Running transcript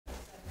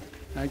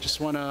I just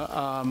want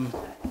to,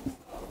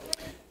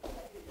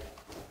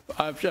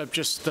 I'm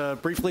just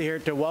briefly here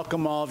to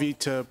welcome all of you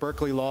to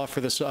Berkeley Law for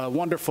this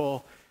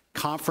wonderful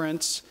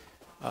conference.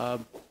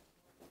 On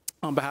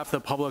behalf of the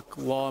Public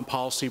Law and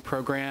Policy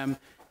Program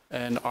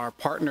and our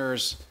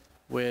partners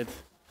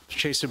with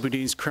Chesa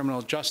Boudin's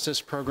Criminal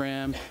Justice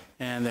Program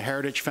and the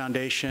Heritage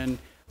Foundation,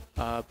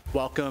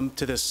 welcome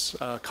to this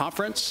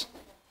conference.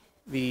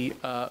 The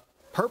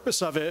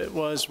purpose of it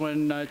was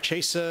when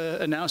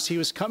Chesa announced he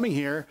was coming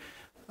here,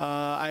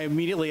 I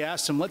immediately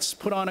asked him, let's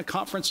put on a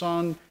conference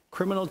on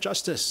criminal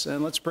justice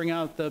and let's bring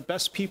out the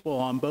best people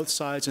on both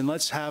sides and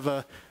let's have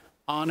a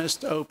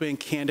honest, open,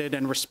 candid,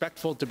 and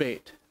respectful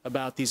debate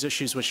about these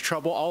issues which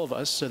trouble all of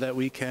us so that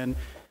we can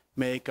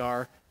make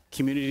our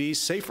communities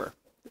safer.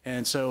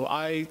 And so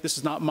this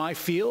is not my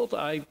field.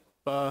 I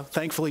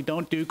thankfully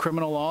don't do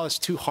criminal law. It's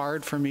too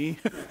hard for me.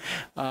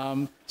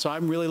 So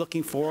I'm really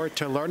looking forward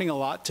to learning a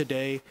lot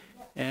today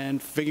and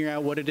figuring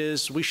out what it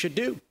is we should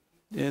do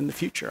in the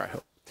future, I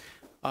hope.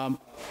 I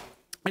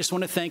just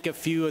want to thank a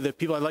few of the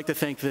people. I'd like to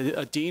thank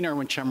the Dean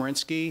Erwin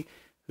Chemerinsky,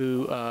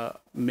 who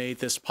made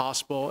this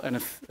possible, and I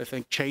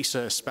think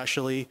Chesa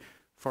especially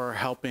for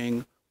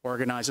helping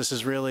organize. This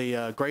is really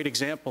a great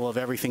example of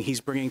everything he's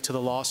bringing to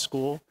the law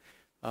school,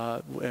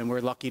 and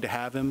we're lucky to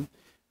have him.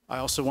 I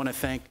also want to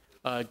thank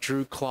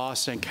Drew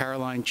Kloss and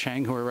Caroline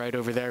Cheng, who are right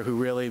over there, who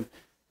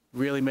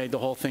really made the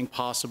whole thing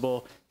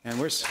possible. And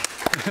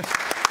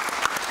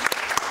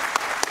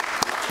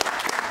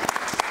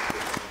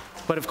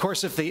but of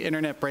course, if the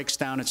internet breaks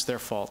down, it's their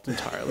fault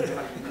entirely.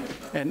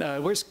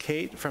 And where's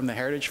Kate from the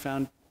Heritage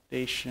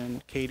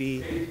Foundation?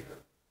 Katie?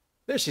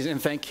 There she is.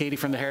 And thank Katie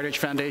from the Heritage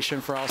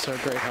Foundation for also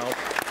great help.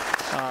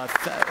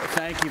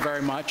 Thank you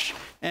very much.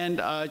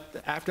 And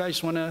after, I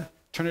just want to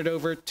turn it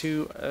over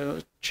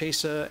to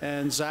Chesa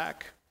and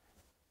Zach.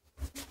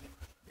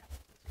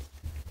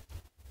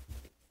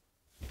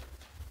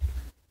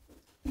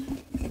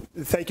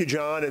 Thank you,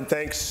 John, and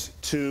thanks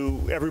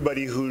to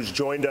everybody who's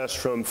joined us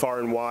from far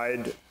and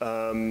wide.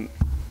 My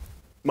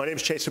name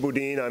is Chesa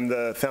Boudin. I'm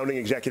the founding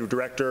executive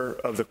director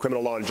of the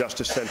Criminal Law and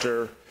Justice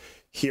Center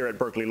here at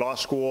Berkeley Law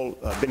School.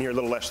 I've been here a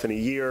little less than a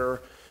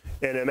year,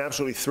 and I'm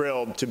absolutely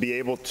thrilled to be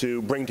able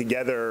to bring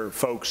together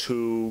folks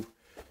who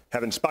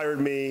have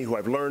inspired me, who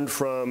I've learned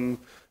from,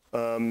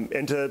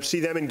 and to see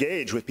them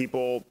engage with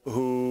people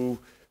who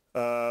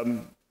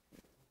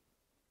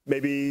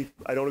maybe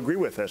I don't agree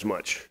with as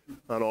much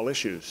on all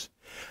issues.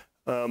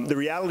 The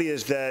reality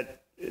is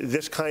that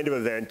this kind of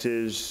event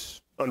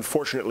is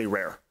unfortunately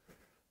rare.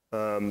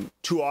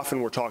 Too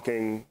often we're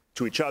talking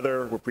to each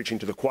other, we're preaching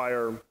to the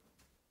choir,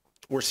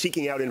 we're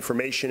seeking out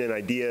information and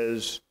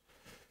ideas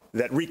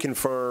that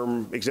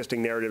reconfirm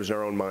existing narratives in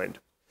our own mind.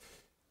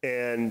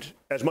 And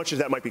as much as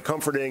that might be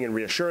comforting and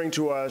reassuring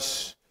to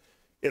us,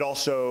 it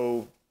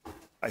also,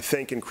 I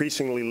think,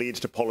 increasingly leads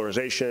to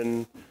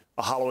polarization,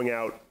 a hollowing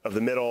out of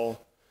the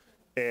middle,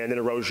 and an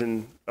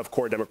erosion of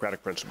core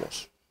democratic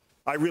principles.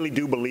 I really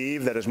do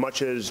believe that as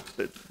much as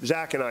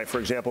Zach and I, for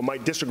example,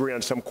 might disagree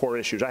on some core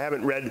issues. I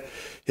haven't read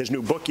his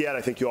new book yet.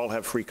 I think you all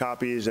have free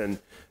copies, and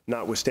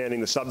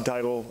notwithstanding the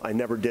subtitle, I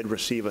never did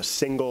receive a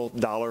single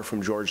dollar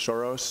from George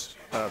Soros.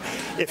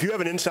 If you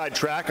have an inside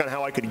track on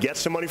how I could get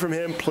some money from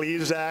him,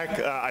 please, Zach,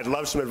 I'd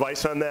love some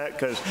advice on that,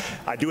 because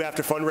I do have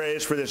to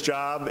fundraise for this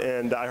job,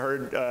 and I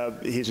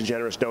heard he's a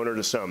generous donor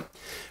to some.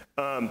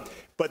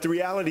 But the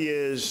reality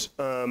is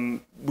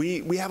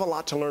we have a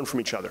lot to learn from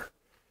each other,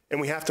 and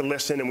we have to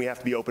listen and we have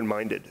to be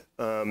open-minded.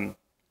 I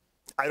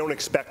don't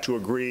expect to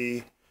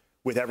agree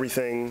with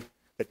everything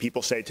that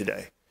people say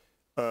today.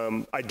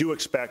 I do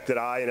expect that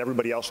I and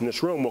everybody else in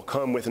this room will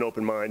come with an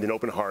open mind and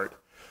open heart,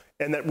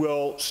 and that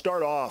we'll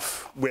start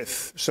off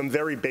with some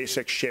very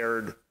basic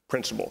shared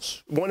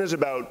principles. One is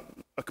about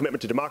a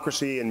commitment to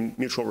democracy and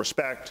mutual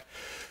respect.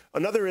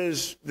 Another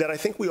is that I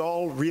think we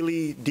all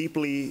really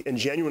deeply and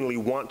genuinely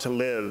want to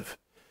live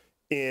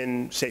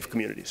in safe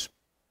communities.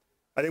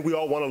 I think we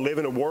all want to live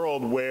in a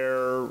world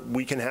where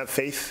we can have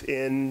faith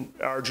in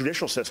our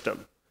judicial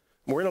system.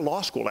 We're in a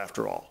law school,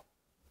 after all.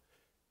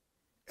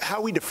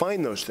 How we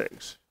define those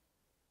things,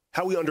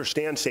 how we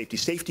understand safety,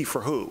 safety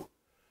for who,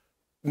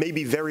 may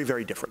be very,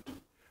 very different.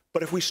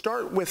 But if we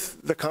start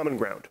with the common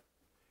ground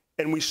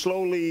and we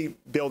slowly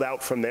build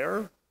out from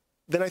there,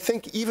 then I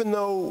think even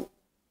though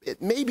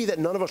it may be that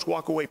none of us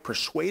walk away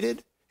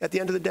persuaded at the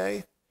end of the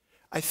day,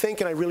 I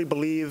think and I really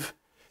believe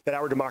that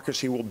our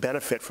democracy will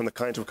benefit from the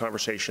kinds of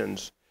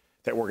conversations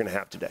that we're going to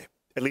have today.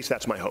 At least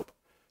that's my hope.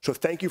 So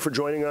thank you for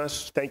joining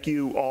us. Thank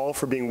you all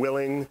for being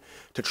willing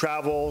to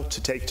travel,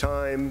 to take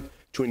time,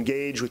 to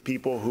engage with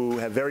people who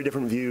have very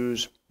different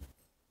views,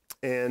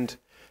 and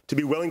to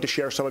be willing to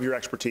share some of your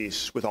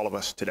expertise with all of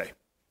us today.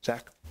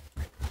 Zach?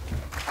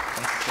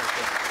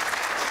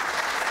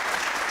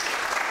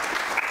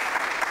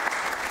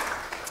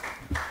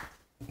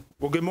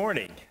 Well, good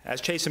morning. As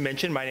Chasen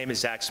mentioned, my name is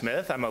Zach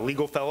Smith. I'm a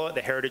legal fellow at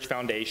the Heritage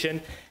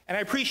Foundation, and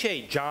I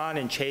appreciate John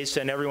and Chasen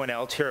and everyone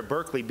else here at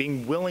Berkeley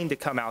being willing to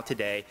come out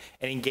today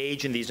and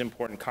engage in these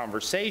important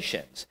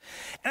conversations.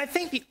 And I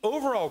think the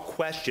overall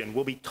question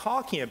we'll be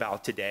talking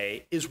about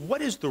today is,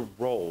 what is the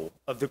role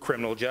of the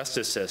criminal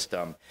justice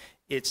system?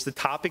 It's the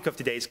topic of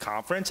today's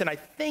conference, and I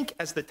think,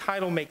 as the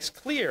title makes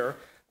clear,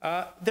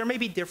 there may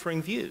be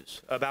differing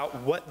views about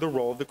what the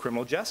role of the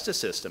criminal justice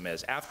system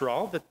is. After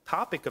all, the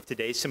topic of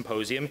today's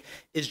symposium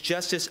is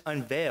Justice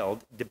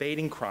Unveiled,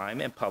 Debating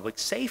Crime and Public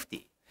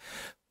Safety.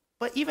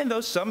 But even though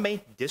some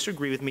may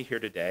disagree with me here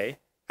today,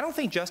 I don't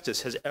think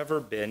justice has ever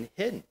been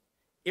hidden.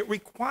 It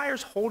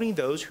requires holding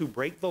those who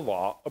break the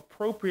law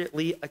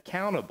appropriately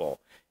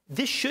accountable.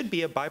 This should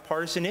be a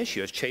bipartisan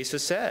issue, as Chase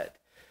has said.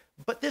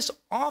 But this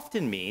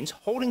often means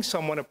holding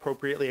someone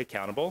appropriately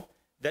accountable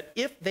that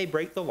if they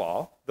break the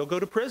law, they'll go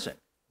to prison,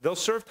 they'll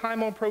serve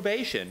time on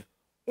probation,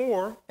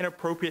 or in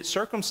appropriate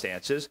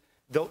circumstances,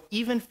 they'll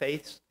even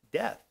face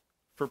death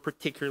for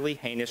particularly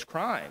heinous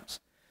crimes.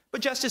 But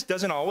justice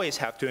doesn't always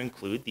have to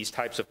include these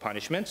types of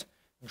punishments.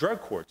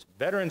 Drug courts,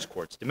 veterans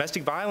courts,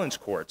 domestic violence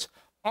courts,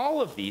 all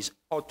of these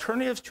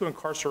alternatives to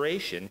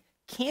incarceration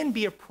can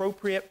be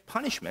appropriate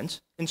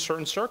punishments in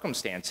certain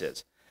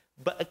circumstances.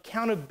 But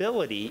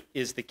accountability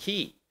is the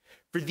key.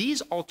 For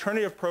these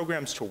alternative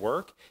programs to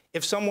work,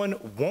 if someone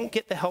won't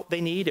get the help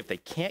they need, if they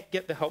can't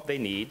get the help they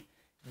need,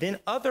 then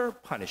other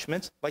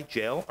punishments like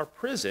jail or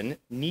prison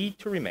need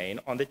to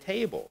remain on the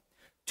table.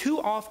 Too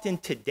often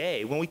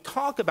today, when we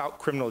talk about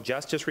criminal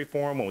justice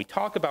reform, when we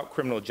talk about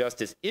criminal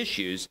justice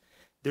issues,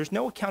 there's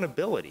no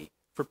accountability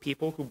for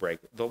people who break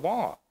the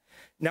law.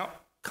 Now,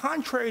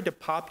 contrary to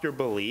popular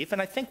belief,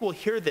 and I think we'll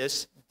hear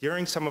this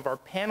during some of our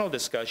panel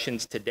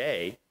discussions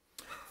today,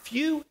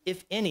 few,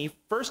 if any,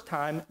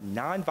 first-time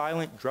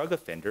nonviolent drug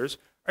offenders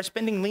are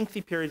spending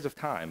lengthy periods of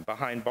time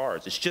behind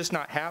bars. It's just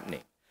not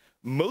happening.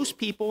 Most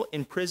people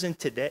in prison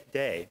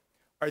today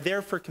are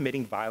there for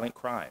committing violent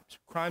crimes,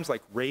 crimes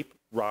like rape,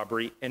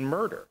 robbery, and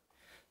murder.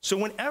 So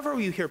whenever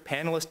you hear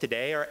panelists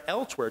today or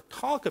elsewhere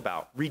talk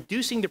about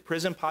reducing the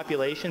prison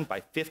population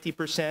by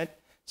 50%,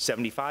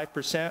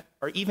 75%,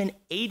 or even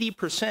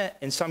 80%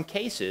 in some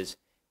cases,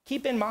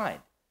 keep in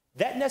mind,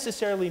 that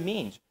necessarily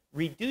means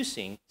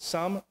reducing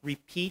some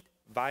repeat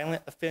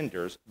violent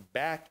offenders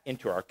back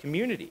into our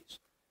communities.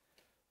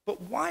 But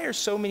why are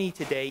so many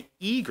today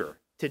eager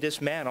to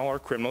dismantle our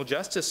criminal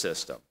justice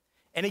system?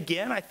 And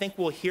again, I think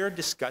we'll hear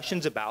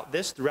discussions about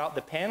this throughout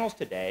the panels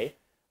today,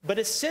 but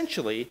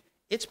essentially,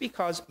 it's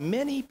because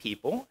many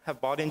people have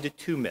bought into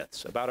two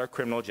myths about our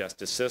criminal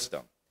justice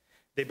system.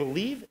 They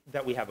believe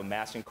that we have a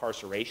mass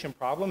incarceration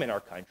problem in our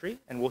country,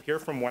 and we'll hear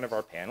from one of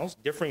our panels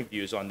differing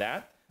views on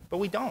that, but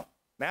we don't.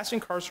 Mass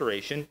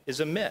incarceration is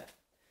a myth.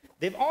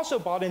 They've also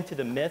bought into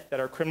the myth that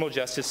our criminal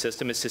justice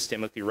system is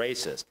systemically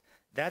racist.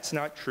 That's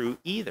not true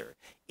either.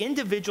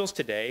 Individuals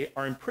today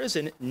are in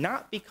prison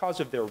not because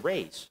of their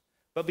race,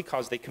 but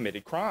because they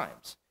committed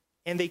crimes,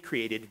 and they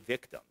created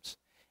victims.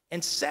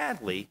 And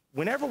sadly,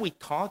 whenever we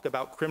talk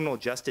about criminal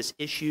justice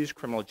issues,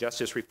 criminal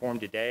justice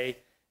reform today,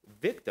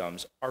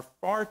 victims are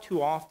far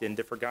too often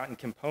the forgotten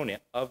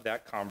component of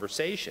that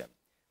conversation.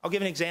 I'll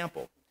give an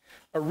example.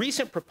 A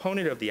recent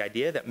proponent of the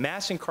idea that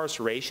mass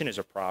incarceration is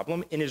a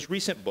problem, in his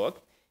recent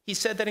book, he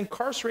said that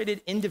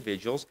incarcerated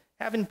individuals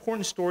have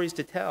important stories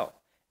to tell.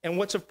 And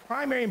what's of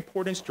primary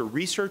importance to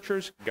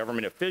researchers,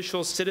 government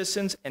officials,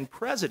 citizens, and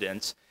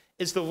presidents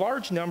is the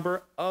large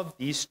number of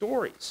these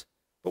stories.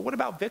 But what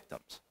about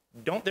victims?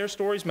 Don't their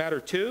stories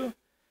matter too?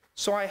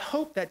 So I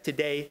hope that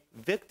today,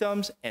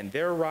 victims and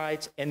their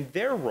rights and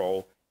their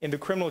role in the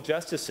criminal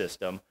justice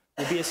system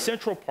will be a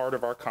central part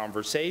of our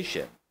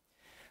conversation.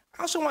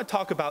 I also want to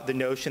talk about the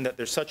notion that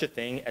there's such a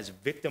thing as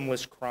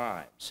victimless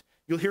crimes.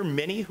 You'll hear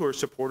many who are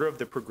supportive of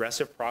the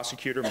progressive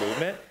prosecutor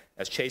movement.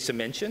 As Chase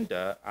mentioned,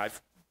 I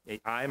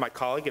and my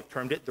colleague have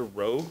termed it the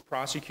rogue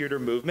prosecutor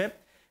movement.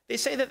 They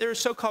say that there are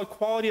so-called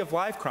quality of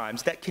life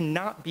crimes that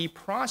cannot be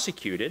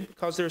prosecuted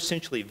because they're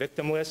essentially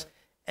victimless,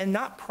 and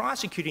not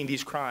prosecuting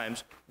these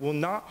crimes will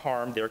not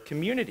harm their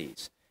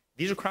communities.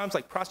 These are crimes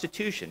like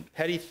prostitution,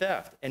 petty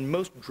theft, and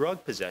most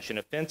drug possession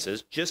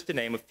offenses, just to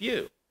name a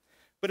few.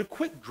 But a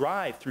quick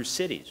drive through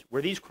cities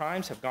where these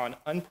crimes have gone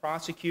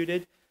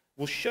unprosecuted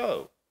will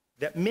show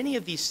that many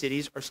of these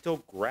cities are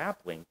still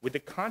grappling with the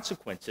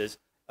consequences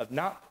of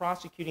not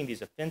prosecuting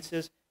these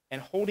offenses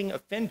and holding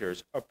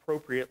offenders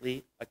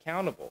appropriately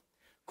accountable.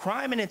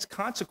 Crime and its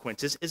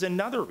consequences is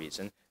another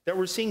reason that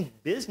we're seeing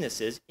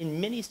businesses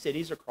in many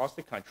cities across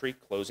the country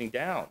closing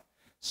down.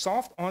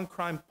 Soft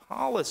on-crime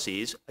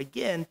policies,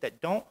 again,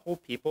 that don't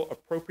hold people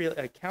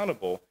appropriately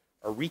accountable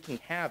are wreaking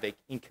havoc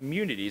in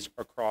communities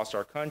across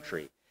our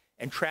country.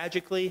 And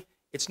tragically,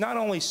 it's not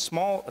only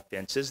small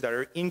offenses that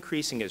are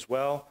increasing as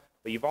well,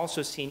 but you've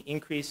also seen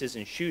increases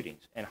in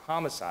shootings and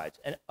homicides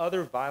and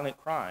other violent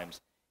crimes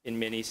in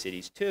many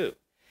cities too.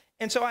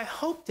 And so I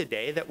hope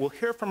today that we'll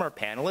hear from our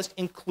panelists,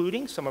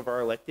 including some of our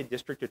elected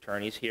district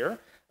attorneys here,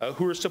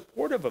 who are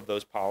supportive of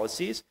those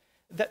policies,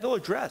 that they'll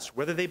address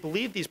whether they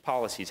believe these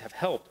policies have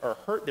helped or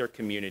hurt their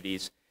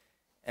communities,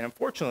 And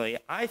unfortunately,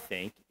 I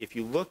think if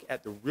you look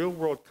at the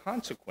real-world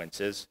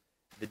consequences,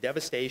 the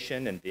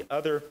devastation and the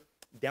other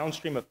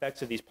downstream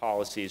effects of these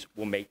policies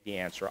will make the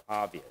answer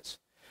obvious.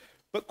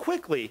 But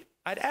quickly,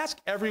 I'd ask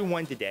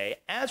everyone today,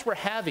 as we're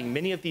having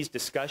many of these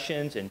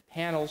discussions and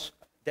panels,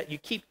 that you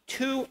keep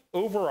two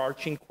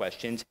overarching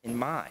questions in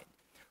mind.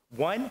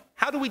 One,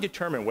 how do we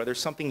determine whether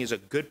something is a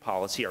good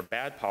policy or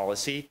bad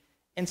policy?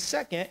 And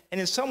second,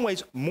 and in some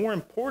ways more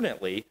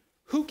importantly,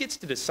 who gets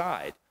to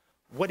decide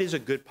what is a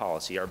good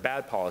policy or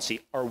bad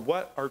policy, or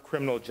what our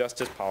criminal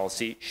justice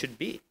policy should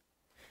be?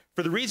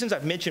 For the reasons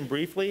I've mentioned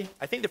briefly,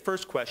 I think the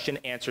first question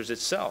answers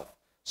itself.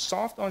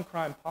 Soft on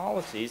crime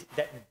policies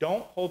that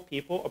don't hold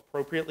people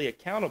appropriately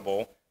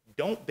accountable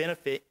don't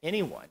benefit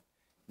anyone,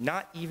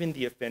 not even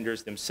the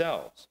offenders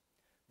themselves.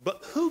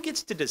 But who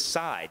gets to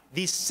decide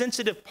these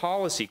sensitive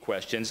policy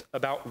questions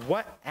about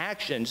what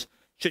actions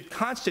should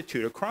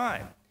constitute a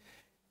crime?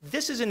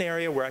 This is an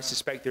area where I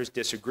suspect there's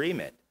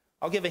disagreement.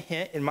 I'll give a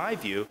hint. In my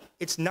view,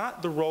 it's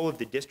not the role of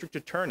the district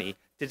attorney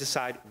to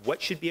decide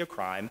what should be a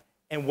crime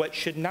and what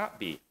should not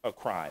be a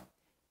crime.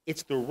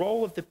 It's the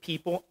role of the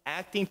people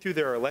acting through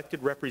their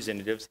elected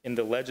representatives in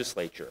the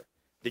legislature.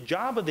 The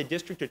job of the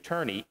district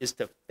attorney is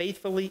to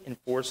faithfully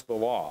enforce the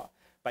law.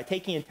 By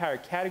taking entire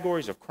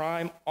categories of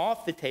crime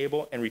off the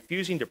table and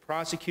refusing to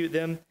prosecute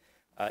them,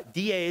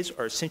 DAs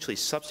are essentially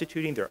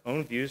substituting their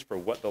own views for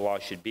what the law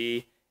should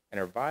be and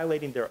are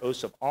violating their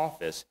oaths of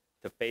office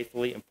to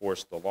faithfully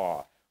enforce the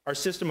law. Our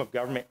system of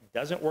government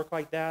doesn't work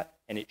like that,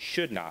 and it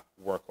should not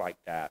work like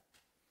that.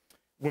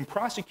 When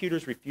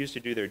prosecutors refuse to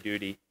do their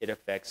duty, it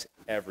affects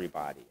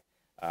everybody.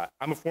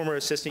 I'm a former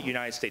assistant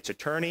United States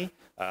attorney.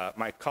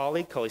 My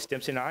colleague, Cully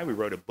Stimson, and I, we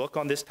wrote a book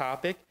on this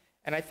topic,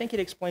 and I think it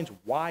explains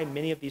why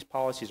many of these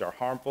policies are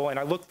harmful, and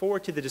I look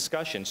forward to the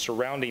discussion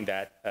surrounding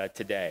that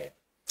today.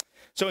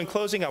 So in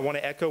closing, I want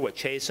to echo what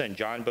Chesa and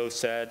John both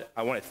said.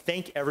 I want to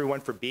thank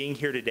everyone for being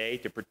here today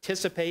to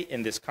participate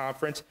in this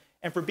conference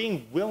and for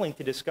being willing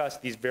to discuss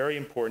these very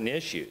important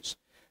issues.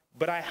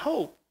 But I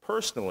hope,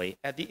 personally,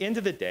 at the end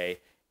of the day,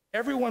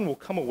 everyone will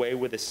come away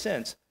with a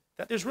sense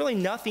that there's really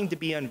nothing to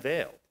be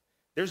unveiled.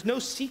 There's no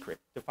secret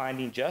to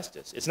finding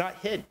justice. It's not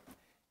hidden.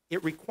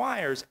 It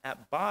requires,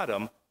 at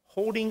bottom,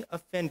 holding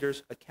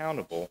offenders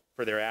accountable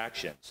for their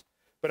actions.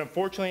 But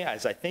unfortunately,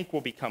 as I think will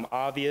become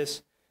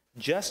obvious,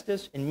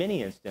 justice in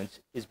many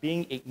instances is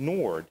being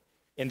ignored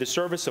in the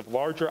service of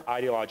larger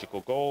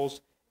ideological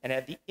goals, and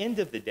at the end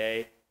of the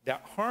day,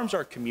 that harms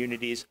our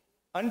communities,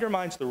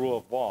 undermines the rule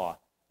of law,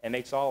 and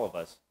makes all of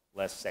us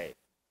less safe.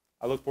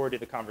 I look forward to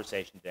the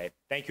conversation today.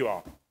 Thank you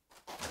all.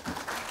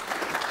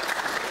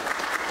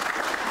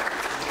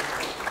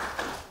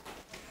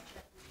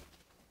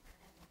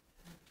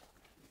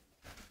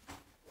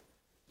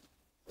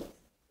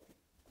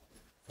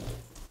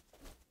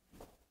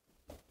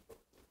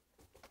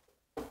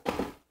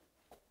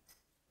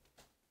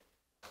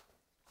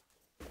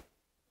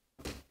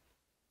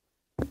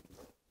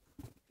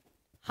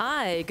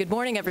 Hi, good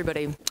morning,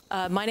 everybody.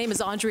 My name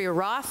is Andrea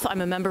Roth.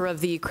 I'm a member of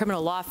the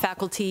criminal law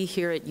faculty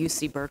here at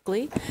UC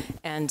Berkeley,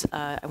 and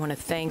I want to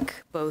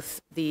thank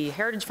both the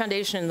Heritage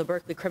Foundation and the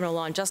Berkeley Criminal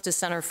Law and Justice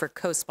Center for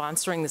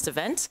co-sponsoring this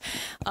event.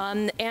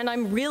 And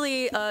I'm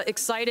really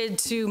excited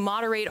to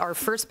moderate our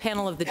first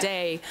panel of the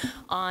day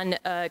on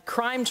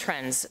crime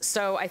trends.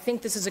 So I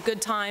think this is a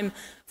good time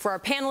for our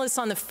panelists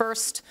on the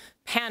first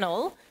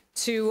panel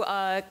to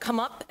come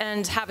up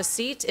and have a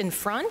seat in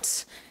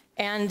front.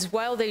 And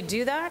while they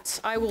do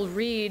that, I will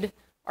read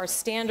our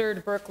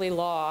standard Berkeley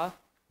Law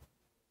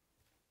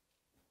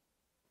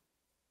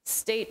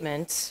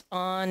statement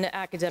on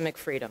academic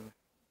freedom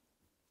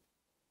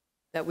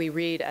that we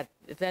read at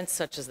events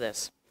such as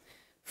this.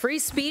 Free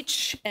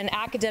speech and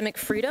academic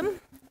freedom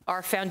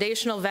are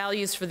foundational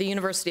values for the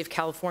University of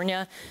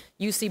California.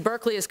 UC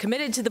Berkeley is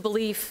committed to the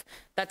belief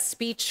that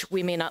speech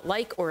we may not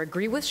like or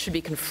agree with should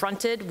be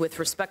confronted with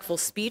respectful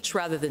speech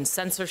rather than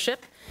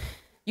censorship.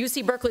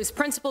 UC Berkeley's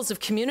principles of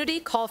community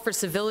call for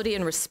civility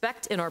and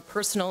respect in our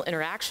personal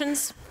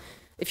interactions.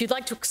 If you'd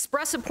like to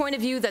express a point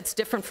of view that's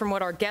different from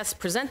what our guests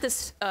present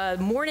this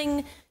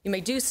morning, you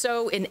may do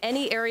so in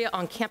any area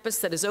on campus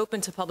that is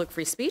open to public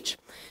free speech.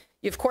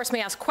 You, of course,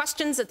 may ask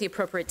questions at the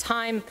appropriate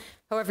time.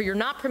 However, you're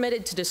not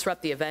permitted to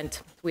disrupt the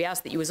event. We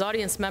ask that you as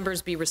audience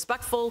members be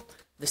respectful of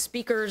the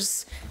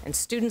speakers and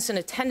students in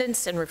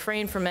attendance and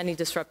refrain from any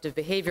disruptive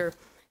behavior.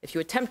 If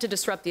you attempt to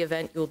disrupt the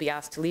event, you will be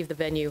asked to leave the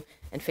venue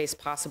and face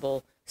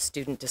possible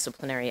student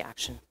disciplinary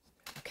action.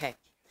 Okay.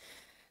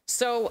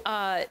 So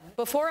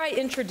before I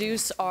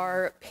introduce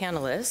our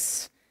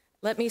panelists,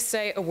 let me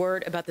say a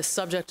word about the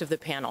subject of the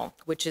panel,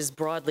 which is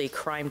broadly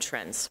crime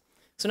trends.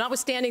 So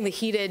notwithstanding the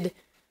heated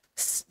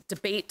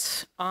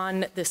debate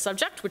on this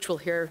subject, which we'll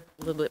hear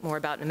a little bit more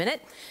about in a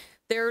minute,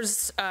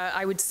 there's,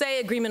 I would say,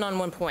 agreement on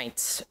one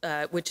point,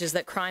 which is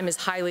that crime is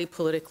highly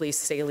politically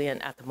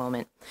salient at the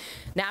moment.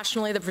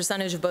 Nationally, the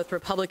percentage of both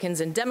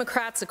Republicans and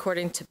Democrats,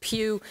 according to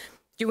Pew,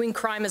 doing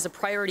crime as a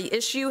priority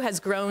issue has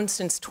grown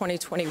since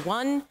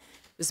 2021. It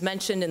was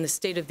mentioned in the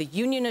State of the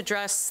Union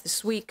address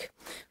this week.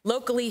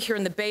 Locally, here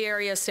in the Bay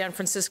Area, San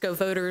Francisco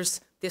voters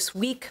this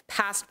week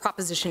passed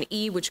Proposition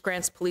E, which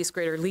grants police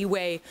greater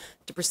leeway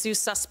to pursue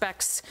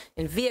suspects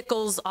in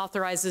vehicles,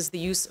 authorizes the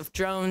use of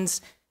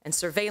drones and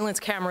surveillance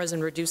cameras,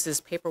 and reduces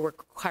paperwork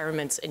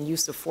requirements and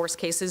use of force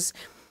cases.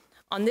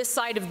 On this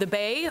side of the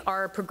bay,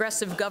 our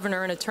progressive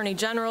governor and attorney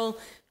general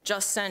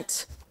just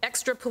sent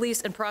extra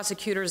police and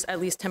prosecutors, at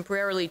least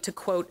temporarily, to,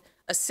 quote,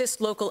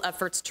 assist local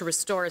efforts to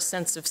restore a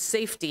sense of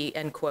safety,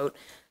 end quote,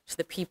 to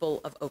the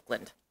people of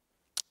Oakland.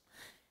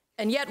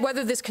 And yet,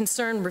 whether this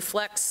concern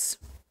reflects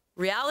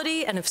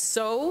reality, and if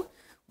so,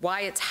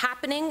 why it's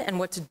happening and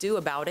what to do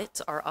about it,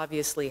 are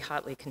obviously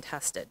hotly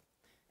contested.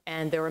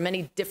 And there are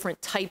many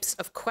different types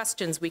of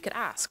questions we could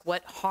ask.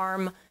 What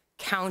harm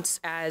counts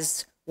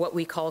as what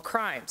we call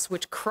crimes?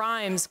 Which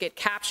crimes get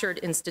captured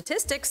in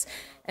statistics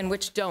and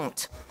which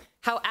don't?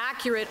 How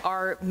accurate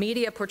are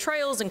media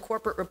portrayals and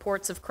corporate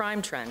reports of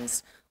crime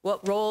trends?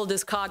 What role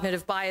does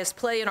cognitive bias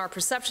play in our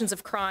perceptions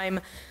of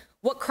crime?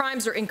 What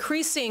crimes are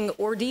increasing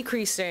or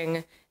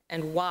decreasing,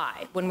 and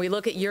why? When we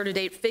look at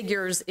year-to-date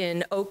figures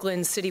in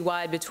Oakland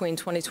citywide between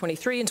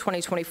 2023 and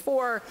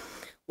 2024,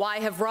 why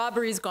have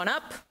robberies gone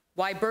up?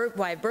 Why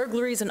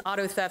burglaries and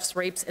auto thefts,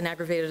 rapes, and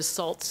aggravated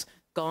assaults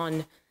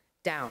gone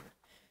down?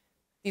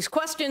 These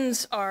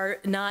questions are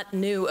not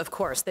new, of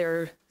course.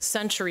 They're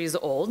centuries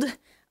old,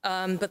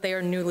 but they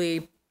are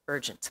newly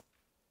urgent.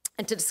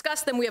 And to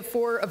discuss them, we have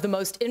four of the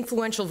most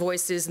influential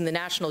voices in the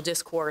national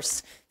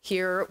discourse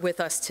here with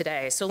us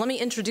today. So let me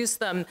introduce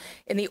them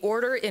in the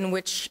order in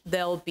which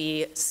they'll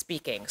be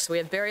speaking. So we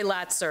have Barry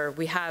Latzer,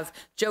 we have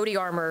Jody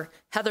Armour,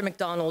 Heather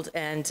McDonald,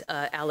 and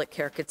Alec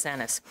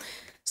Karakatsanis.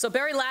 So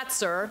Barry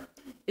Latzer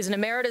is an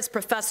emeritus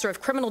professor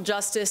of criminal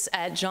justice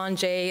at John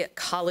Jay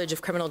College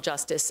of Criminal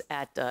Justice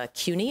at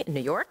CUNY in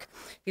New York.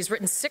 He's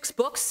written 6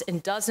 books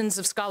and dozens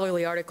of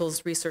scholarly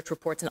articles, research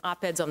reports, and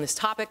op-eds on this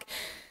topic.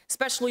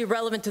 Especially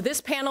relevant to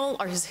this panel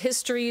are his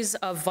histories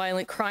of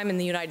violent crime in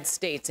the United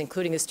States,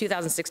 including his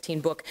 2016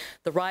 book,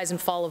 The Rise and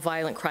Fall of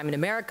Violent Crime in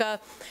America,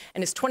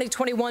 and his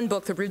 2021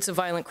 book, The Roots of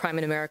Violent Crime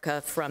in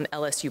America, from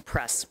LSU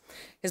Press.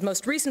 His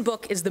most recent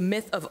book is The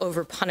Myth of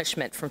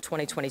Overpunishment from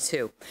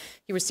 2022.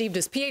 He received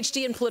his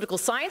PhD in political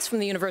science from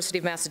the University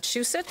of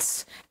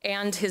Massachusetts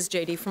and his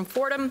JD from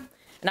Fordham.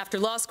 And after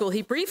law school,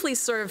 he briefly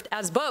served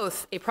as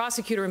both a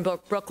prosecutor in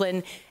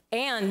Brooklyn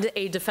and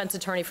a defense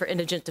attorney for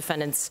indigent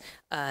defendants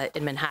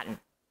in Manhattan.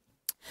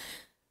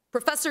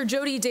 Professor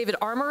Jody David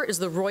Armour is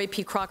the Roy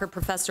P. Crocker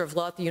Professor of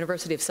Law at the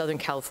University of Southern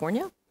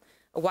California.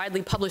 A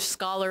widely published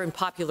scholar and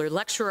popular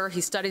lecturer,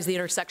 he studies the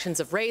intersections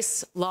of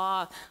race,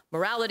 law,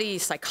 morality,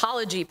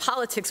 psychology,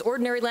 politics,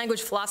 ordinary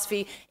language,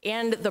 philosophy,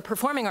 and the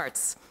performing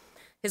arts.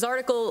 His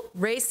article,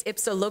 Race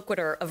Ipsa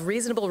Loquitur of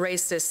Reasonable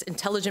Racists,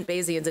 Intelligent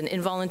Bayesians, and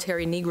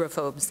Involuntary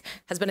Negrophobes,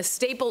 has been a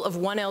staple of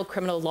 1L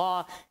criminal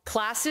law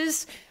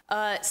classes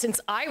since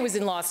I was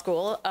in law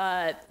school,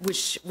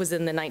 which was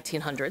in the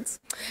 1900s.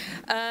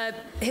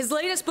 His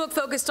latest book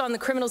focused on the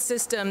criminal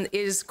system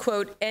is,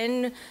 quote,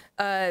 N**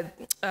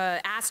 GGA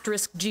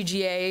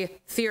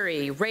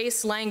Theory,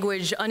 Race,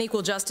 Language,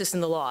 Unequal Justice in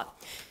the Law.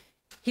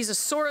 He's a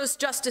Soros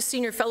Justice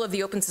Senior Fellow of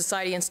the Open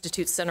Society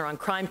Institute Center on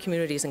Crime,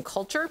 Communities, and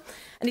Culture.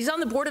 And he's on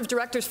the board of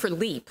directors for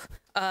LEAP,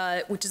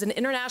 which is an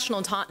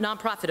international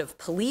nonprofit of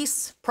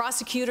police,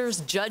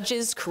 prosecutors,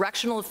 judges,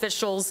 correctional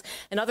officials,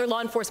 and other law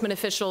enforcement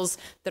officials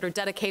that are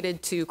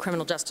dedicated to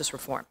criminal justice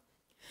reform.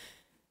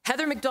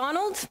 Heather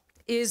McDonald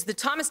is the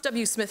Thomas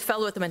W. Smith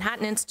Fellow at the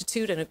Manhattan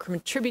Institute and a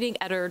contributing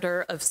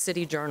editor of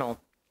City Journal.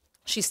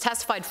 She's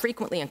testified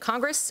frequently in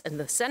Congress and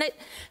the Senate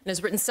and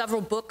has written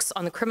several books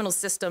on the criminal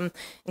system,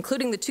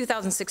 including the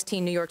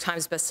 2016 New York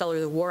Times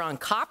bestseller, The War on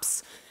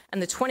Cops, and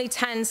the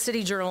 2010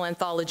 City Journal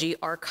anthology,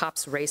 Are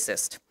Cops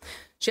Racist?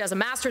 She has a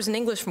master's in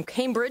English from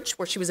Cambridge,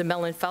 where she was a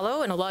Mellon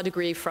Fellow, and a law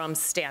degree from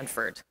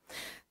Stanford.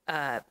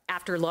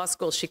 After law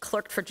school, she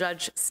clerked for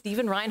Judge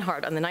Stephen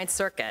Reinhardt on the Ninth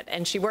Circuit,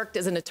 and she worked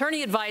as an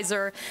attorney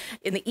advisor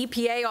in the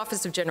EPA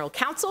Office of General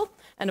Counsel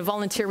and a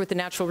volunteer with the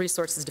Natural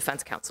Resources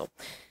Defense Council.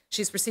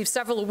 She's received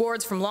several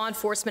awards from law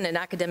enforcement and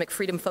academic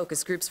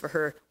freedom-focused groups for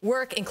her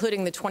work,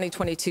 including the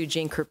 2022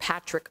 Jeane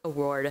Kirkpatrick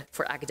Award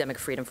for Academic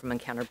Freedom from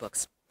Encounter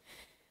Books.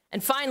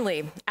 And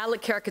finally,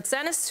 Alec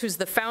Karakatsanis, who's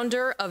the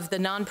founder of the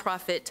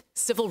nonprofit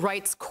Civil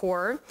Rights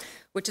Corp,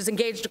 which is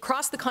engaged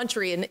across the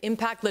country in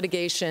impact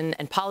litigation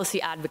and policy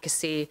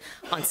advocacy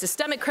on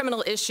systemic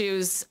criminal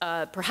issues,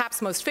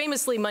 perhaps most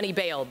famously money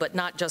bail, but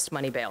not just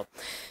money bail.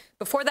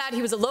 Before that,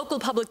 he was a local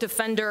public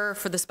defender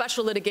for the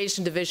Special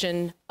Litigation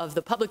Division of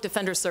the Public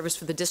Defender Service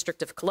for the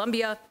District of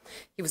Columbia.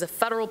 He was a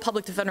federal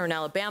public defender in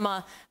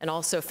Alabama and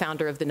also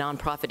founder of the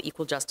nonprofit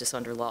Equal Justice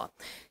Under Law.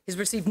 He's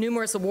received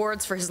numerous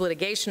awards for his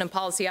litigation and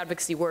policy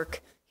advocacy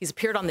work. He's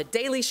appeared on The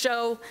Daily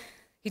Show.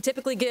 He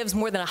typically gives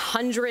more than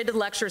 100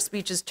 lecture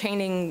speeches,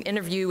 training,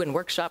 interview, and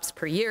workshops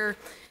per year.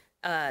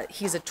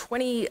 He's a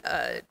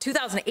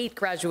 2008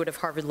 graduate of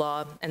Harvard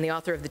Law and the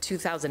author of the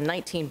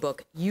 2019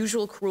 book,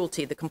 Usual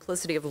Cruelty, The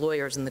Complicity of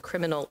Lawyers in the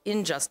Criminal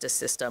Injustice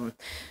System,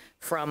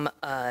 from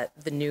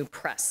the New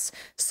Press.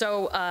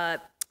 So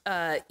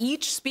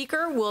Each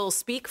speaker will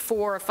speak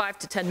for 5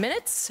 to 10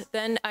 minutes.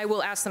 Then I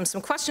will ask them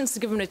some questions to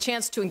give them a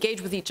chance to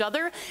engage with each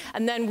other.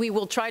 And then we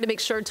will try to make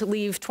sure to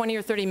leave 20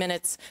 or 30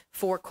 minutes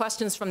for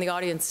questions from the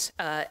audience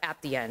at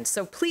the end.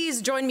 So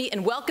please join me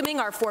in welcoming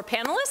our 4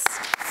 panelists.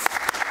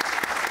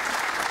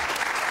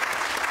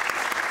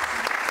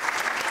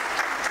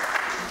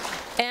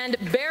 And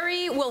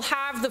Barry will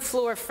have the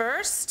floor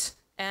first.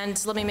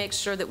 And let me make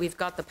sure that we've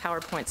got the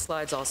PowerPoint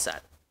slides all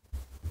set.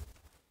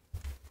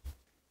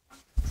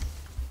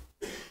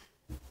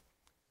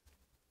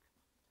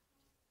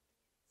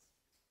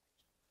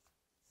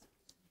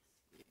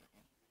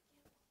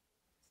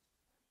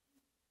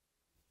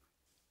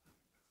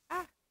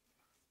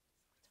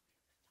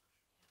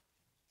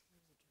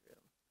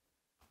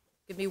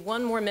 Give me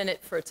 1 more minute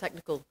for a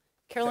technical.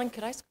 Caroline,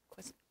 could I ask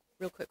a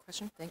real quick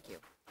question? Thank you.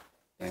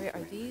 Barry,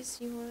 are these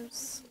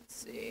yours? Let's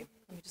see.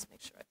 Let me just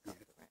make sure I've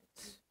got it right.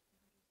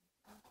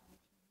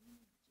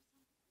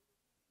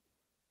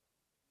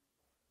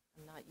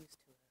 I'm not used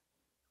to a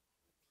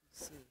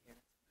PC here.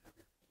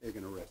 They're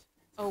going to rescue.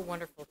 Oh,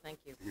 wonderful. Thank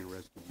you. You're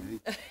going to rescue me?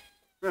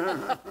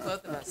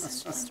 Both of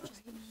us. Just thank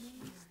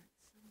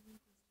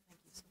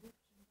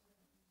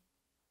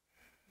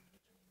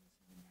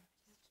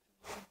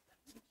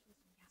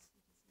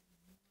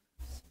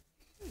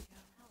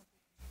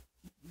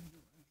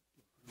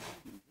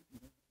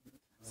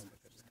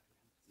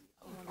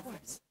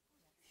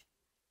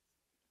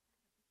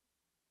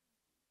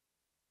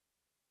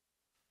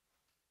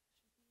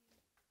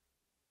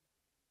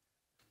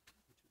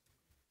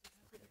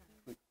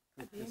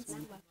you so much. This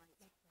one?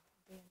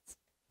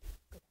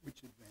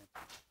 Which advance?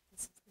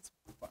 This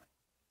one. Fine.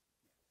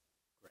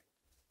 Great.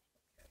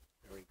 Okay.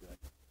 Very good.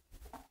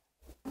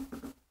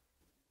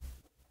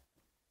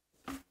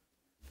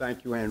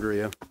 Thank you,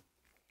 Andrea.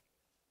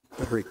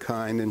 Very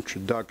kind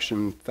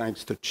introduction.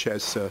 Thanks to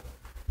Chesa,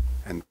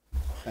 and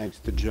thanks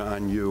to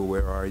John Yu.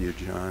 Where are you,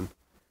 John?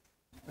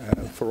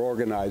 For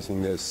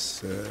organizing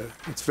this.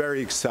 It's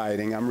very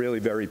exciting. I'm really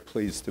very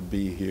pleased to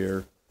be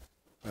here.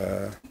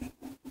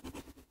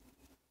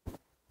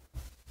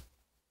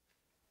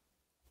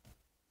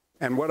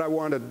 And what I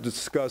want to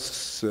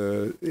discuss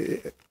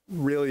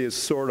really is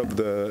sort of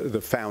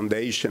the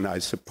foundation, I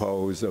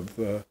suppose,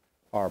 of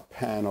our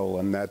panel,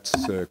 and that's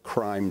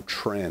crime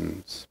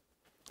trends.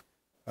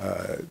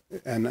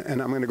 And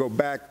I'm going to go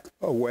back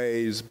a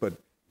ways, but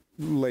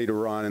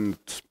later on in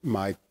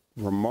my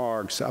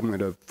remarks, I'm going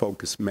to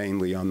focus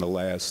mainly on the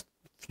last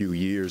few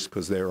years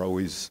because they're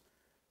always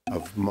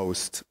of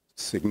most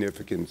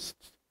significance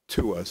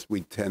to us.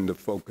 We tend to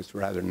focus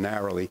rather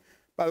narrowly.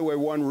 By the way,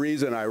 one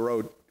reason I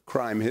wrote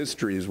crime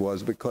histories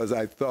was because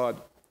I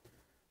thought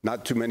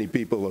not too many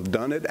people have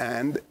done it,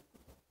 and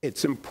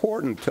it's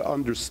important to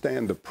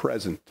understand the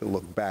present, to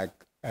look back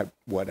at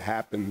what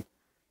happened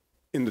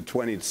in the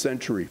 20th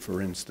century,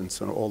 for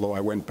instance, and although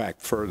I went back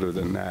further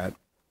than that.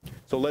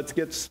 So let's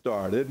get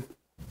started.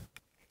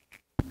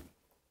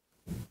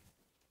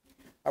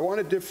 I want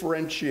to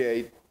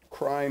differentiate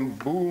crime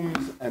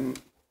booms and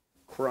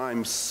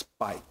crime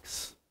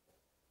spikes.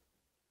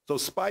 So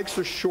spikes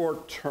are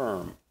short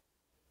term.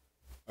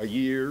 A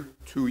year,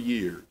 2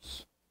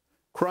 years.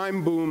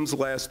 Crime booms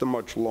last a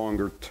much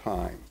longer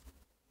time.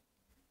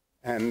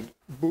 And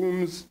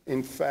booms,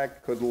 in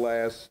fact, could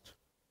last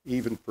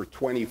even for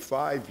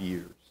 25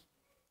 years.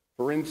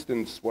 For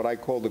instance, what I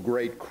call the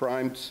Great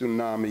Crime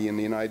Tsunami in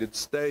the United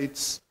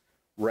States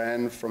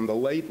ran from the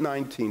late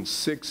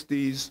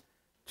 1960s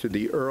to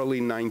the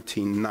early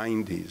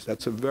 1990s.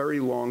 That's a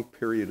very long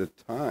period of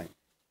time.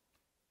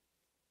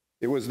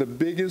 It was the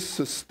biggest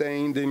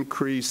sustained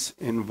increase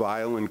in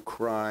violent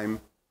crime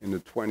in the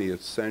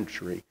 20th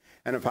century.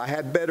 And if I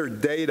had better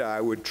data,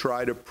 I would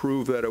try to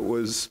prove that it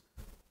was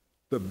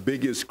the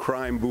biggest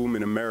crime boom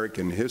in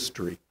American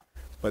history.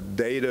 But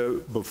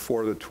data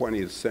before the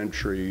 20th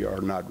century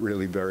are not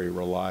really very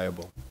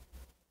reliable.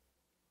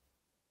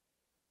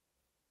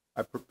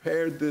 I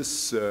prepared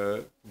this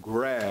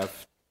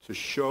graph to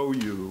show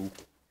you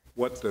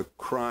what the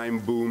crime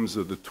booms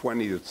of the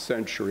 20th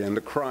century and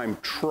the crime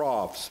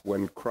troughs,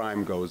 when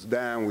crime goes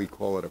down, we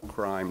call it a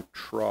crime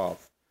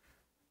trough.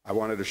 I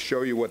wanted to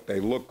show you what they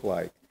look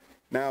like.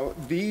 Now,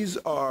 these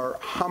are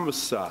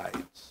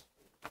homicides.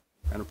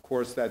 And of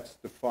course, that's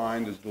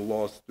defined, as the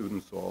law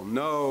students all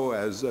know,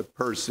 as a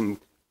person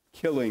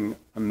killing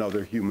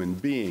another human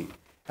being.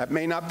 That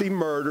may not be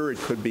murder. It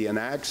could be an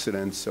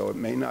accident, so it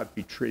may not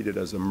be treated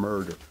as a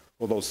murder,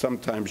 although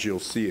sometimes you'll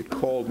see it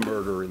called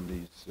murder in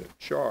these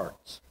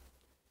charts.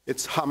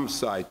 It's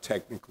homicide,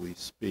 technically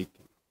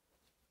speaking.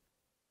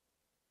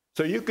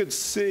 So you could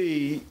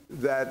see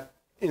that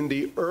in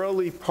the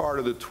early part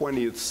of the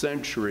 20th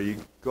century,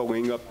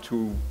 going up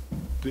to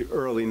the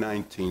early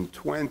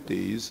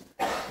 1920s,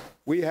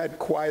 we had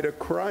quite a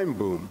crime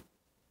boom.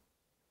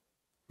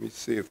 Let me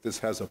see if this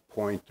has a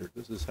pointer.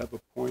 Does this have a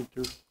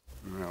pointer?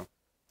 No.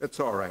 That's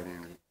all right,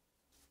 Andrea.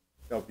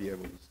 They'll be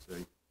able to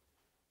see.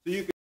 So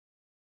you can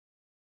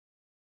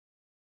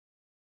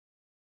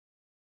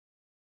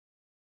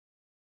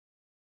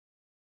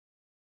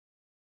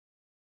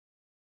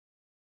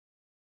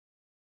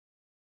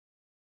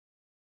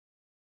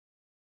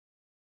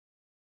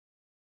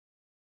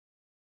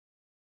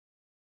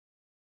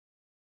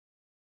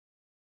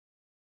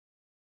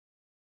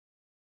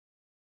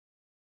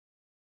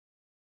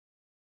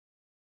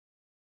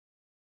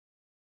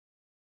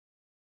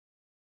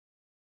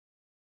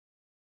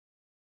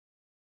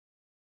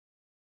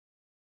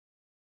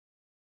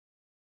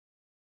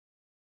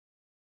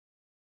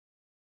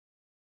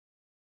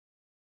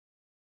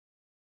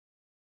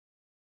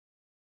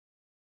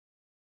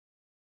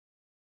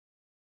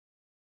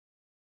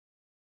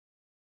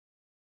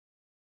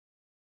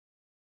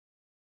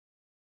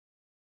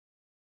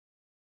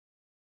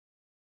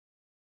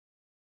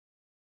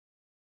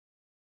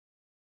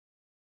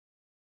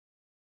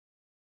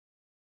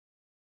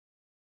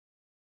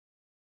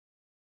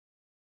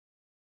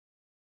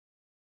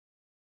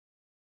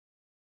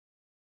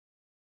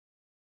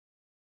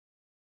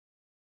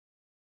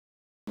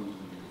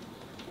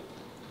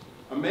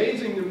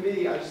Amazing to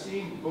me, I've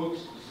seen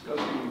books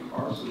discussing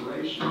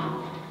incarceration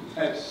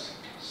that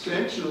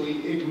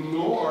essentially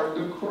ignored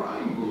the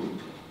crime boom.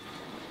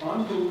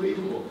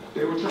 Unbelievable.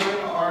 They were trying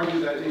to argue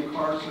that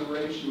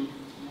incarceration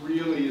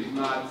really is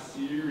not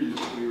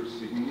seriously or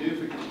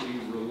significantly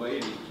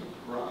related to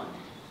crime.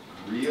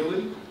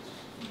 Really?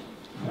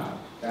 No,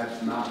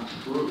 that's not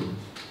true.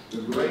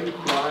 The great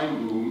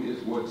crime boom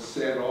is what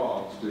set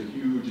off the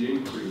huge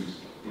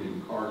increase in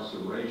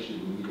incarceration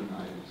in the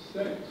United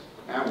States.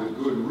 And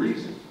with good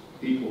reason.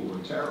 People were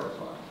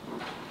terrified.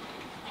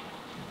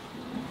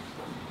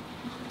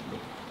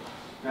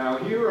 Now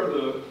here are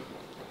the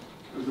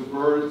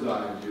bird's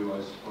eye view,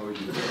 I suppose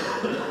you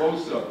say,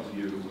 close-up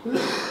view of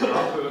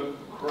the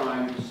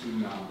crime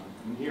tsunami.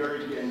 And here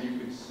again you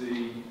can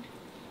see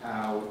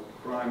how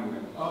crime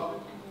went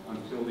up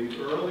until the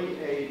early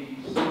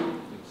 80s.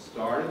 It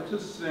started to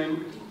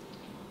sink,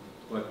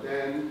 but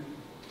then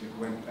it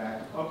went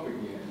back up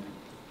again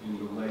in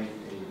the late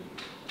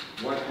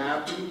 80s. What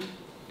happened?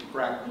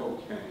 Crack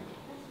cocaine.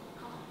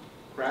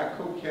 Crack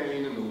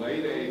cocaine in the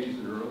late 80s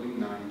and early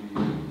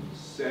 90s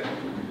set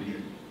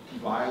the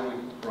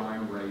violent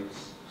crime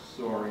rates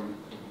soaring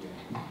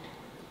again.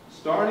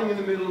 Starting in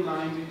the middle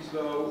 90s,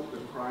 though, the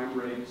crime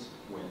rates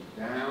went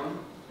down,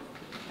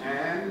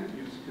 and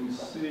you can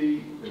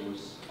see there were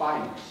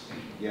spikes.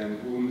 Again,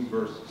 booms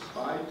versus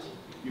spikes.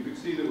 You can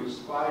see there were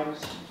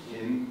spikes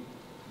in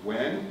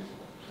when?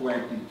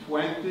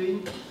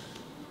 2020,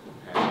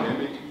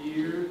 pandemic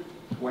year,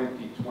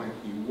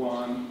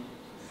 2021,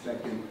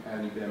 second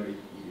pandemic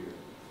year.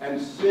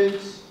 And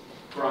since,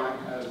 crime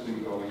has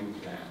been going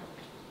down.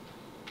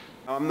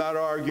 I'm not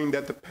arguing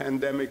that the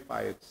pandemic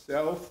by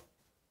itself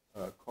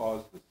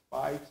caused the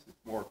spikes.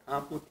 It's more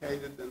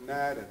complicated than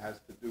that. It has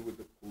to do with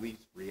the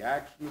police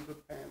reaction to the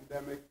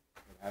pandemic.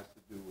 It has to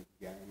do with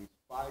gangs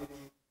fighting.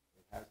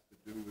 It has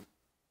to do with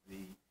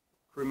the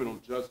criminal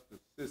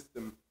justice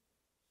system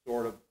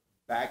sort of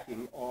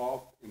backing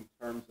off in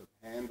terms of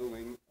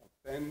handling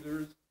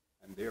offenders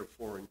and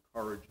therefore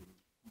encouraging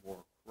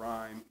more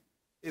crime.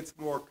 It's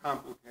more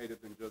complicated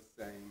than just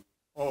saying,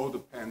 oh, the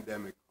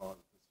pandemic caused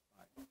the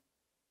spike.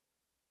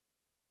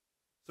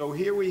 So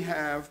here we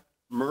have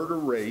murder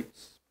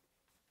rates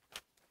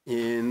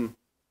in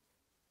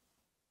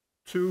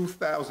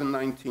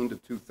 2019 to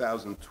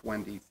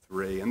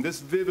 2023. And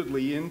this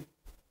vividly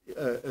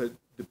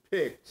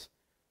depicts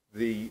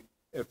the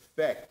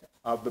effect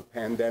of the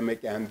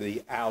pandemic and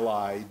the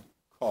allied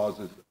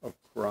causes of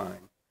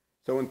crime.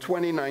 So in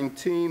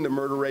 2019, the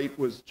murder rate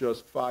was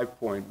just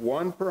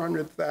 5.1 per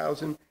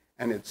 100,000,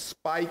 and it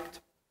spiked,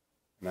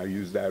 and I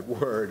use that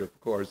word, of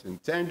course,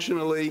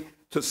 intentionally,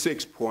 to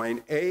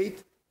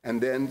 6.8,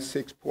 and then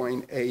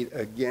 6.8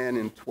 again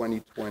in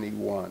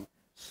 2021.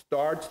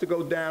 Starts to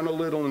go down a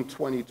little in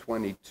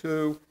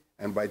 2022,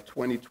 and by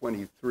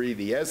 2023,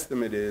 the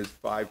estimate is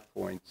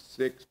 5.6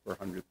 per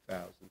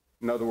 100,000.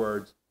 In other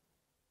words,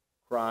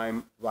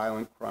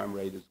 violent crime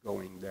rate is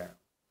going down.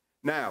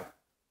 Now,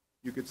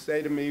 you could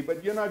say to me,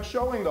 but you're not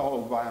showing the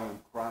whole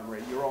violent crime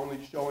rate, you're only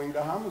showing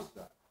the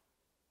homicide.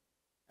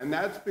 And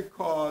that's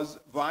because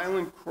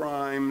violent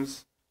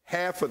crimes,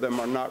 half of them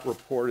are not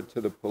reported to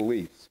the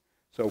police.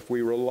 So if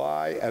we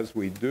rely, as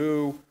we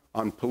do,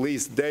 on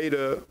police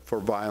data for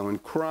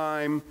violent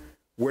crime,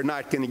 we're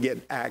not going to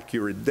get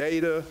accurate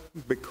data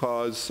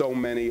because so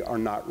many are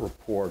not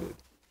reported.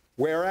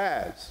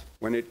 Whereas,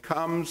 when it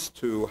comes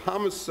to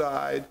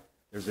homicide,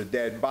 there's a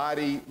dead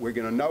body, we're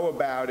going to know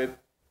about it,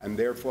 and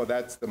therefore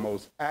that's the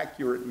most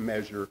accurate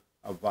measure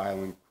of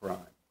violent crime.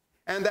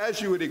 And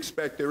as you would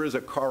expect, there is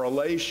a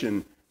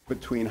correlation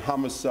between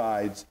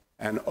homicides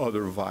and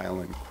other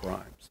violent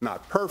crimes.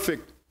 Not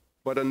perfect,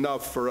 but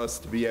enough for us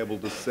to be able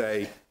to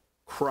say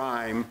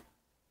crime,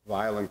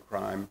 violent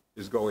crime,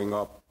 is going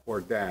up or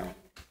down.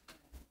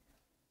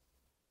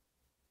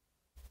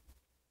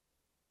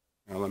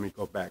 Now let me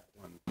go back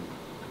one.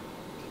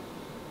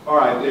 All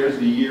right, there's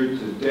the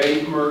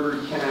year-to-date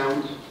murder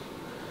count.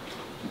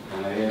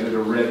 And I added a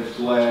red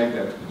flag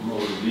that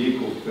motor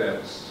vehicle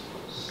thefts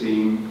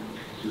seem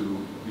to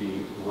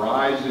be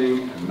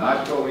rising and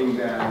not going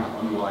down,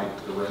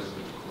 unlike the rest of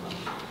the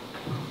crime.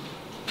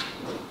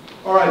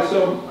 All right,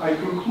 so I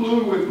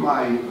conclude with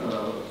my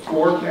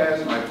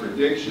forecast, my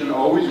prediction,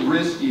 always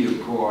risky,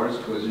 of course,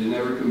 because you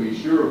never can be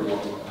sure of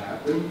what will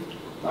happen.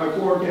 My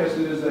forecast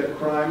is that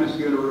crime is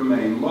going to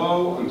remain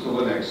low until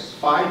the next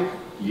spike,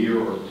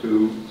 year or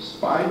two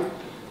spike,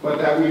 but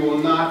that we will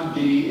not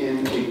be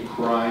in a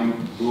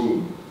crime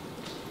boom.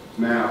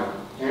 Now,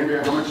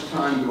 Andrea, how much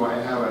time do I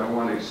have? I don't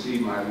want to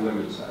exceed my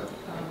limits. I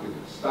can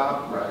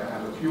stop, right? I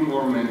have a few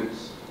more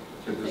minutes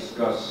to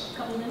discuss.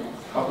 Couple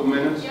minutes? Couple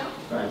minutes? Yeah.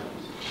 Thank you.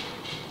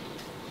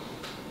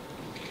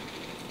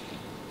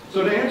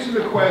 So to answer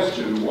the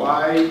question,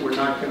 why we're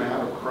not going to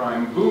have a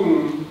crime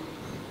boom,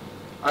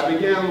 I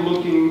began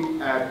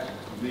looking at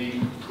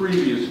the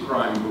previous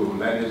crime boom,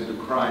 that is the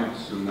crime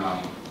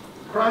tsunami.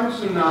 The crime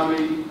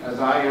tsunami, as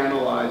I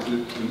analyze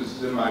it, and this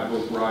is in my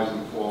book, Rise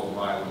and Fall of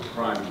Violent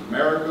Crime in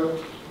America,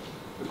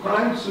 the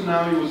crime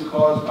tsunami was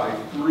caused by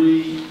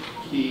three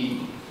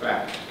key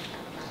factors.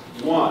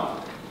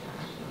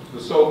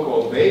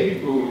 so baby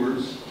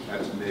boomers,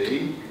 that's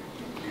me,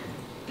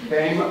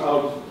 came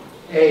of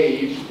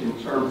age in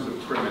terms of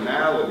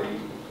criminality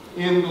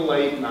in the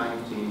late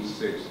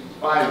 1960s,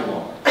 by and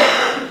large.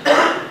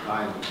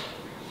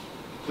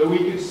 So we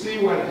can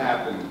see what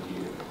happened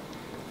here.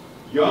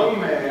 Young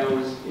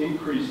males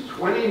increased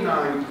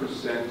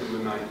 29% in the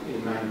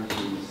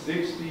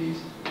 1960s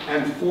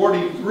and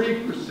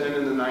 43%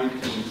 in the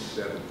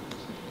 1970s.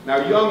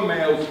 Now, young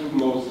males do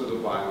most of the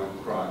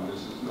violent crime.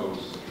 This is no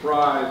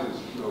surprise. This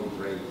is no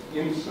great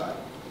insight.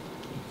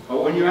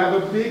 But when you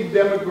have a big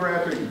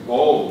demographic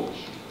bulge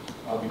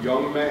of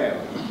young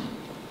males,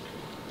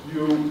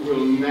 you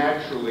will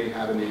naturally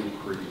have an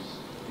increase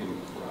in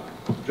crime,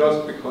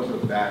 just because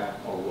of that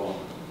alone.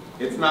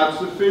 It's not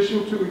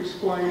sufficient to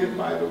explain it,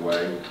 by the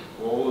way.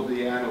 All of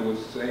the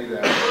analysts say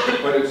that,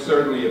 but it's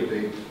certainly a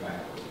big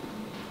fact.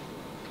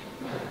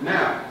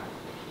 Now,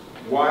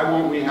 why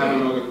won't we have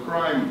another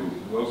crime boom?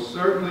 Well,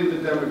 certainly the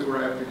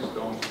demographics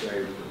don't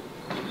favor it.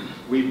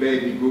 We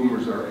baby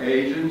boomers are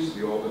agents,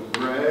 the old and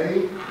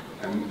gray,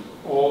 and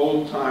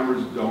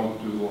old-timers don't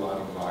do a lot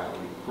of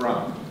violent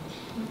crime.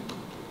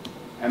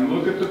 And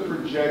look at the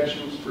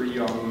projections for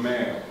young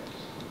males.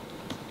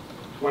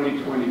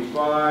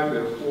 2025,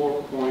 they're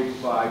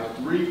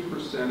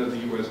 4.53% of the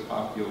U.S.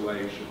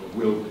 population, or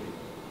will be.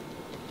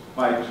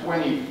 By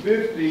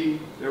 2050,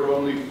 they're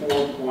only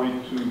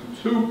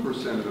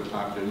 4.22% of the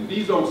population.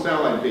 These don't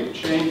sound like big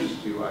changes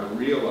to you, I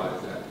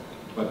realize that,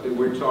 but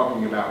we're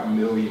talking about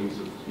millions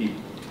of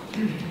people.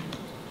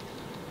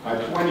 By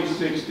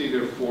 2060,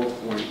 they're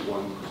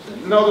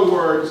 4.1%. In other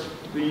words,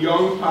 the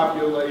young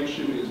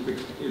population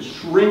is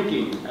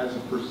shrinking as a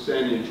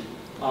percentage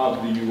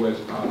of the U.S.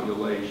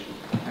 population,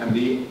 and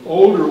the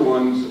older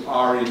ones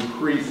are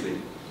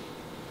increasing.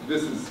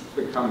 This has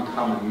become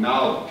common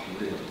knowledge,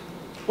 really.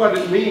 But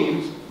it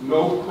means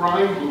no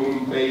crime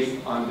boom based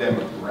on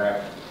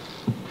demographics.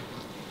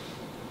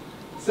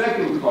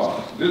 Second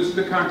cause, this is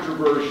the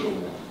controversial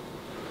one.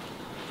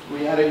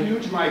 We had a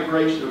huge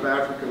migration of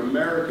African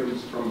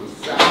Americans from the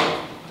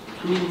South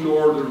to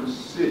northern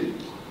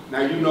cities.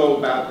 Now you know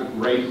about the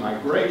Great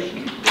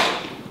Migration,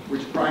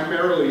 which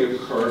primarily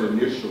occurred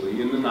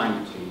initially in the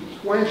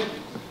 1920s.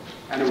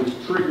 And it was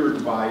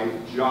triggered by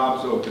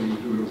jobs opening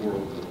due to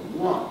World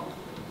War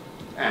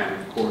I, and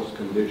of course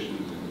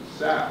conditions in the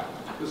South.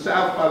 The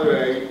South, by the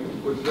way,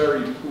 was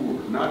very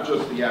poor, not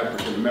just the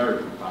African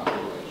American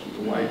population,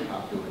 the white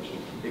population,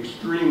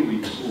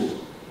 extremely poor.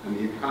 And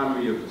the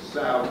economy of the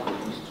South, which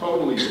was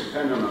totally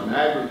dependent on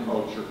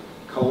agriculture,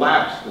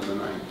 collapsed in the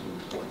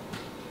 1920s.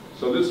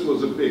 So this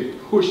was a big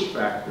push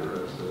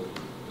factor, as the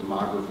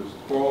demographers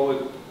call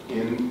it,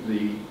 in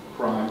the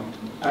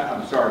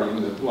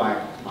in the black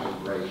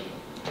migration.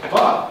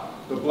 But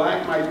the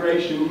black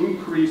migration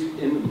increased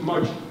in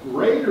much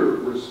greater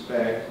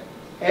respect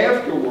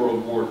after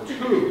World War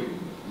II,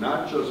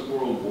 not just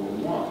World War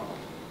I.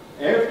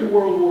 After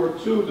World War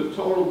II, the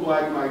total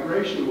black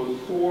migration was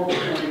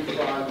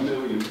 4.5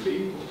 million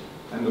people,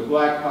 and the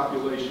black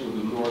population of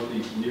the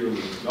Northeast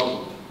nearly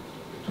doubled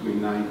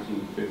between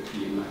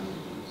 1950 and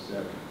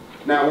 1970.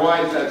 Now, why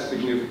is that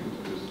significant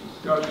to this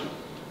discussion?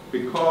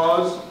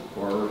 Because,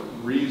 for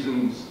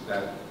reasons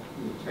that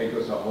would take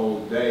us a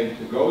whole day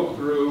to go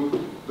through,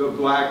 the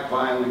black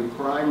violent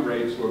crime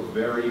rates were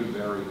very,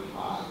 very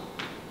high.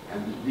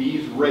 And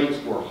these rates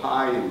were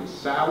high in the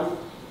South,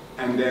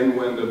 and then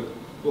when the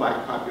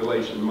black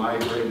population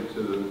migrated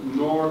to the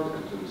north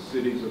and to the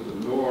cities of the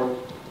north,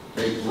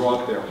 they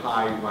brought their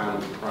high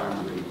violent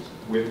crime rates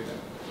with them.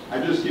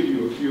 I just give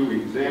you a few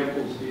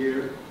examples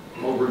here.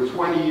 Over a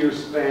 20-year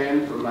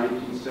span from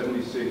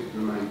 1976 to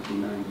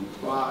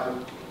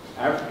 1995,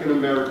 African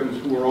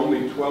Americans, who were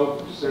only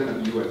 12%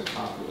 of the U.S.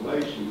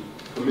 population,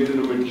 committed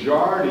a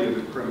majority of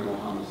the criminal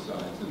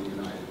homicides in the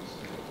United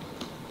States.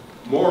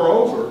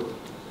 Moreover,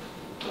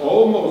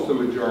 almost a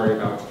majority,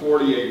 about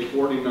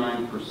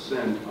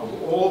 48–49% of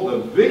all the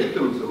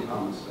victims of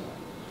homicide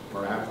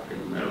were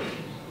African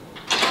Americans.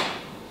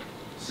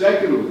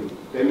 Secondly,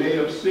 they made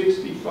up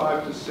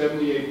 65 to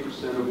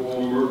 78% of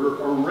all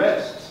murder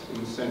arrests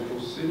in central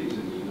cities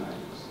in the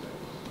United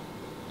States.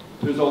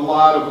 There's a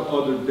lot of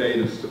other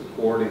data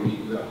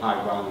supporting the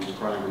high violent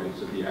crime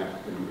rates of the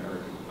African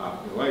American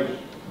population.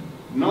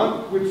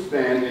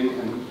 Notwithstanding,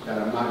 and that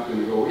I'm not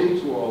going to go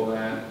into all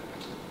that,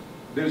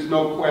 there's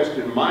no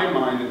question, in my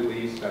mind at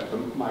least, that the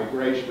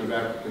migration of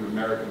African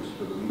Americans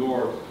to the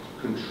north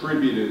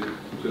contributed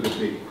to the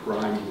big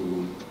crime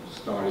boom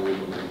starting in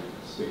the late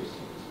 60s.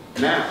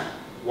 Now,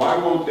 why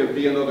won't there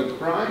be another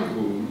crime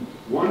boom?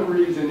 One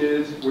reason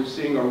is we're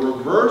seeing a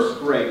reverse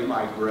great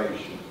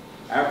migration.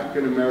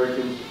 African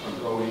Americans are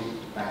going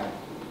back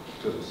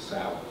to the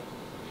South.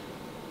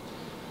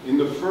 In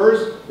the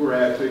first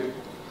graphic,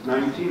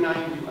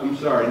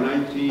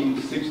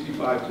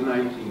 1965 to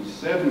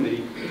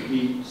 1970,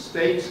 the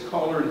states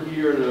colored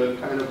here in a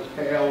kind of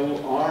pale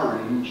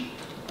orange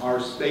are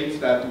states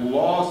that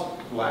lost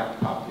black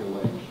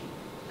population.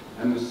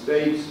 And the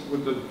states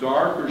with the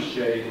darker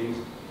shadings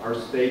are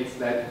states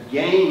that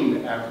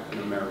gained African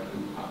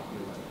American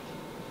population.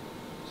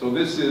 So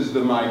this is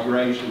the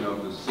migration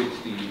of the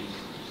 60s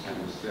and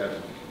the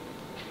 70s.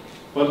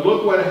 But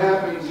look what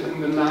happens in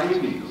the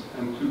 90s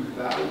and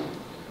 2000s.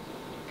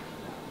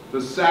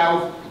 The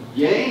South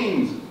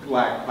gains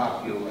black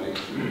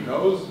population in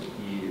those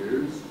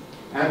years,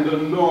 and the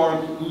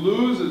North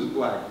loses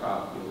black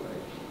population.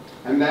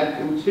 And that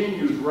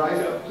continues right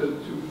up to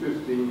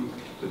 2015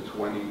 to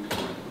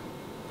 2020.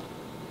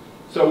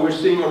 So we're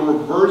seeing a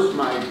reverse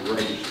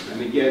migration.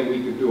 And again,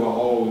 we could do a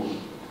whole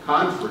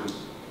conference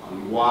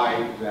on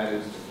why that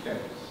is the case.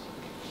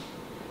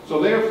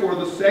 So therefore,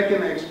 the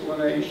second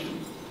explanation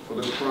for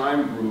the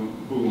crime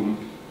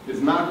boom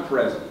is not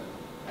present.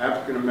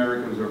 African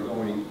Americans are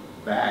going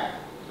back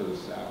to the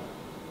South.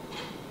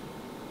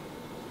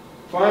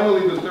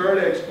 Finally, the third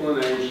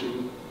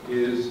explanation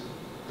is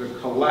the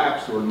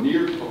collapse or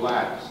near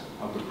collapse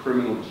of the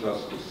criminal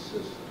justice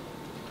system.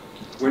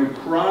 When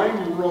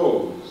crime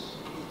rose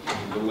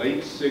in the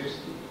late 60s,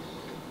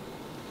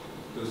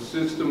 the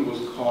system was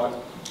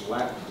caught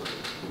flat-footed.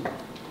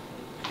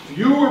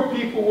 Fewer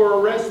people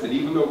were arrested,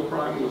 even though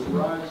crime was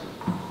rising.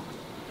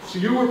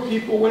 Fewer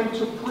people went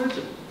to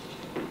prison.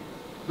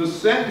 The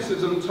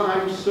sentences and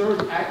time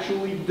served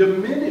actually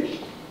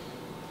diminished.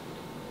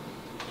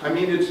 I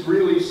mean, it's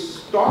really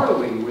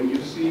startling when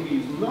you see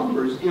these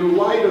numbers in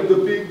light of the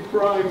big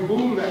crime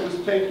boom that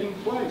was taking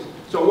place.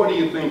 So what do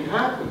you think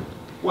happened?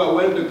 Well,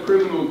 when the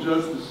criminal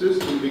justice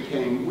system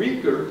became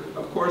weaker,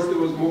 of course there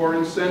was more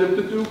incentive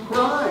to do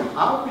crime.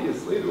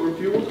 Obviously, there were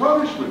fewer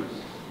punishments.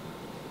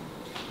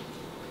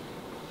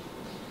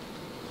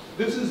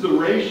 This is the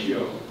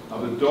ratio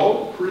of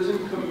adult prison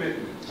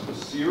commitments for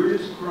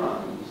serious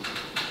crimes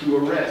to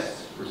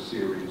arrests for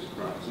serious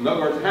crimes. In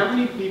other words, how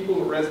many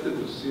people arrested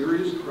for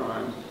serious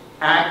crimes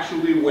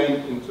actually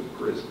went into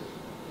prison?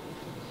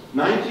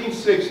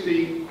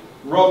 1960,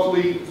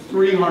 roughly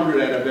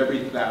 300 out of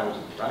every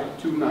 1,000, right?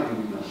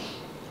 299.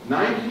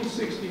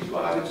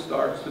 1965, it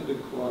starts to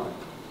decline,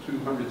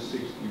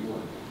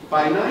 261.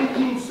 By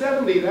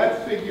 1970,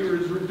 that figure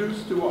is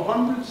reduced to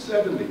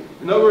 170.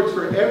 In other words,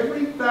 for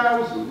every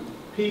 1,000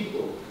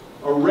 people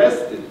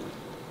arrested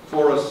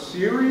for a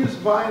serious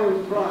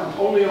violent crime,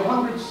 only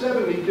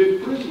 170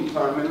 did prison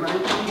time in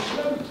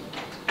 1970.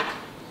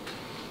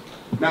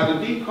 Now,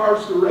 the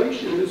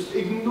decarcerationists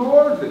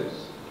ignore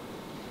this.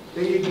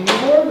 They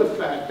ignore the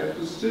fact that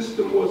the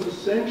system was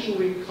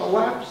essentially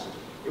collapsing.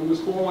 It was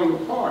falling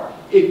apart.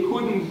 It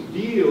couldn't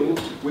deal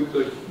with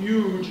the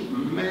huge,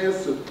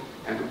 massive,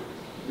 and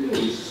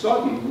really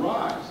sudden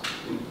rise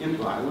in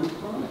violent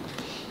crime.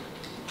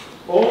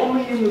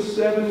 Only in the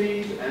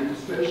 70s and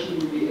especially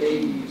in the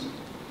 80s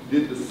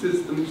did the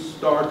system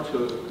start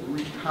to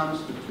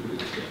reconstitute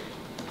itself,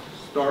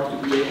 start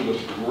to be able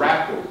to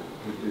grapple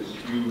with this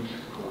huge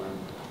crime.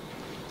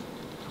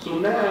 So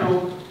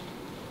now,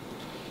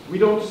 we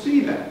don't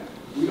see that.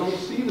 We don't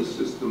see the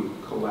system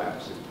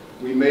collapsing.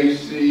 We may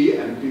see,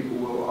 and people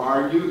will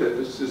argue, that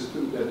the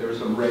system, that there's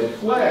some red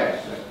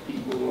flags, that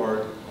people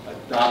are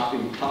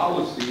adopting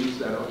policies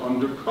that are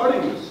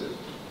undercutting the system.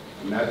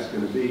 And that's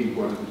going to be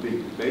one of the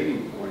big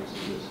debating points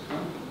in this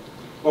country.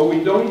 But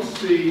we don't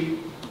see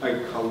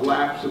a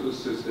collapse of the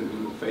system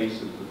in the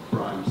face of the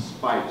crime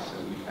spikes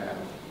that we've had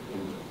in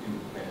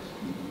the past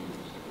few years.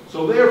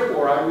 So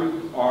therefore, I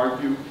would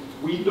argue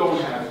we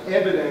don't have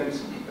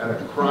evidence that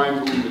a crime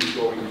boom is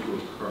going to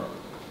occur.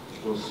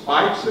 Will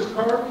spikes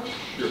occur?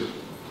 Sure.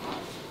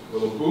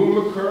 Will a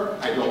boom occur?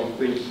 I don't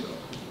think so.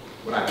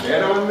 Would I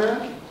bet on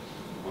that?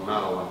 Well,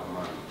 not a lot of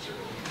money.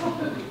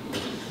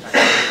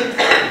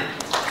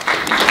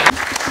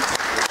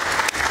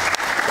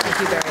 Thank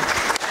you, Barry.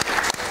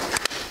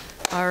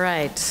 All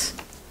right.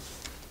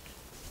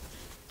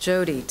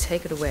 Jody,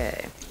 take it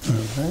away.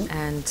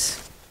 And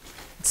let's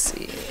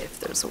see if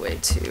there's a way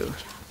to.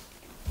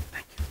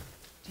 Thank you.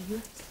 Do you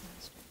have to?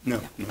 No.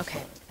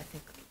 Okay. I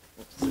think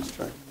Let's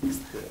try to use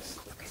this.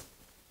 Okay.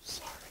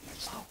 Sorry.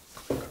 Oh,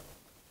 clicker.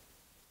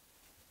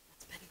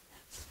 That's Betty.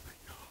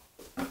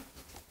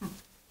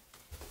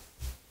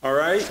 All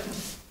right.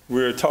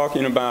 We're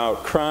talking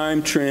about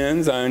crime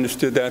trends. I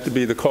understood that to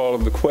be the call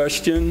of the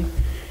question.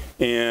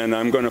 And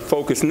I'm going to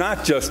focus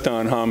not just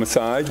on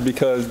homicides,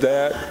 because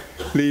that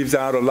leaves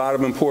out a lot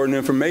of important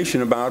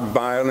information about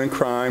violent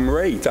crime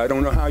rates. I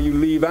don't know how you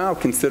leave out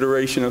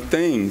consideration of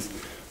things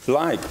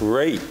like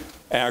rape,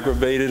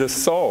 aggravated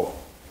assault,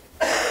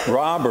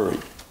 robbery,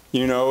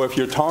 you know, if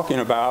you're talking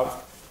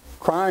about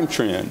crime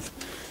trends.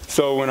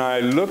 So when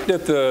I looked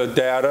at the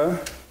data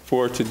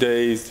for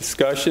today's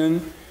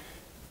discussion,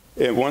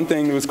 one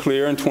thing that was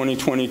clear in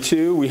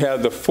 2022, we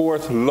had the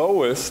fourth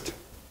lowest.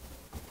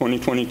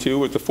 2022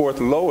 was the fourth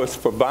lowest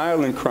for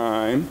violent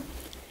crime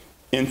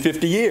in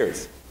 50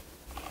 years.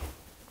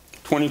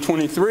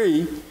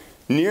 2023,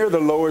 near the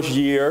lowest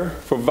year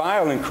for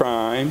violent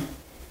crime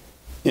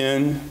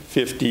in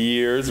 50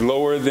 years,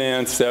 lower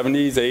than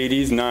 70s,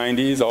 80s,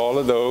 90s, all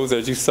of those,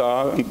 as you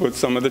saw with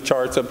some of the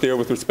charts up there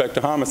with respect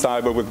to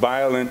homicide, but with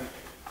violent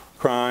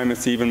crime,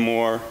 it's even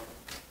more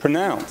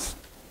pronounced.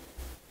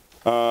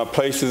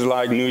 Places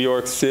like New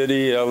York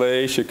City,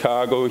 LA,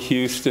 Chicago,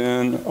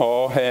 Houston,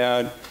 all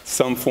had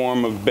some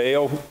form of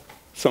bail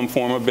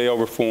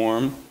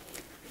reform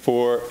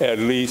for at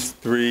least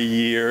 3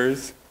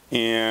 years,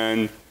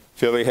 and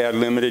Philly had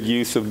limited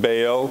use of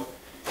bail.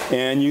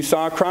 And you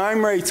saw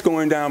crime rates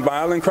going down,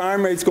 violent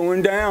crime rates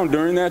going down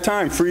during that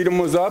time. Freedom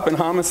was up, and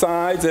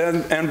homicides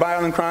and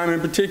violent crime in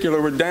particular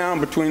were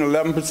down between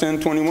 11%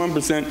 and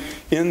 21%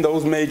 in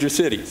those major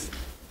cities.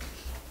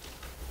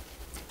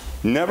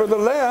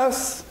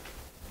 Nevertheless,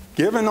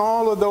 given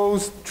all of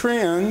those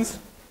trends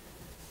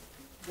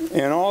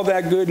and all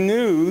that good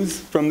news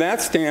from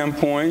that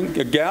standpoint,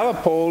 a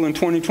Gallup poll in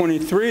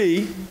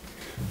 2023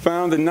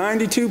 found that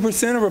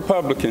 92% of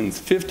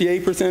Republicans,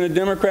 58% of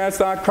Democrats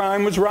thought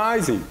crime was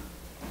rising,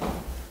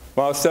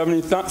 while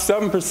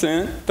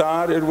 77%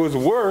 thought it was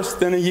worse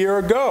than a year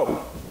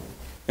ago.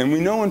 And we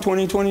know in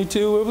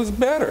 2022 it was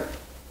better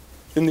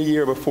than the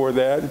year before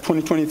that.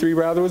 2023,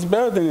 rather, was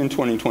better than in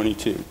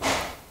 2022.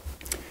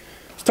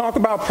 Let's talk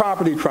about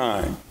property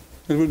crime.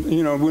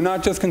 You know, we're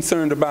not just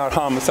concerned about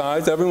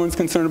homicides. Everyone's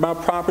concerned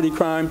about property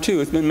crime,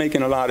 too. It's been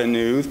making a lot of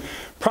news.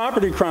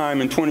 Property crime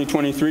in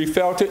 2023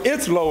 fell to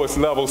its lowest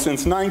level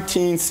since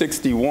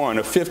 1961,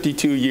 a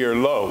 52-year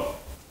low.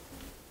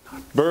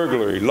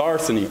 Burglary,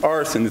 larceny,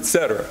 arson,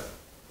 etc.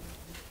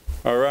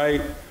 All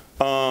right?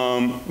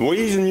 The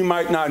reason you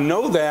might not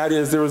know that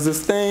is there was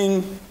this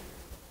thing,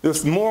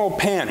 this moral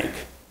panic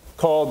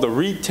called the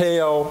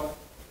retail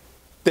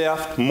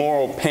theft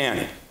moral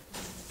panic,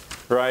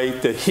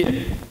 right, that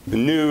hit the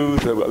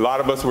news. A lot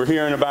of us were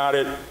hearing about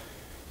it.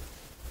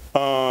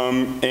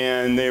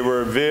 And they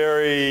were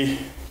very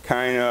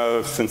kind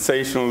of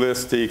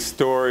sensationalistic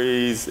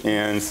stories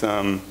and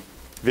some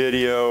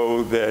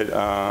video that,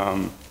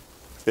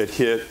 that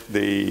hit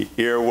the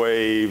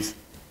airwaves.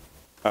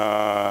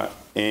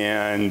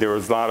 And there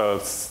was a lot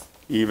of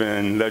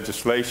even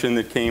legislation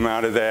that came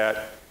out of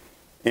that.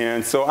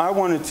 And so I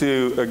wanted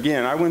to,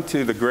 again, I went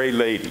to the Gray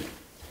Lady,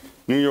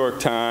 New York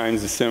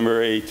Times,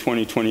 December 8,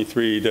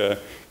 2023, to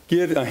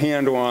get a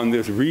handle on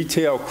this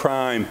retail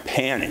crime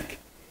panic,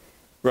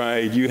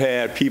 right? You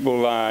had people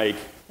like,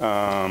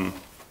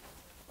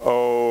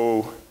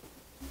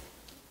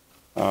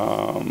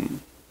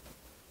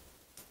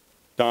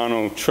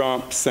 Donald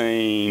Trump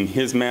saying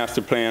his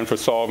master plan for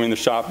solving the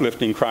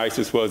shoplifting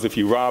crisis was if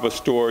you rob a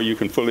store, you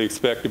can fully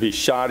expect to be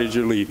shot as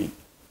you're leaving.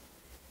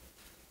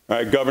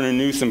 Right? Governor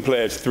Newsom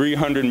pledged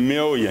 $300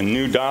 million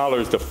new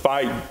dollars to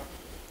fight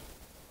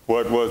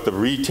what was the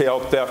retail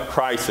theft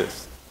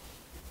crisis,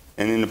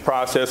 and in the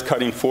process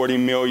cutting $40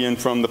 million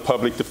from the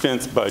public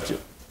defense budget.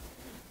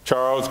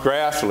 Charles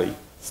Grassley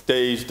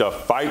staged a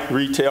Fight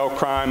Retail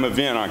Crime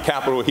event on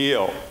Capitol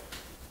Hill,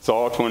 it's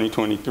all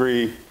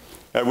 2023,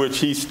 at which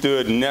he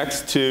stood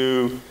next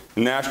to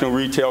the National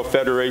Retail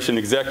Federation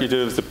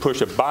executives to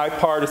push a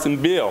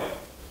bipartisan bill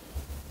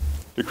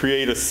to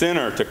create a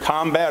center to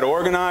combat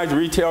organized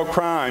retail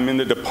crime in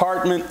the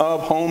Department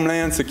of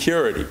Homeland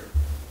Security.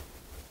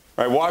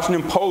 Right,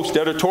 Washington Post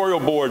editorial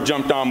board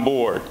jumped on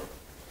board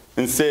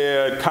and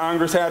said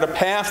Congress had to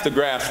pass the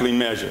Grassley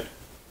measure.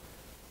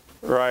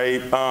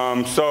 Right,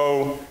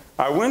 so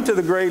I went to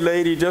the Gray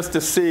Lady just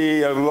to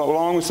see,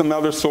 along with some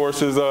other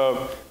sources,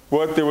 of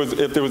what there was,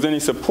 if there was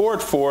any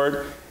support for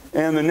it.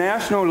 And the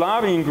national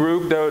lobbying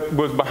group that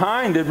was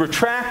behind it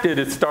retracted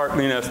its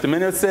startling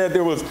estimate. It said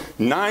there was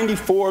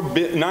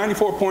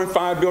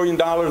 $94.5 billion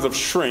of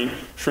shrink.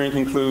 Shrink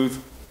includes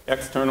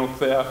external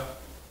theft,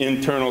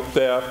 internal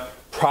theft,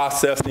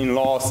 processing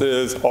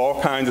losses,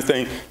 all kinds of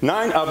things.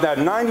 Of that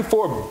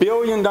 $94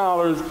 billion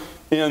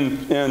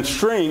in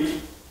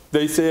shrink,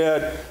 they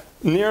said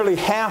nearly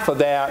half of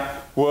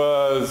that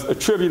was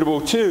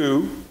attributable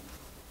to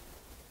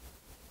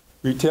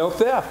retail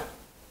theft.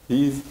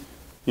 These,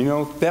 you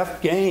know,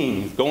 theft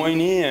gangs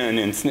going in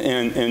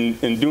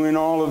and doing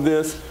all of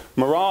this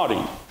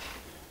marauding.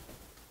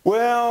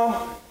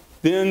 Well,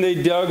 then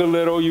they dug a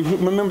little. You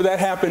remember that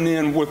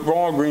happened with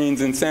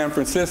Walgreens in San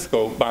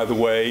Francisco, by the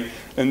way.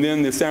 And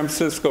then the San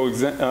Francisco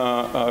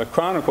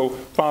Chronicle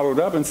followed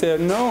up and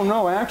said,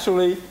 no,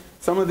 actually,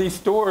 some of these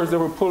stores that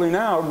were pulling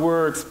out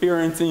were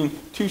experiencing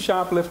 2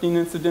 shoplifting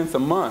incidents a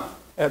month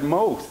at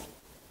most.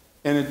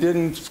 And it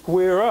didn't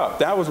square up.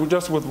 That was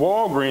just with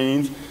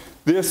Walgreens.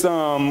 This,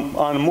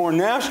 on a more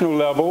national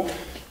level,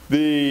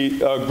 the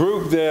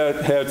group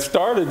that had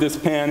started this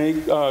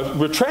panic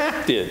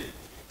retracted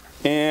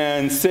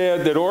and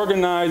said that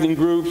organized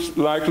groups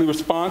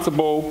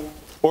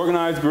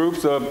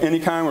of any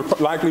kind were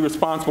likely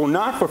responsible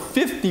not for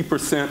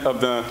 50% of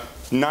the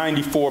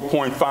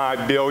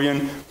 $94.5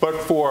 billion, but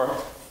for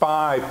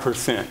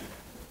 5%.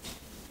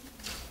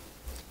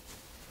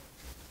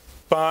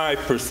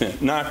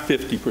 5%, not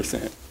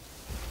 50%,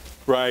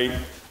 right?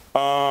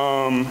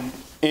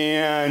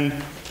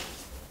 And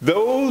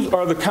those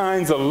are the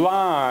kinds of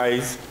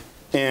lies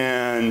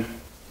and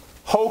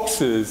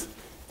hoaxes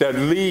that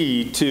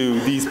lead to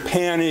these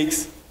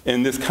panics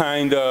and this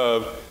kind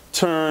of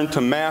turn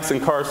to mass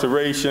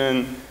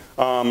incarceration.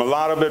 A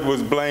lot of it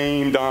was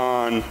blamed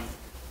on,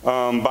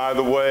 by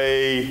the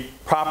way,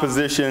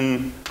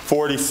 Proposition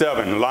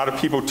 47. A lot of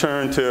people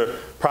turned to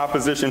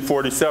Proposition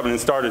 47 and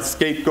started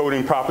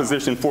scapegoating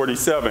Proposition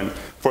 47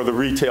 for the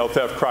retail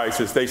theft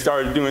crisis. They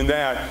started doing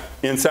that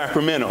in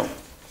Sacramento,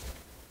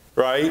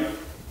 right?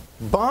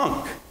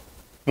 Bunk,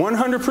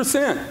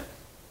 100%,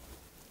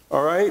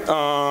 all right?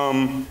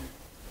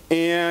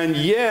 And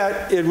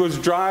yet it was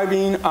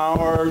driving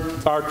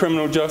our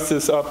criminal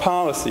justice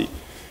policy.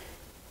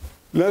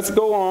 Let's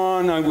go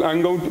on. I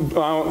can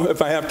go,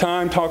 if I have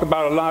time, talk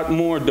about a lot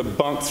more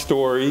debunked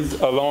stories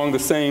along the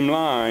same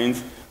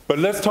lines. But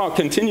let's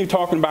continue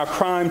talking about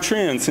crime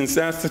trends, since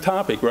that's the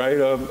topic, right,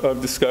 of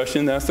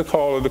discussion. That's the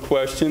call of the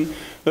question.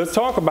 Let's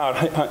talk about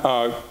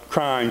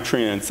crime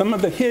trends, some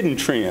of the hidden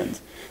trends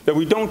that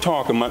we don't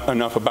talk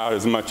enough about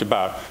as much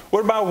about.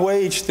 What about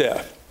wage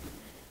theft?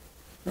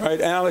 Right,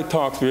 Alec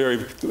talks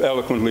very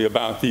eloquently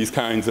about these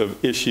kinds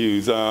of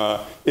issues.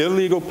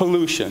 Illegal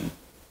pollution,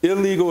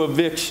 illegal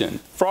eviction,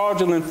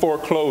 fraudulent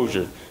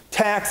foreclosure,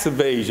 tax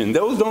evasion.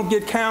 Those don't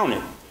get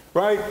counted,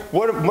 right?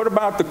 What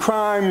about the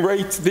crime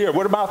rates there?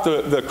 What about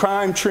the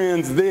crime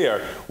trends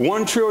there?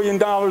 $1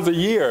 trillion a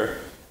year.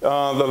 The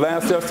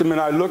last estimate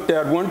I looked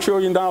at, $1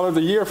 trillion a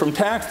year from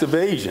tax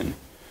evasion.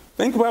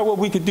 Think about what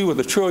we could do with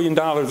 $1 trillion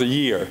a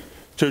year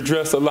to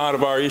address a lot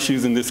of our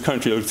issues in this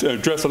country, to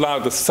address a lot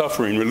of the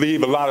suffering,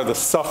 relieve a lot of the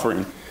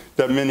suffering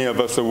that many of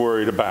us are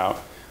worried about.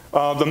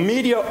 The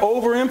media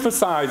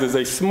overemphasizes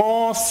a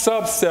small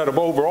subset of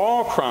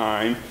overall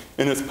crime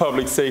in its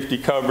public safety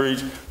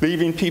coverage,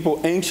 leaving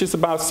people anxious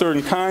about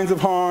certain kinds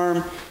of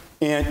harm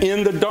and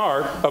in the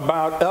dark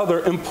about other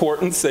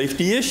important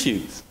safety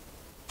issues,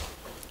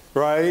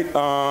 right?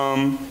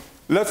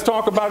 Let's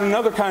talk about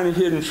another kind of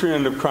hidden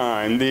trend of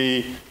crime.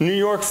 The New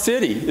York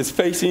City is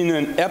facing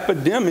an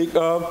epidemic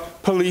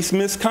of police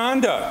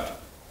misconduct.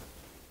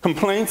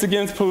 Complaints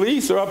against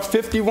police are up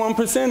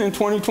 51% in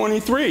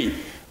 2023.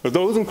 Are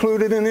those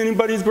included in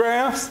anybody's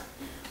graphs?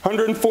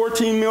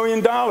 $114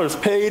 million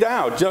paid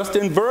out just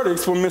in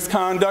verdicts for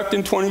misconduct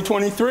in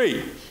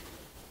 2023.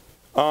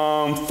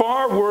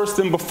 Far worse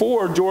than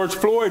before George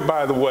Floyd,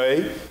 by the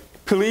way.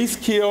 Police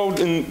killed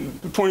in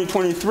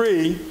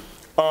 2023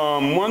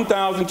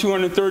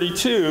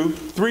 1,232,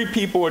 3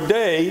 people a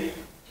day.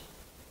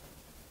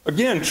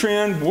 Again,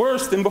 trend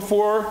worse than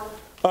before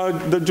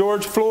the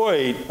George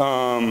Floyd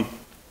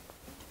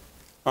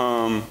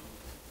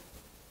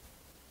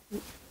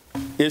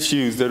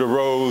issues that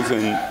arose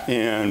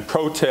and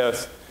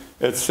protests,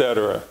 et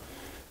cetera.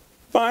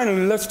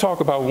 Finally, let's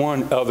talk about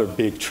one other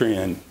big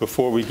trend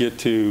before we get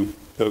to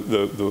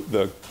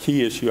the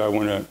key issue I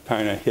want to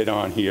kind of hit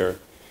on here.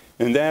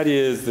 And that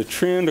is the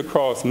trend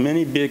across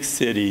many big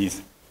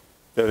cities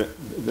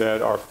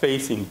that are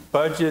facing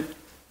budget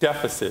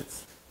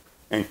deficits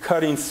and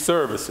cutting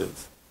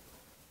services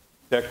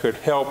that could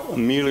help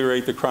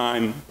ameliorate the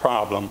crime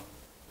problem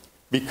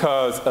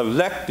because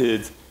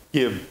electeds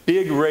give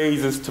big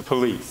raises to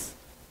police,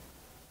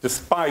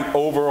 despite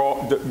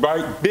overall,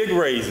 right, big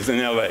raises in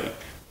LA,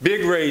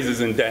 big raises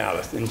in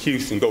Dallas and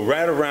Houston, go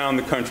right around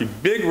the country,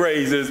 big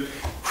raises,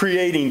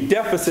 creating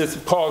deficits,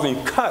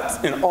 causing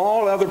cuts in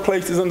all other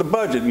places in the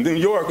budget. In New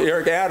York,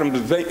 Eric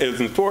Adams is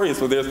notorious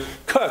for this,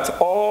 cuts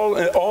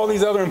all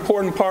these other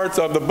important parts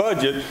of the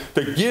budget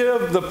to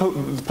give the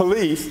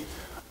police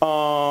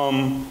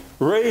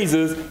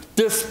raises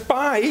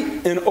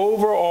despite an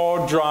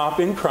overall drop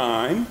in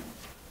crime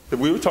that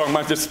we were talking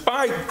about,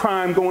 despite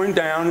crime going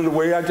down in the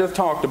way I just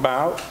talked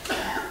about,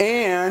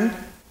 and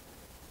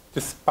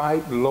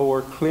despite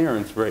lower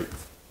clearance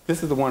rates.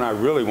 This is the one I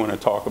really want to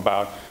talk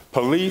about,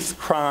 police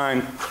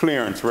crime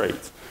clearance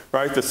rates,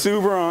 right? The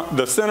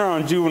Center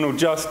on Juvenile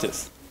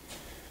Justice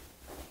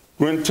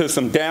went to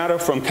some data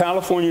from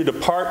California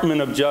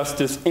Department of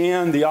Justice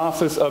and the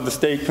Office of the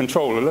State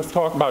Controller. Let's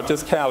talk about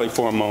just Cali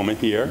for a moment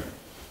here.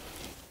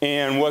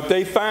 And what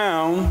they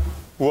found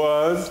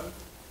was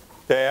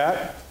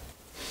that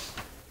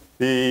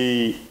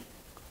the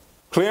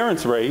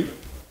clearance rate,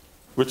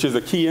 which is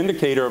a key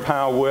indicator of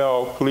how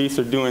well police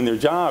are doing their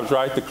jobs,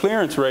 right? The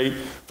clearance rate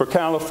for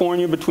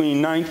California between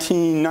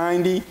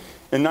 1990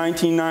 and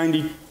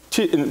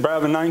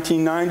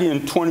 1990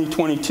 and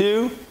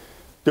 2022,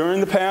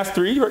 during the past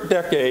 3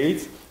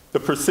 decades,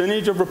 the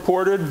percentage of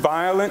reported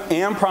violent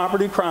and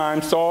property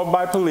crimes solved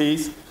by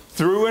police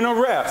through an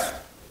arrest,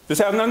 this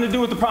has nothing to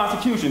do with the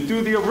prosecution,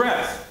 through the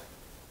arrest,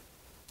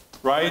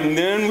 right? And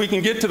then we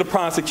can get to the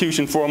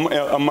prosecution for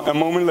a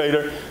moment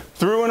later,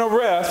 through an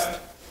arrest,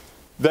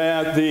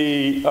 that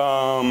the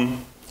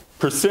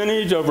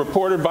percentage of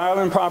reported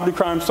violent and property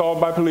crimes solved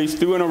by police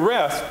through an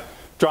arrest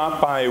dropped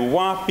by a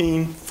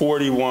whopping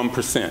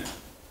 41%.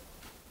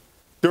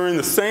 During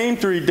the same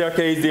 3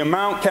 decades, the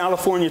amount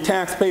California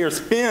taxpayers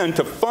spend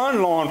to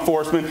fund law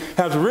enforcement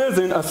has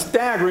risen a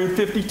staggering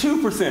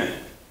 52%.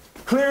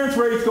 Clearance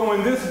rates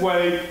going this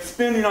way,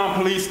 spending on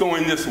police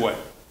going this way.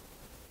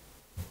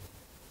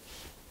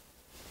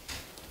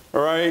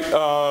 All right,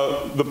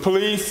 the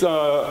police,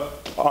 the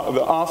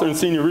author and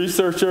senior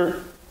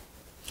researcher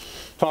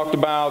talked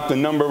about the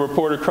number of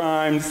reported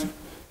crimes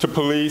to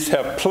police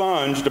have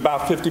plunged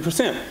about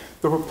 50%.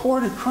 The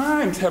reported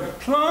crimes have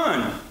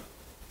plunged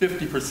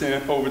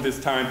 50% over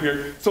this time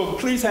period. So the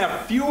police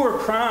have fewer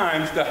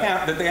crimes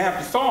that they have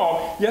to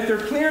solve, yet their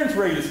clearance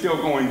rate is still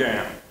going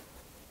down.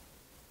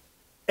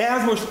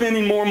 As we're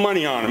spending more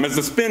money on them, as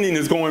the spending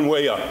is going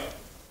way up.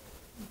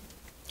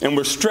 And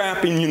we're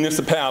strapping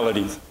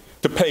municipalities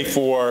to pay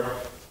for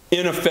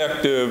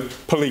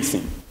ineffective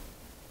policing.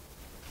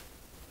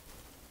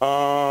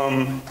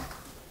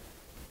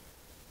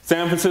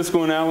 San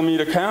Francisco and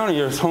Alameda County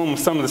are home of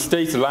some of the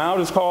state's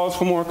loudest calls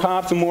for more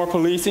cops and more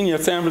policing,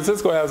 yet San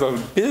Francisco has an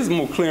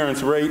abysmal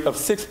clearance rate of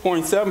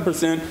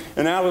 6.7%,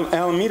 and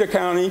Alameda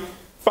County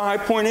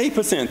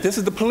 5.8%. This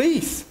is the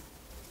police.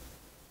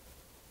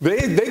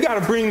 They got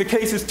to bring the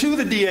cases to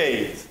the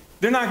DAs.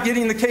 They're not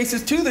getting the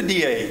cases to the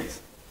DAs.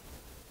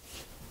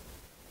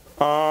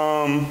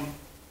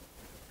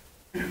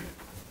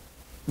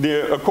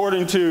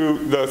 According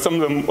to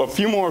a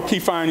few more key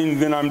findings,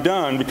 then I'm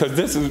done, because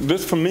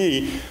this for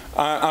me,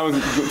 I was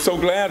so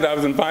glad that I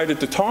was invited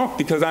to talk,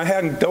 because I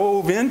hadn't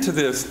dove into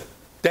this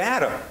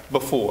data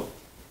before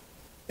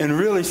and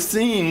really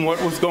seen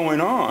what was going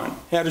on,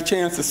 had a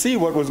chance to see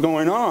what was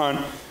going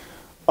on.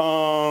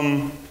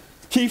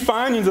 Key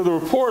findings of the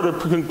report are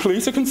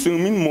police are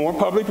consuming more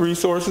public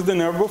resources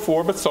than ever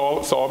before, but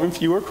solving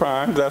fewer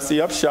crimes. That's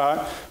the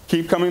upshot.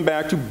 Keep coming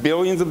back to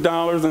billions of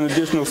dollars in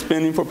additional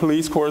spending for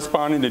police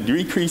corresponding to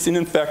decreasing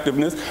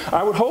effectiveness.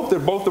 I would hope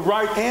that both the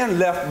right and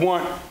left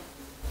want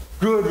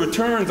good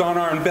returns on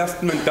our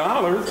investment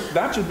dollars.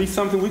 That should be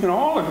something we can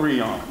all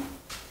agree on.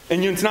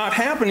 And it's not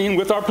happening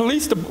with our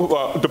police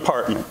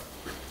department.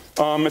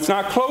 It's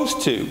not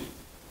close to.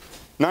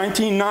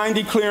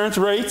 1990 clearance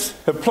rates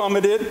have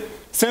plummeted.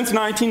 Since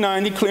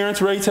 1990,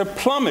 clearance rates have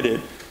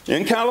plummeted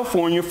in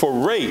California for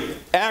rape,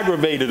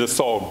 aggravated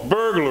assault,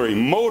 burglary,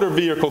 motor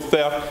vehicle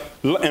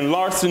theft, and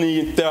larceny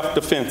and theft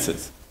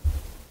offenses.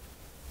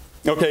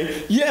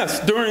 Okay,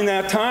 yes, during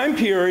that time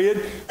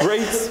period,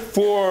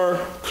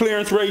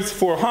 clearance rates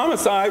for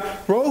homicide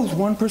rose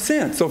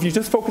 1%. So if you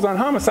just focus on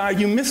homicide,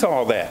 you miss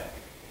all that.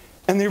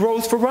 And they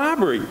rose for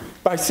robbery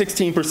by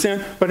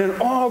 16%, but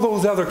in all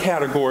those other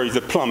categories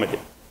it plummeted.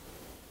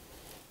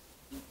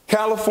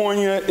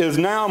 California is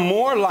now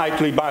more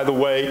likely, by the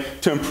way,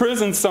 to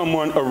imprison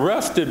someone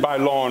arrested by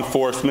law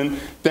enforcement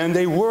than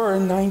they were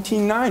in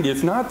 1990.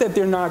 It's not that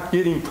they're not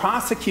getting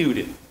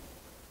prosecuted,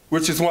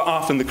 which is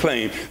often the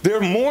claim.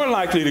 They're more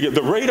likely to get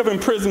the rate of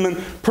imprisonment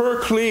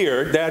per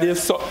cleared, that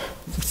is,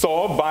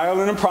 solved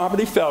violent and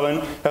property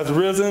felon, has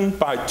risen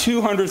by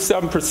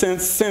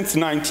 207% since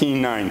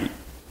 1990.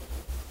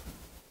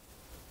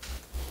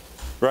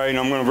 Right, and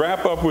I'm going to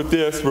wrap up with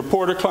this.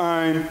 Reporter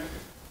crime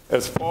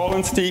has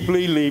fallen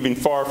steeply, leaving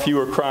far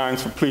fewer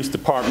crimes for police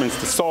departments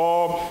to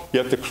solve,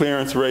 yet the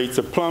clearance rates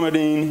are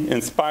plummeting. In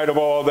spite of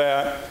all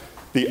that,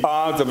 the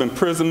odds of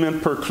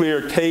imprisonment per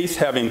cleared case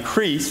have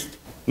increased,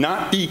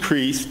 not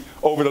decreased,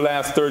 over the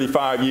last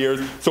 35 years.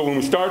 So when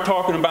we start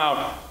talking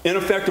about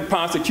ineffective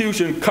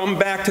prosecution, come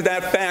back to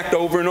that fact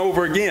over and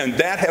over again.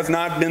 That has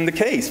not been the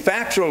case,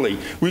 factually.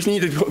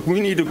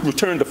 We need to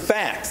return to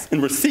facts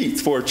and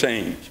receipts for a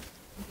change,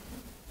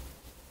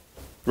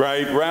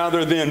 right,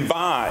 rather than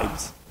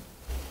vibes,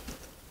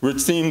 which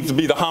seems to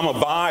be the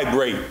vibe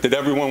rate that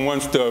everyone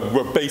wants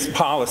to base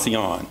policy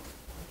on.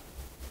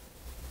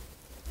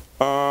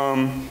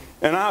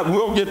 And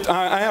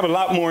I have a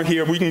lot more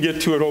here. We can get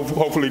to it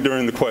hopefully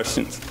during the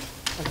questions.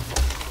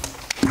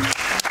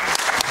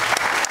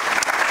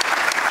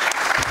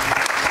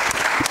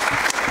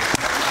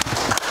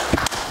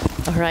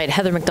 All right,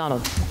 Heather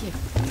McDonald. Thank you.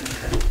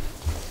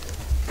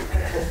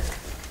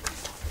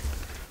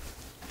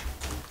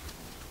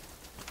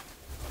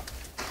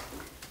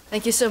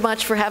 Thank you so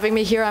much for having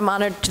me here. I'm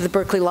honored to the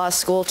Berkeley Law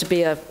School to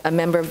be a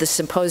member of the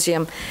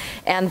symposium.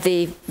 And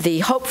the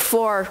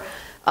hoped-for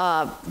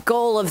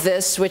goal of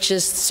this, which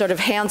is sort of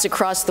hands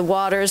across the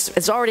waters,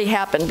 it's already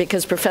happened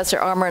because Professor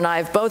Armour and I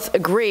have both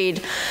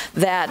agreed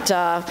that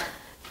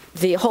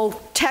the whole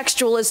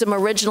textualism,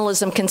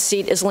 originalism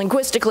conceit is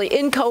linguistically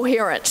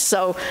incoherent.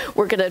 So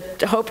we're going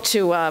to hope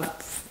to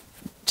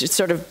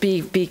sort of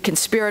be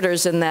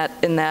conspirators in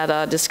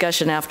that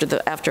discussion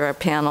after our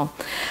panel.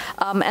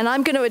 And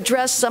I'm going to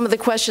address some of the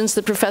questions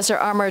that Professor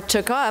Armour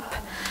took up,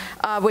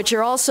 which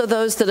are also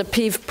those that a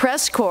PEV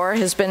press corps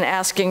has been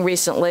asking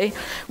recently,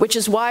 which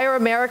is why are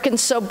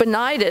Americans so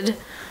benighted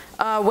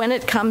when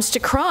it comes to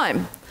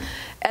crime?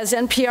 As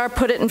NPR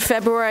put it in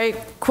February,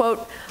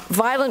 quote,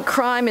 violent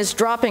crime is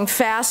dropping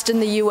fast in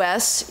the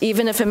US,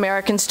 even if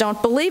Americans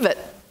don't believe it.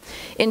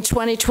 In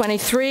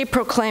 2023,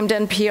 proclaimed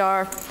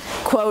NPR,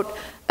 quote,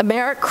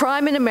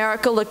 crime in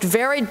America looked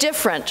very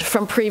different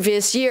from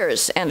previous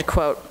years, end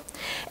quote.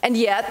 And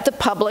yet the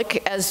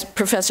public, as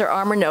Professor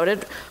Armour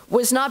noted,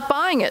 was not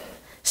buying it.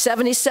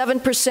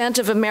 77%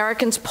 of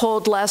Americans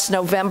polled last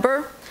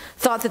November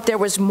thought that there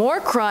was more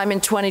crime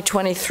in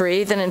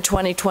 2023 than in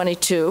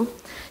 2022.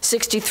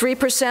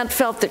 63%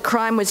 felt that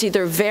crime was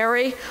either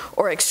very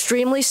or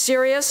extremely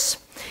serious.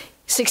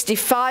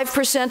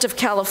 65% of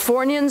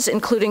Californians,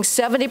 including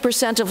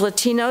 70% of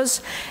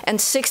Latinos and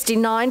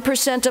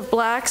 69% of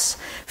blacks,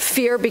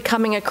 fear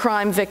becoming a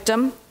crime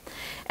victim.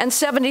 and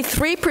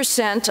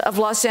 73% of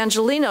Los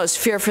Angelinos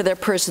fear for their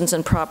persons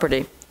and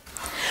property.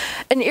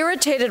 An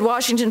irritated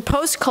Washington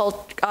Post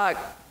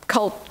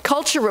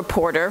culture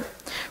reporter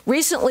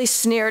recently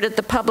sneered at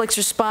the public's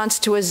response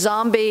to a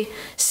zombie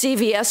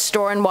CVS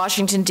store in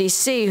Washington,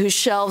 D.C., whose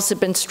shelves had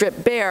been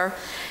stripped bare.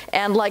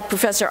 And like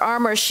Professor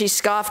Armour, she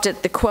scoffed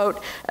at the, quote,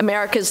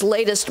 America's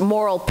latest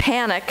moral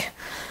panic,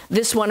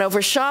 this one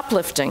over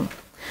shoplifting.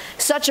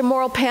 Such a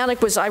moral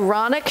panic was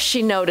ironic,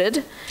 she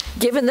noted,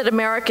 given that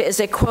America is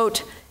a,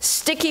 quote,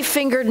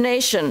 sticky-fingered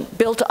nation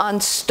built on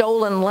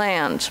stolen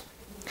land.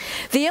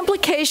 The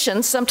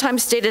implication,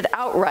 sometimes stated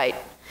outright,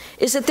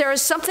 is that there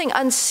is something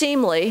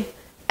unseemly,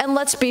 and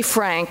let's be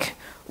frank,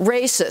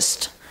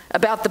 racist,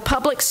 about the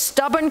public's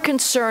stubborn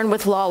concern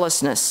with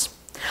lawlessness.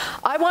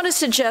 I want to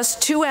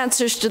suggest two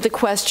answers to the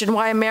question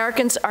why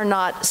Americans are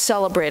not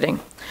celebrating.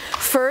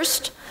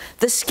 First,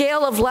 the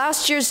scale of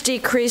last year's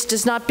decrease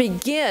does not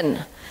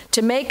begin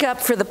to make up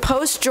for the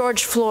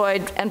post-George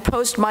Floyd and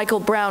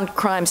post-Michael Brown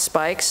crime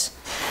spikes.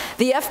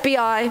 The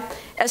FBI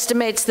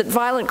estimates that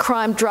violent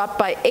crime dropped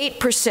by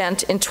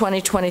 8% in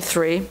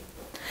 2023.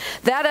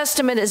 That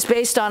estimate is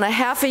based on a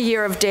half a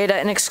year of data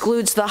and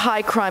excludes the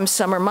high crime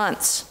summer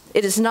months.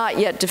 It is not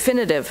yet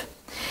definitive.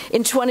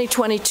 In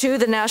 2022,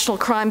 the National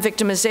Crime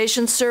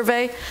Victimization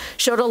Survey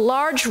showed a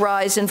large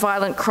rise in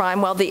violent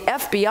crime, while the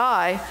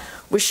FBI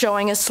was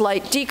showing a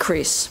slight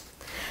decrease.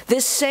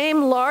 This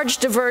same large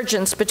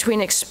divergence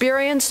between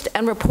experienced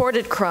and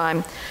reported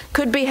crime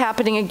could be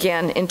happening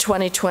again in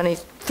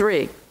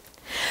 2023.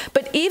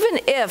 But even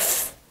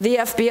if the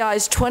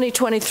FBI's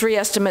 2023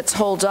 estimates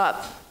hold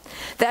up,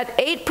 that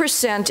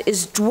 8%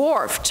 is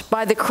dwarfed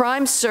by the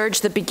crime surge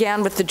that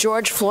began with the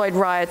George Floyd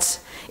riots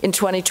in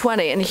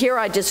 2020. And here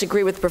I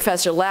disagree with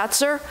Professor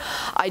Latzer.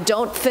 I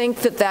don't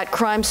think that that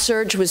crime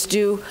surge was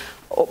due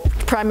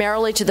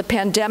primarily to the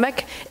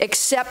pandemic,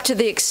 except to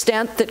the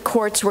extent that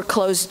courts were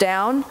closed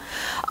down.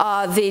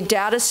 The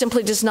data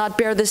simply does not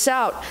bear this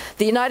out.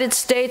 The United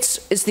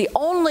States is the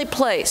only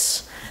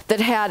place that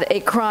had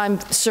a crime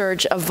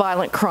surge of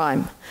violent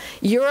crime.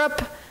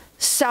 Europe,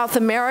 South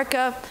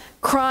America,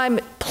 crime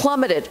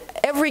plummeted.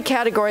 Every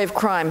category of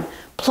crime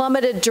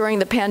plummeted during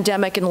the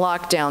pandemic and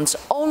lockdowns.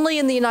 Only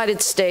in the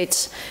United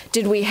States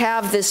did we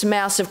have this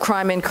massive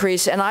crime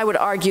increase, and I would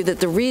argue that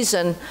the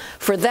reason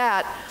for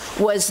that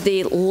was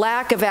the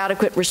lack of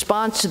adequate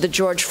response to the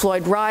George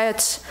Floyd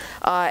riots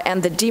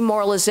and the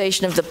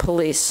demoralization of the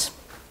police.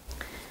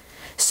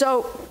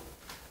 So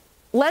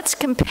let's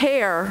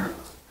compare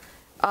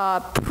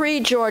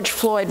pre-George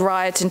Floyd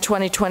riots in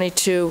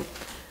 2022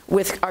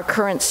 with our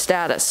current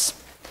status.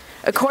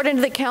 According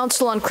to the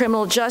Council on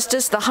Criminal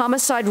Justice, the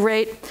homicide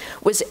rate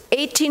was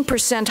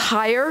 18%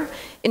 higher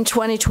in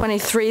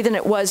 2023 than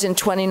it was in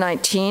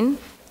 2019.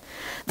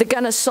 The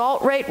gun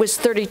assault rate was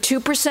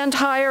 32%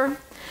 higher.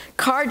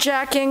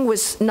 Carjacking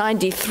was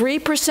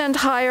 93%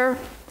 higher.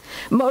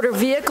 Motor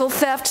vehicle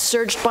theft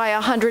surged by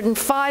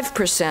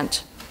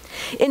 105%.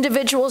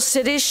 Individual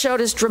cities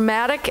showed as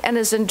dramatic and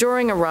as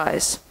enduring a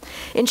rise.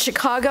 In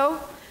Chicago,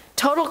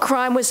 total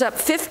crime was up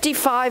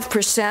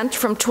 55%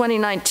 from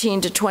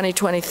 2019 to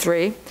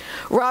 2023.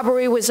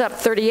 Robbery was up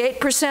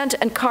 38%,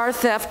 and car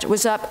theft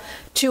was up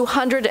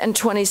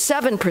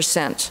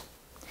 227%.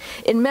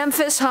 In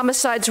Memphis,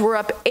 homicides were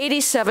up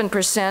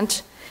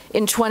 87%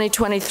 in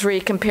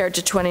 2023 compared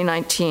to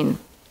 2019.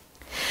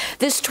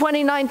 This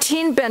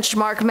 2019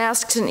 benchmark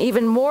masks an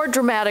even more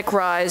dramatic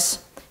rise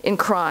in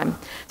crime,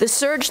 the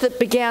surge that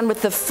began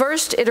with the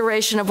first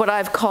iteration of what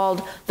I've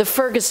called the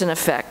Ferguson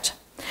effect.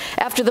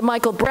 After the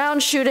Michael Brown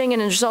shooting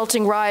and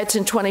resulting riots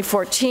in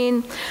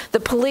 2014, the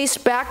police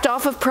backed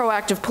off of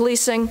proactive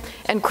policing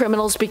and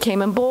criminals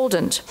became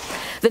emboldened.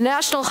 The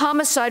national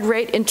homicide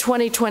rate in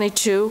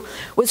 2022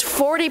 was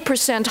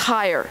 40%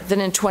 higher than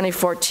in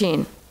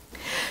 2014.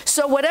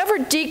 So whatever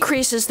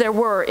decreases there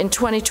were in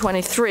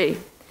 2023,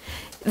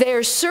 they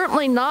are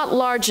certainly not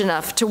large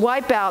enough to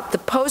wipe out the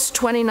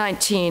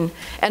post-2019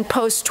 and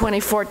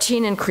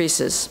post-2014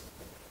 increases.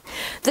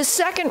 The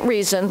second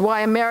reason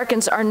why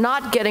Americans are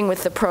not getting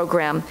with the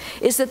program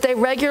is that they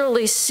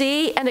regularly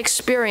see and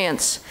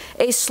experience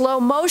a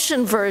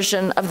slow-motion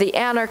version of the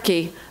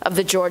anarchy of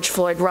the George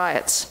Floyd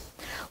riots.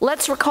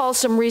 Let's recall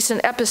some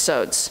recent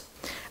episodes,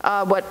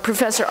 what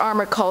Professor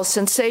Armour calls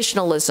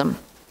sensationalism.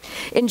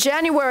 In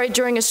January,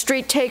 during a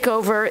street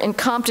takeover in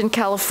Compton,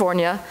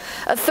 California,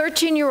 a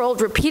 13-year-old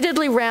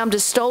repeatedly rammed a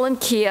stolen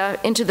Kia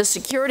into the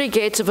security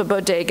gates of a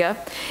bodega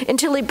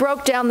until he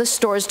broke down the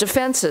store's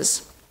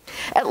defenses.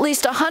 At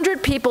least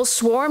 100 people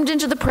swarmed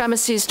into the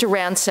premises to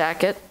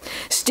ransack it,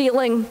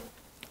 stealing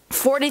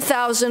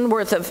 $40,000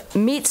 worth of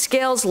meat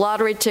scales,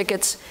 lottery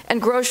tickets,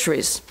 and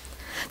groceries.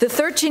 The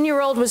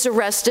 13-year-old was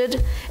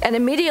arrested and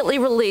immediately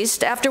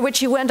released, after which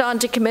he went on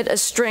to commit a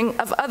string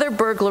of other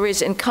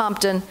burglaries in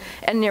Compton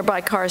and nearby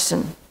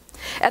Carson.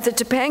 At the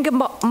Topanga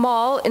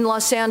Mall in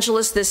Los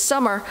Angeles this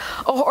summer,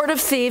 a horde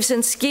of thieves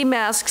in ski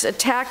masks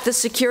attacked the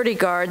security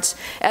guards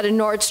at a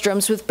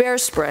Nordstrom's with bear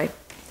spray.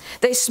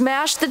 They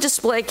smashed the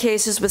display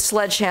cases with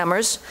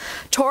sledgehammers,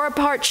 tore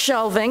apart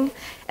shelving,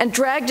 and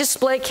dragged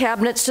display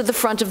cabinets to the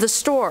front of the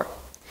store.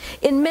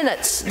 In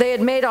minutes, they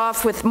had made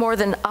off with more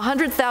than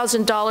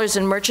 $100,000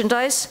 in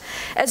merchandise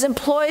as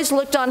employees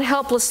looked on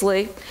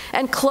helplessly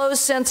and closed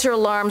sensor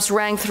alarms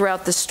rang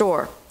throughout the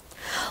store.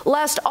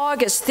 Last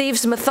August,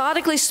 thieves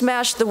methodically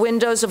smashed the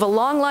windows of a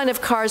long line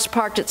of cars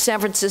parked at San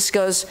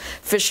Francisco's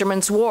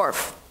Fisherman's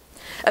Wharf.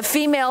 A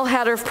female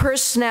had her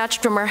purse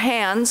snatched from her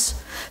hands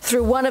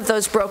through one of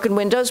those broken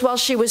windows while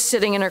she was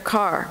sitting in her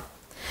car.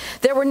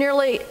 There were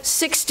nearly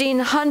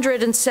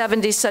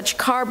 1,670 such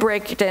car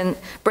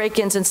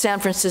break-ins in San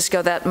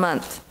Francisco that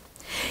month.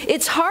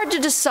 It's hard to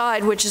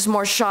decide which is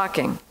more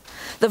shocking,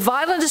 the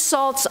violent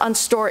assaults on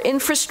store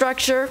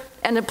infrastructure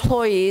and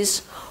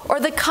employees, or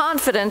the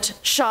confident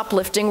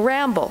shoplifting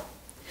ramble.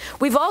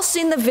 We've all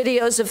seen the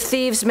videos of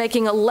thieves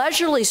making a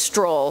leisurely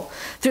stroll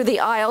through the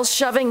aisles,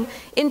 shoving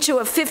items into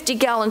a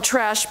 50-gallon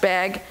trash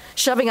bag,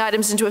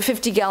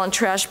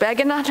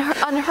 and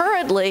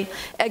unhurriedly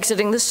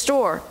exiting the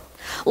store.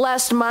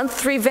 Last month,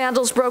 3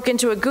 vandals broke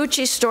into a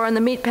Gucci store in the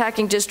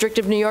meatpacking district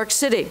of New York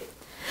City.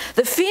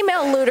 The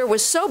female looter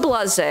was so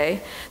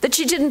blasé that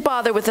she didn't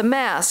bother with a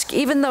mask,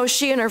 even though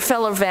she and her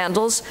fellow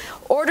vandals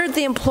ordered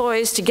the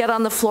employees to get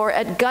on the floor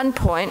at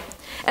gunpoint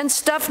and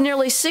stuffed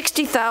nearly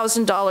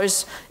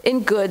 $60,000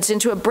 in goods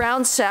into a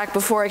brown sack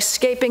before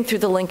escaping through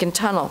the Lincoln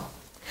Tunnel.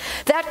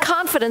 That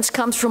confidence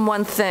comes from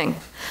one thing,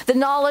 the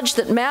knowledge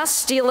that mass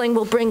stealing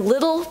will bring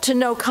little to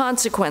no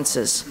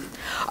consequences.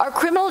 Our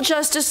criminal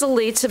justice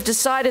elites have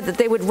decided that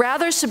they would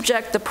rather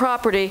subject the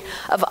property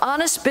of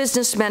honest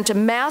businessmen to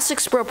mass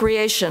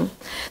expropriation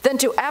than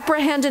to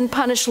apprehend and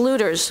punish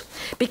looters,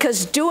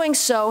 because doing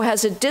so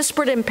has a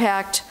disparate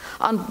impact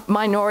on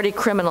minority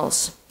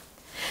criminals.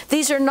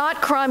 These are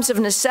not crimes of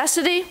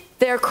necessity,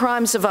 they are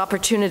crimes of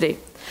opportunity.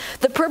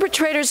 The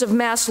perpetrators of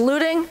mass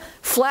looting,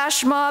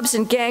 flash mobs,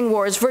 and gang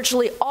wars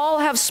virtually all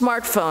have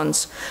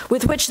smartphones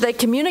with which they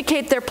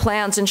communicate their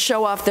plans and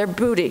show off their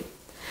booty.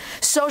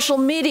 Social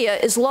media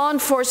is law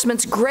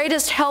enforcement's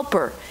greatest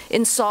helper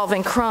in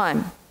solving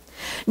crime.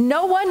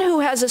 No one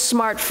who has a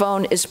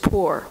smartphone is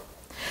poor.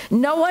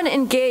 No one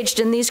engaged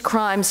in these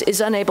crimes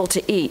is unable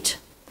to eat.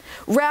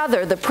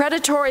 Rather, the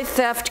predatory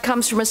theft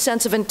comes from a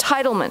sense of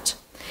entitlement.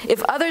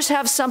 If others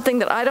have something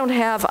that I don't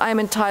have, I am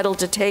entitled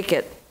to take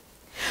it.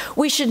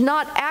 We should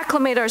not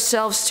acclimate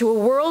ourselves to a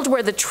world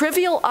where the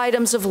trivial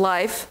items of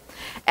life,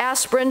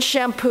 aspirin,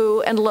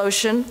 shampoo, and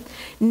lotion,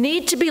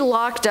 need to be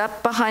locked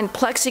up behind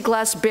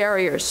plexiglass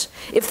barriers,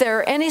 if there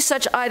are any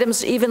such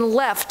items even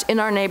left in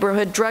our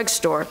neighborhood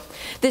drugstore.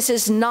 This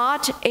is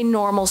not a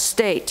normal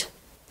state.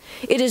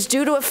 It is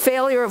due to a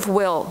failure of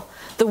will,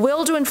 the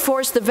will to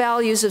enforce the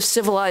values of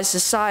civilized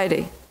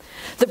society.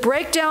 The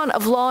breakdown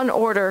of law and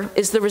order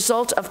is the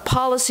result of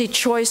policy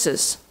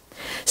choices.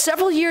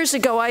 Several years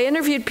ago, I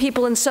interviewed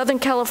people in Southern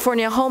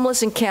California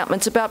homeless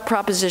encampments about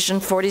Proposition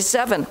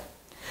 47.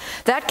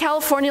 That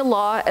California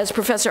law, as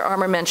Professor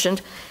Armour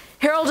mentioned,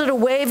 heralded a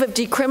wave of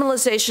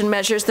decriminalization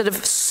measures that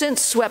have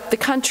since swept the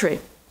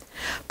country.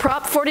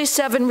 Prop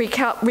 47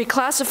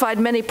 reclassified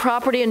many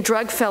property and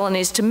drug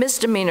felonies to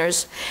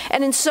misdemeanors,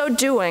 and in so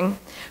doing,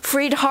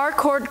 freed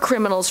hardcore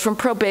criminals from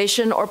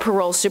probation or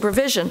parole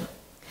supervision.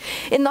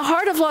 In the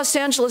heart of Los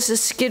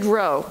Angeles' Skid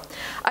Row,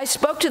 I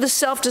spoke to the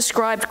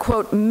self-described,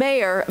 quote,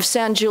 mayor of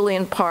San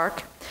Julian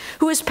Park,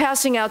 who was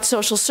passing out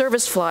social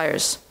service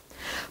flyers.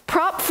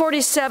 Prop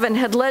 47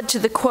 had led to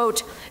the,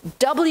 quote,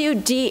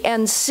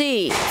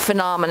 WDNC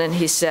phenomenon,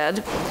 he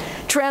said,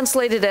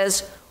 translated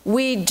as,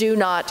 we do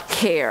not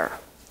care.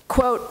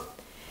 Quote,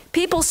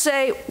 people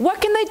say, what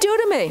can they do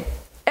to me?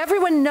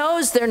 Everyone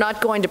knows they're not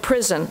going to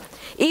prison.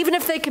 Even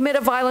if they commit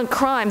a violent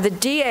crime, the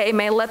DA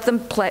may let them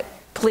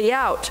plea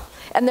out,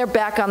 and they're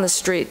back on the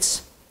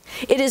streets.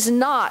 It is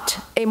not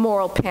a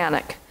moral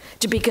panic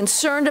to be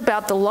concerned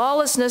about the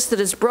lawlessness that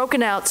has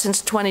broken out since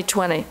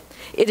 2020.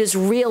 It is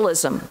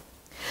realism.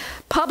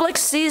 Public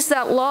sees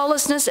that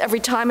lawlessness every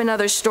time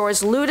another store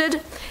is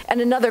looted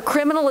and another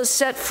criminal is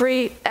set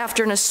free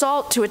after an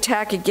assault to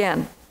attack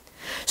again.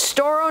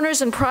 Store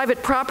owners and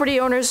private property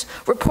owners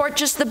report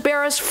just the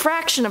barest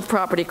fraction of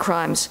property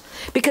crimes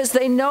because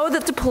they know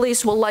that the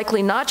police will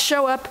likely not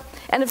show up,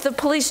 and if the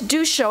police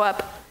do show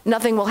up,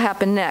 nothing will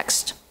happen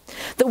next.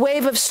 The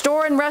wave of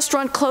store and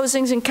restaurant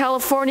closings in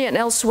California and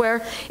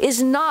elsewhere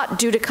is not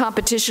due to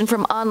competition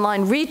from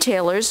online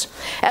retailers,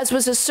 as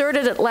was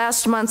asserted at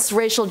last month's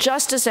Racial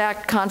Justice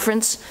Act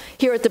conference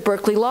here at the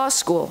Berkeley Law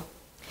School.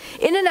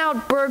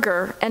 In-N-Out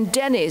Burger and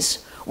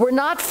Denny's were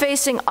not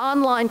facing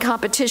online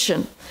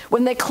competition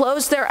when they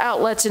closed their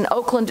outlets in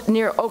Oakland,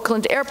 near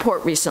Oakland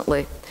Airport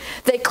recently.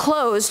 They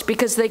closed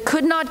because they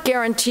could not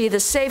guarantee the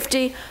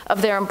safety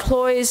of their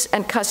employees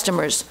and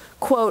customers.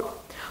 Quote,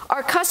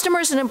 our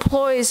customers and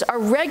employees are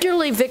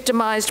regularly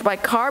victimized by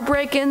car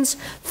break-ins,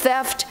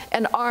 theft,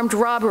 and armed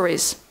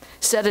robberies,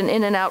 said an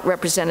In-N-Out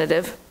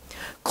representative.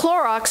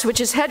 Clorox,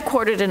 which is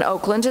headquartered in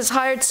Oakland, has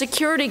hired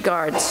security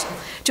guards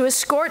to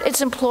escort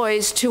its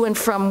employees to and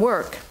from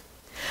work.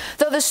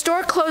 Though the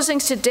store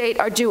closings to date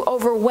are due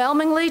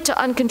overwhelmingly to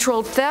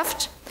uncontrolled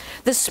theft,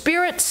 the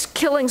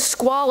spirit-killing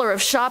squalor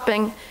of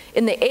shopping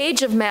in the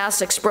age of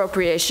mass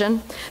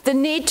expropriation, the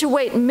need to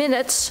wait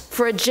minutes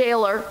for a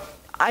jailer,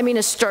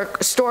 a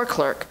store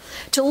clerk,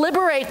 to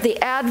liberate the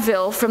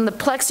Advil from the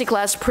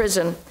plexiglass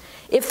prison,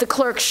 if the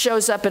clerk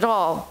shows up at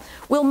all,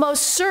 will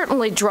most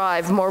certainly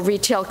drive more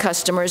retail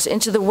customers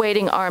into the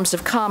waiting arms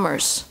of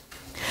commerce.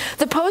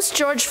 The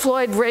post-George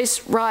Floyd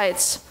race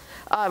riots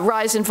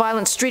rise in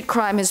violent street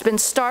crime has been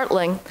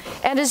startling,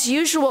 and as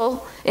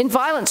usual,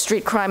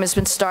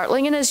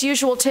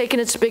 taken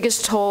its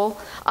biggest toll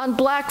on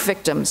black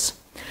victims.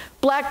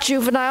 Black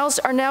juveniles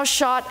are now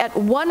shot at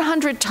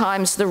 100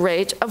 times the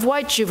rate of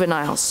white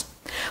juveniles.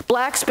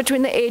 Blacks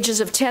between the ages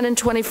of 10 and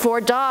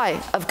 24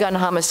 die of gun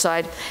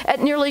homicide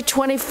at nearly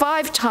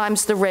 25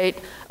 times the rate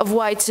of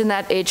whites in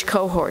that age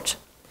cohort.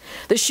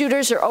 The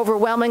shooters are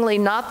overwhelmingly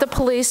not the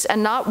police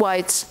and not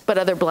whites, but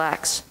other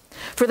blacks.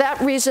 For that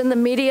reason, the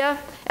media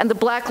and the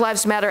Black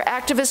Lives Matter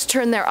activists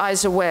turn their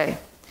eyes away.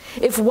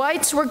 If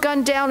whites were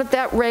gunned down at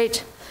that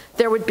rate,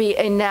 there would be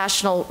a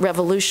national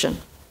revolution.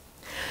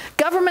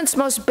 Government's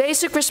most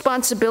basic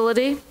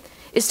responsibility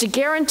is to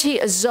guarantee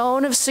a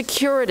zone of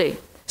security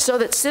so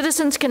that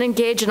citizens can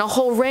engage in a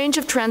whole range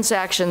of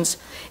transactions,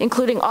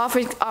 including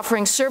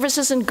offering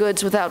services and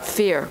goods without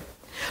fear.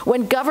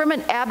 When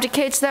government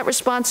abdicates that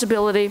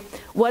responsibility,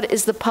 what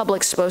is the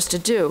public supposed to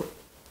do?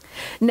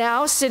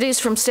 Now, cities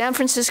from San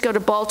Francisco to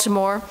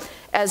Baltimore,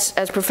 as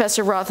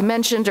Professor Roth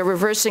mentioned, are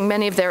reversing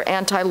many of their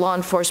anti-law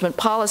enforcement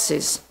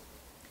policies.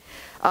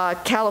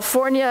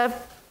 California,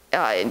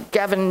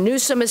 Gavin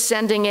Newsom is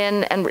sending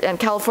in, and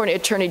California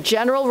Attorney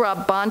General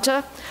Rob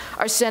Bonta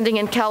are sending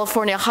in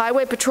California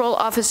Highway Patrol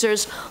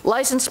officers,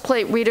 license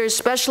plate readers,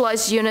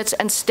 specialized units,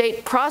 and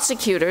state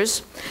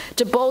prosecutors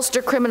to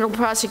bolster criminal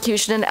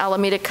prosecution in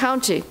Alameda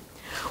County.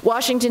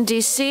 Washington,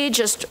 D.C.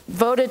 just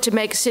voted to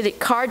make city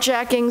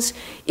carjackings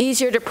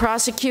easier to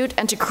prosecute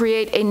and to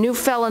create a new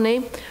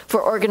felony for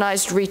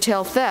organized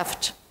retail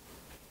theft.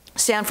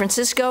 San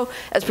Francisco,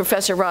 as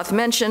Professor Roth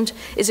mentioned,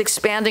 is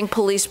expanding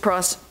police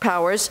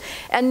powers,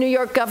 and New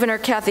York Governor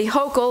Kathy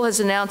Hochul has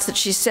announced that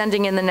she's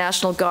sending in the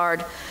National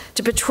Guard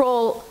to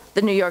patrol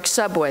the New York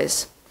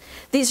subways.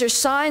 These are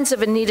signs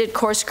of a needed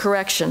course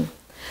correction,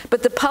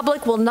 but the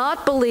public will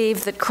not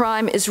believe that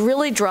crime is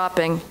really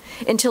dropping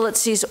until it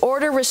sees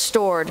order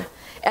restored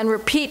and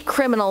repeat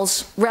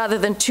criminals rather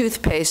than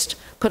toothpaste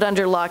put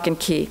under lock and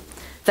key.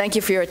 Thank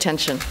you for your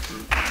attention.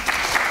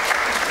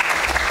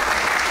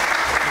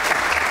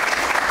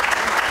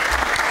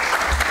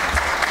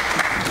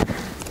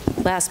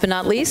 Last but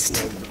not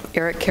least,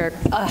 Alec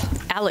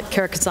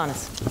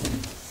Karakatsanis.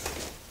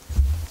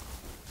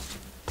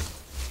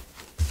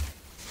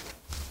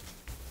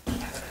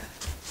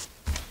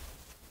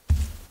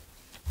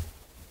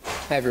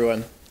 Hi,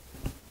 everyone.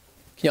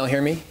 Can y'all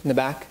hear me in the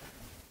back?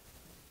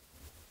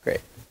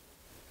 Great.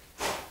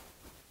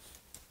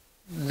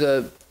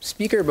 The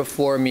speaker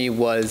before me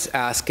was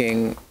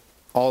asking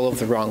all of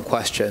the wrong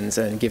questions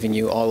and giving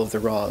you all of the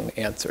wrong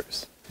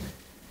answers.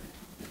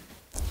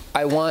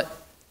 I want,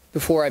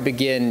 before I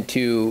begin,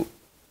 to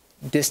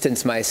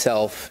distance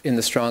myself in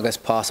the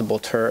strongest possible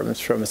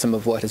terms from some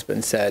of what has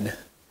been said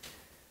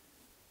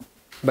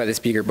by the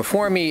speaker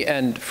before me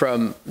and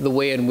from the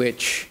way in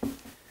which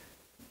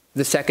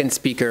the second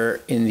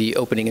speaker in the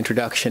opening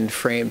introduction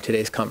framed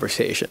today's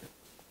conversation.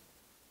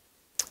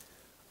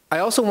 I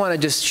also want to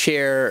just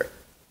share,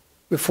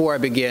 before I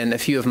begin, a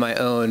few of my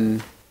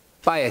own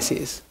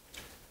biases.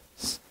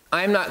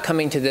 I'm not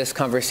coming to this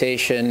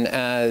conversation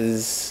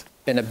as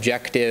an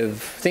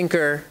objective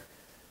thinker,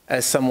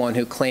 as someone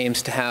who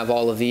claims to have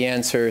all of the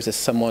answers, as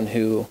someone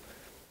who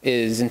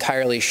is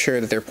entirely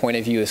sure that their point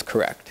of view is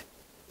correct.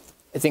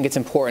 I think it's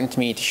important to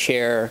me to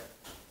share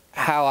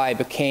how I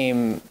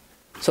became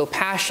so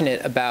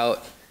passionate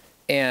about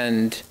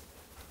and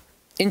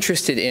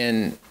interested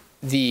in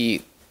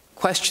the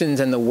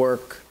questions and the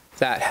work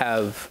that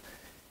have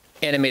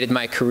animated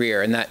my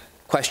career. And that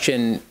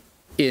question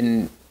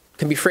can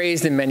be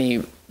phrased in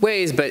many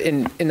ways, but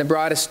in the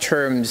broadest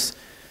terms,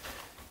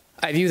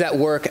 I view that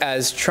work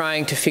as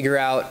trying to figure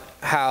out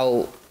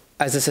how,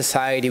 as a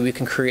society, we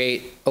can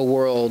create a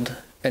world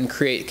and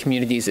create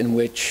communities in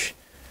which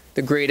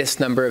the greatest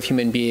number of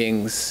human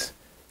beings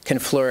can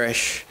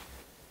flourish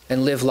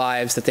and live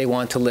lives that they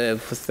want to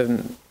live with their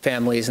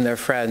families and their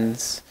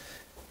friends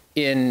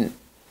with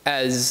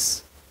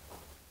as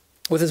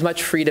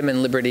much freedom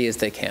and liberty as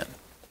they can.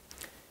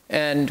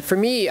 And for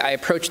me, I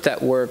approached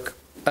that work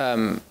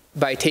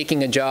by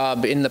taking a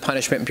job in the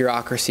punishment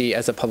bureaucracy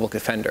as a public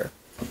defender.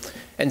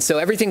 And so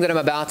everything that I'm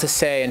about to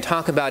say and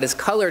talk about is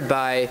colored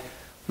by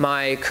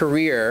my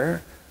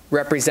career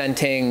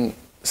representing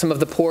some of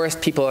the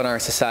poorest people in our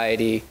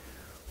society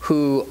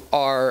who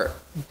are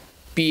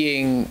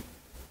being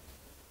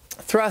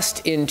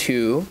thrust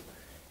into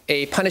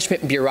a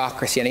punishment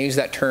bureaucracy. And I use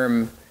that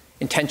term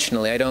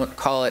intentionally. I don't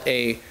call it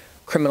a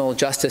criminal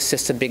justice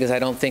system because I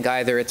don't think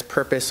either its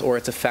purpose or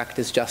its effect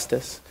is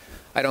justice.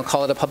 I don't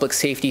call it a public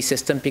safety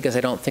system because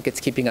I don't think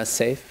it's keeping us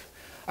safe.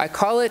 I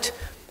call it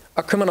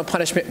a criminal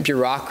punishment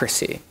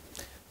bureaucracy,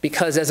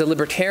 because as a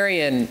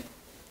libertarian,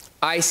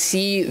 I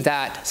see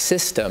that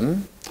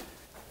system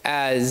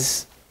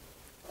as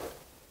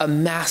a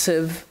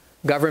massive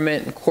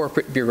government and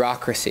corporate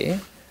bureaucracy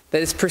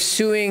that is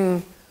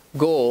pursuing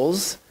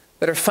goals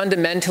that are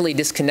fundamentally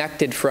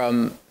disconnected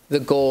from the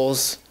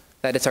goals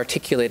that it's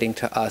articulating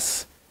to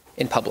us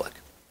in public.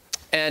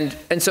 And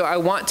so I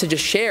want to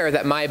just share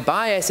that my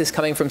bias is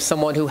coming from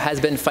someone who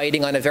has been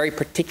fighting on a very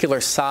particular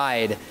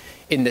side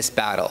in this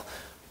battle.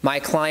 My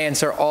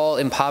clients are all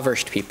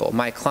impoverished people.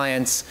 My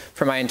clients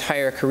for my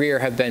entire career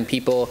have been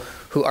people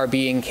who are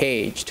being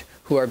caged,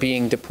 who are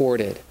being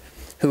deported,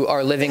 who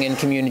are living in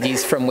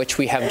communities from which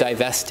we have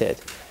divested,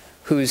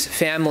 whose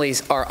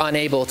families are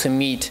unable to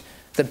meet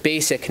the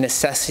basic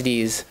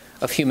necessities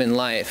of human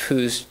life,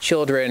 whose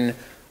children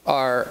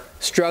are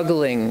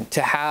struggling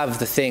to have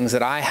the things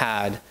that I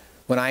had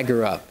when I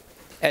grew up.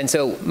 And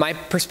so my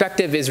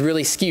perspective is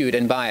really skewed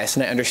and biased,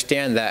 and I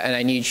understand that, and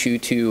I need you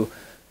to,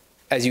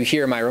 as you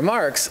hear my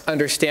remarks,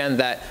 understand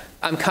that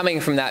I'm coming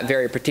from that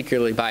very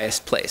particularly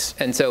biased place.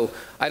 And so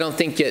I don't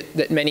think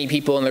that many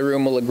people in the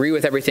room will agree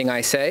with everything I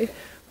say,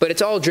 but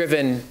it's all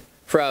driven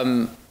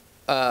from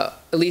at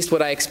least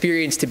what I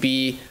experience to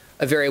be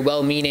a very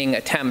well-meaning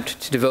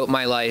attempt to devote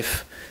my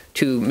life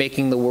to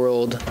making the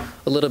world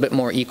a little bit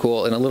more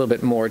equal and a little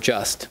bit more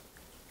just.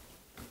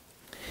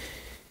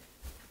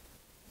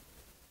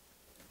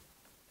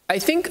 I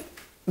think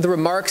the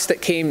remarks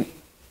that came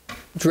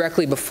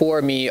directly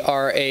before me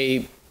are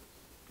a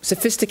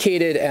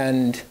sophisticated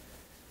and,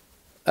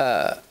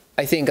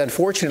 I think,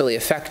 unfortunately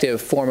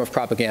effective form of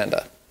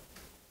propaganda.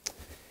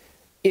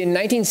 In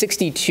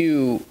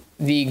 1962,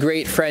 the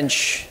great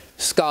French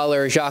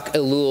scholar Jacques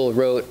Ellul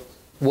wrote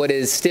what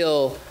is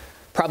still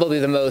probably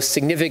the most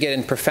significant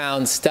and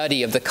profound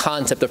study of the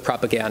concept of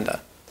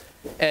propaganda.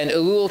 And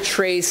Ellul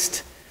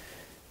traced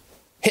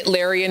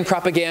Hitlerian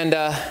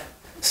propaganda,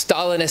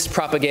 Stalinist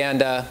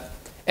propaganda,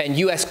 and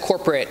US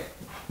corporate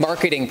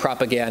marketing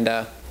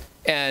propaganda,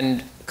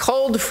 and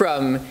culled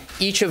from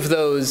each of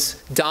those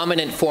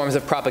dominant forms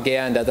of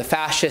propaganda, the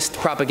fascist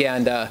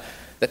propaganda,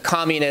 the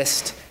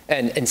communist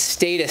and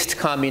statist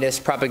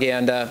communist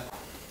propaganda,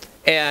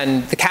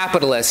 and the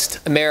capitalist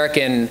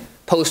American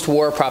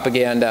post-war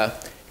propaganda,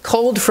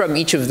 culled from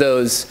each of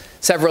those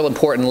several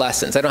important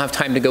lessons. I don't have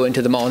time to go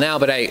into them all now,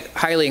 but I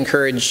highly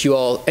encourage you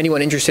all,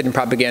 anyone interested in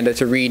propaganda,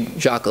 to read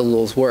Jacques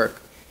Ellul's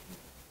work.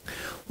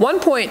 One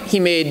point he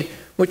made,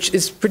 which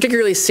is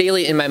particularly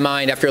salient in my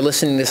mind after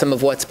listening to some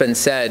of what's been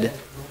said,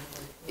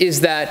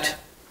 is that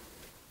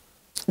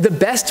the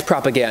best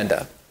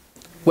propaganda,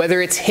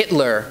 whether it's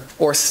Hitler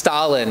or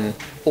Stalin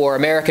or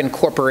American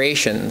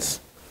corporations,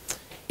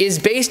 is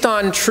based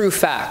on true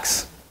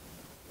facts.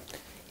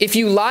 If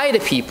you lie to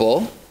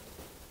people,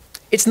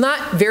 it's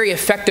not very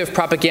effective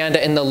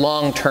propaganda in the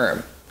long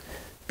term,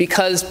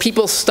 because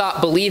people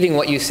stop believing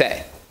what you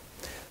say.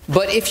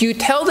 But if you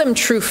tell them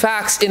true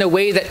facts in a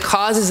way that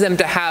causes them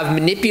to have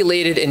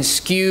manipulated and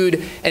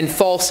skewed and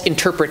false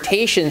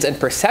interpretations and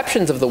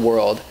perceptions of the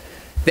world,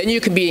 then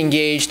you can be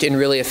engaged in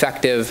really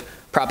effective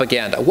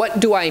propaganda. What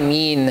do I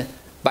mean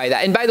by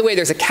that? And by the way,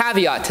 there's a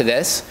caveat to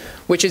this,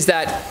 which is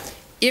that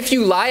if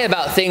you lie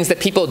about things that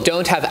people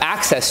don't have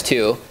access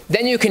to,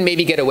 then you can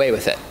maybe get away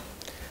with it.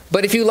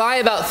 But if you lie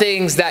about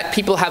things that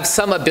people have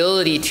some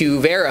ability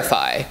to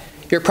verify,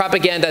 your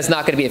propaganda is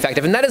not going to be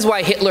effective. And that is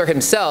why Hitler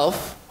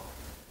himself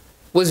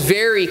was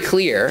very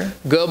clear,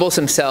 Goebbels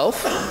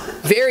himself,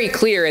 very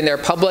clear in their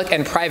public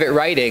and private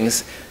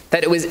writings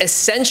that it was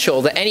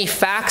essential that any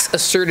facts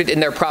asserted in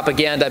their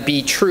propaganda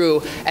be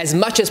true as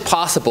much as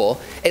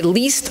possible, at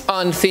least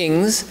on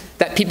things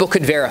that people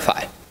could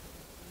verify.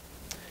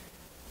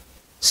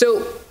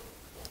 So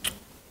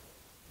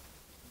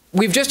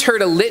we've just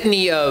heard a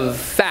litany of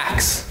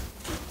facts,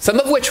 some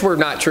of which were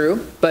not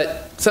true,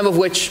 but some of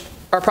which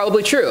are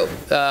probably true.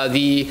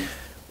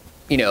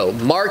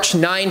 March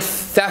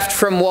 9th theft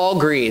from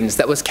Walgreens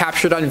that was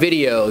captured on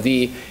video,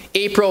 the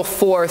April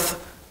 4th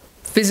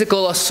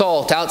physical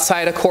assault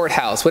outside a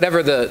courthouse,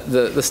 whatever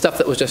the stuff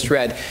that was just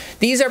read.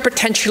 These are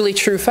potentially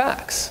true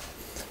facts.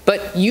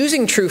 But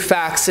using true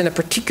facts in a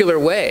particular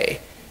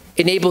way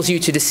enables you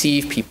to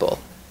deceive people.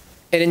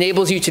 It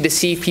enables you to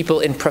deceive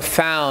people in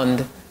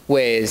profound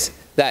ways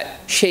that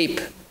shape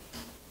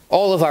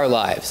all of our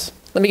lives.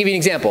 Let me give you an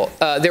example.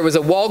 There was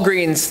a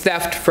Walgreens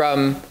theft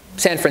from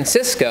San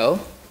Francisco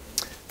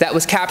that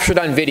was captured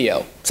on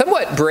video.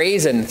 Somewhat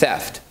brazen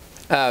theft.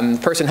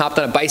 Person hopped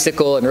on a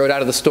bicycle and rode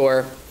out of the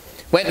store.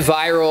 Went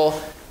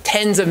viral.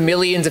 Tens of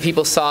millions of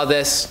people saw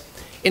this.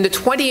 In the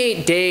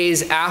 28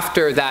 days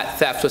after that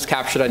theft was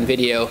captured on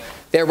video,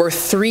 there were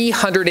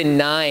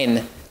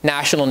 309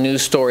 national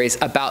news stories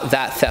about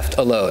that theft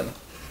alone.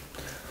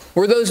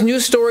 Were those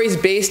news stories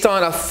based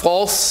on a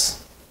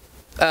false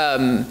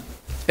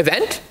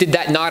event? Did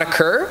that not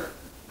occur?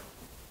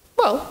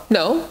 Well,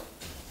 no.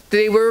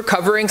 They were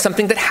covering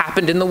something that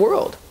happened in the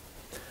world.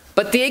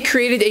 But they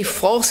created a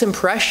false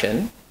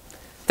impression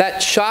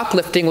that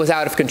shoplifting was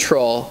out of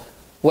control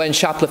when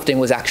shoplifting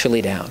was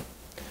actually down,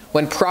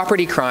 when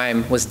property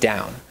crime was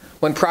down,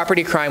 when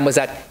property crime was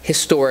at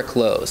historic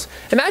lows.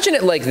 Imagine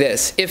it like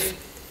this.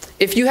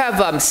 If you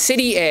have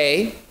City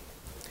A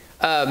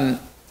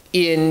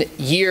in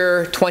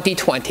year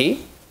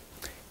 2020,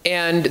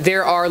 and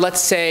there are,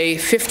 let's say,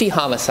 50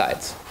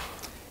 homicides.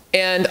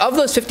 And of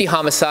those 50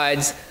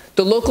 homicides,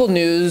 the local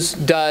news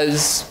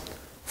does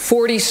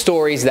 40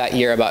 stories that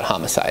year about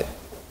homicide.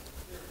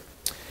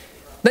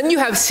 Then you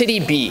have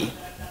City B.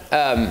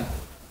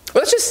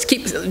 Let's just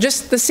keep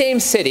just the same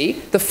city.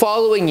 The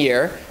following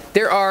year,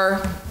 there are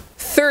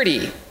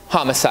 30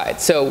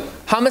 homicides. So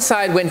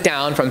homicide went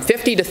down from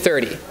 50 to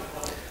 30.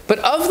 But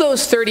of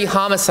those 30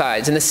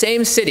 homicides in the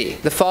same city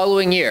the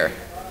following year,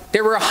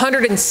 there were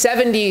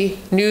 170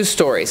 news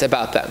stories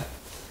about them,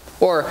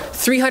 or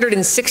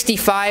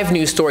 365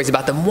 news stories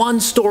about them, 1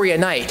 story a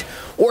night,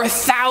 or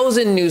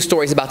 1,000 news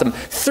stories about them,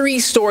 3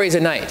 stories a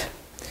night.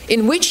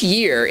 In which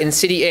year in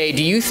City A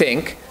do you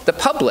think the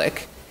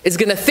public is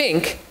going to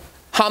think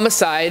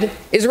homicide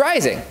is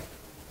rising?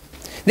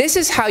 This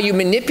is how you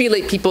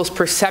manipulate people's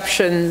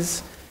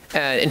perceptions,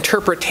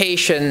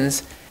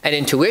 interpretations, and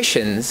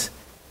intuitions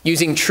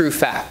using true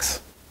facts.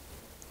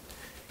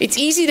 It's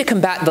easy to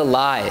combat the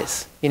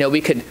lies. You know,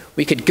 we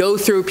could go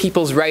through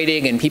people's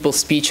writing and people's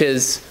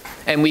speeches,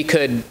 and we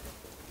could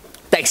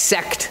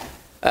dissect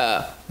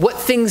what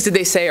things did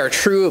they say are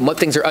true and what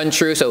things are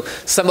untrue. So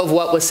some of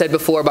what was said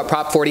before about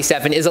Prop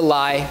 47 is a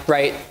lie,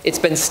 right? It's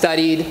been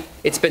studied.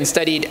 It's been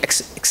studied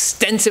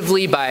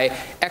extensively by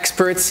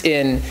experts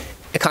in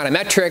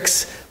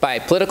econometrics, by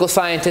political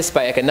scientists,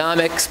 by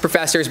economics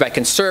professors, by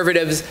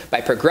conservatives, by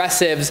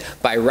progressives,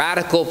 by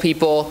radical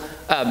people.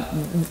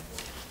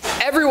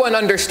 Everyone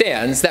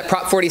understands that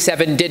Prop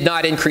 47 did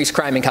not increase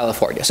crime in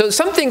California. So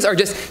some things are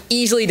just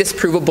easily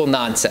disprovable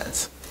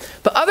nonsense.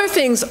 But other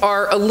things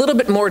are a little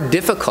bit more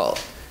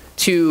difficult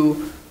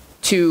to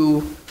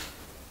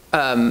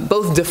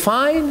both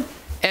define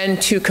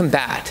and to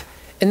combat.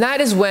 And that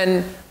is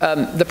when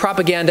the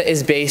propaganda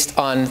is based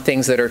on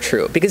things that are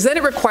true, because then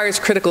it requires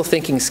critical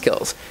thinking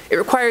skills. It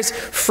requires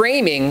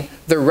framing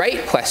the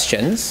right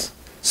questions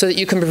so that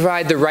you can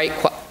provide the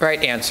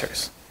right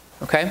answers,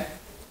 okay?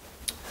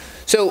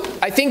 So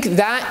I think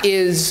that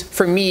is,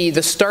 for me,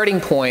 the starting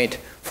point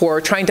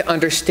for trying to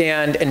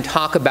understand and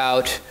talk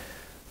about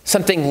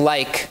something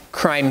like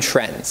crime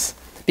trends,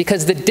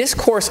 because the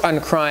discourse on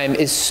crime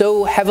is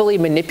so heavily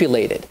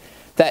manipulated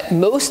that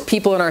most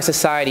people in our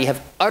society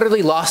have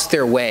utterly lost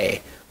their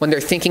way when they're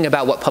thinking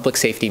about what public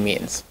safety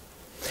means.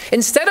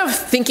 Instead of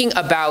thinking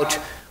about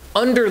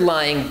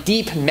underlying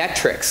deep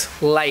metrics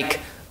like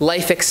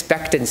life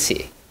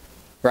expectancy,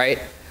 right?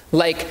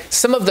 Like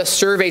some of the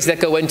surveys that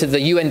go into the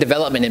UN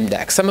Development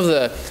Index, some of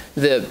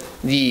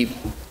the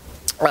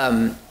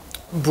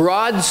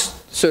broad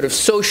sort of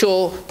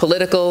social,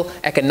 political,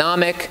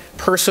 economic,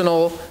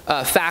 personal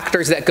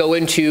factors that go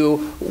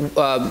into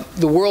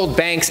the World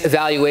Bank's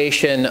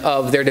evaluation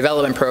of their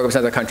development programs in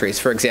other countries,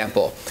 for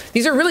example.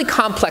 These are really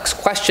complex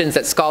questions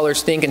that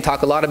scholars think and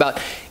talk a lot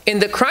about. In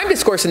the crime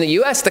discourse in the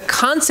US, the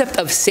concept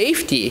of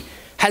safety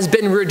has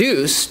been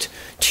reduced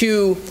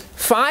to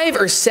 5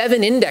 or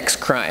 7 index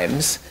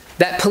crimes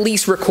that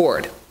police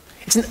record.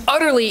 It's an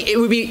utterly, you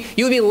would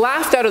be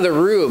laughed out of the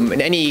room in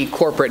any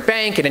corporate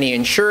bank, in any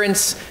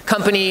insurance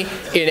company,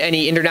 in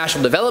any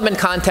international development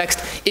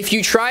context, if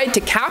you tried to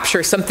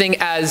capture something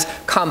as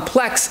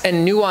complex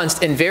and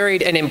nuanced and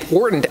varied and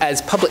important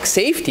as public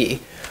safety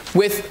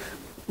with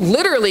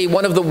literally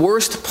one of the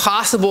worst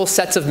possible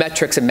sets of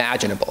metrics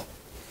imaginable.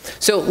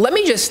 So let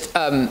me just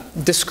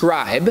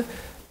describe,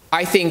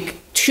 I think,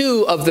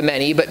 2 of the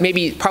many, but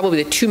maybe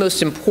probably the 2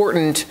 most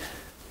important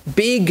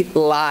big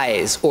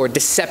lies or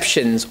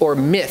deceptions or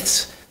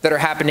myths that are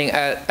happening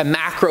at a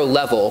macro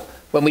level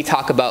when we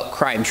talk about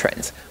crime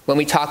trends, when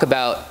we talk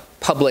about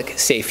public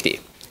safety.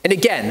 And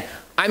again,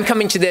 I'm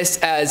coming to this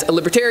as a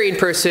libertarian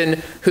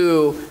person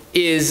who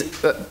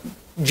is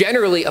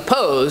generally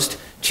opposed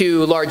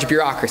to large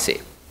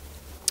bureaucracy.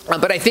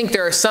 But I think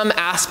there are some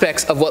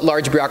aspects of what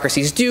large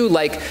bureaucracies do,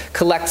 like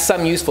collect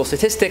some useful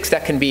statistics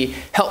that can be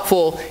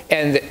helpful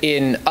and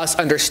in us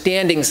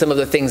understanding some of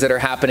the things that are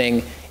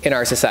happening in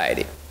our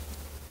society.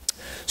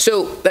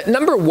 So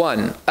number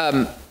one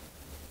of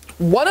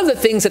the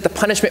things that the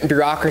punishment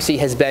bureaucracy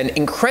has been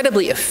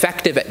incredibly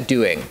effective at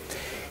doing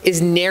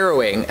is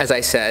narrowing, as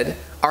I said,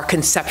 our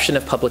conception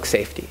of public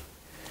safety.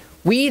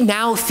 We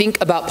now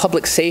think about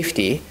public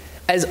safety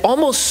as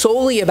almost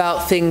solely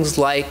about things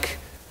like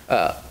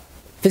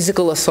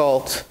physical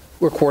assault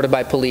recorded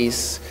by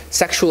police,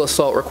 sexual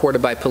assault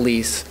recorded by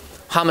police,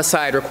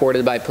 homicide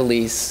recorded by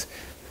police,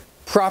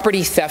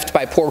 property theft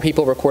by poor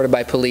people recorded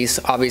by police.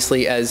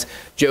 Obviously, as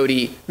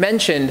Jody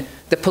mentioned,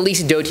 the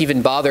police don't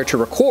even bother to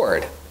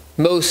record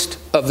most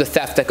of the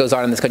theft that goes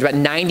on in this country.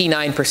 About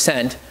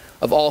 99%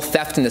 of all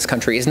theft in this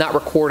country is not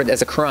recorded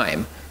as a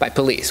crime by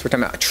police. We're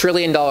talking about $1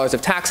 trillion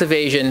of tax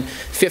evasion,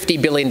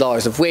 $50 billion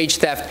of wage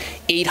theft,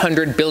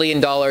 $800 billion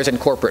in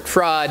corporate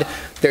fraud.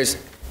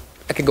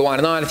 I could go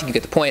on, I think you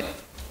get the point.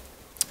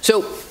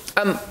 So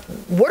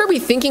what are we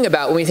thinking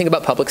about when we think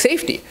about public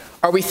safety?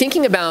 Are we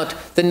thinking about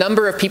the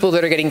number of people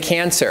that are getting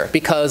cancer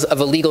because of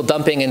illegal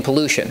dumping and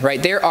pollution,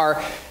 right? There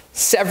are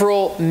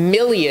several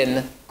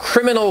million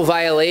criminal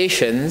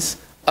violations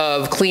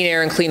of clean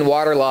air and clean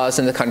water laws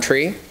in the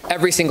country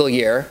every single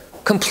year,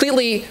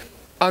 completely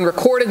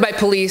unrecorded by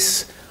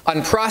police,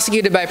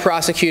 unprosecuted by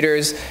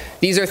prosecutors.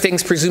 These are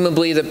things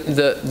presumably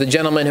the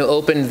gentleman who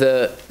opened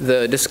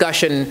the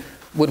discussion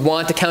would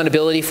want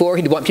accountability for.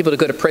 He'd want people to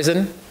go to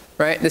prison,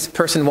 right? This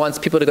person wants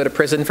people to go to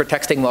prison for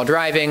texting while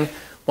driving,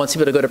 wants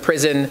people to go to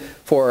prison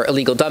for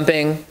illegal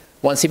dumping,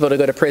 wants people to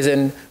go to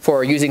prison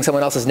for using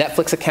someone else's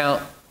Netflix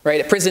account,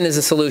 right? Prison is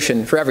a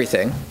solution for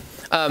everything.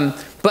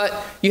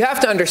 But you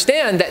have to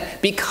understand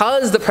that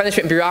because the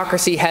punishment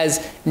bureaucracy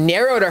has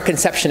narrowed our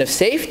conception of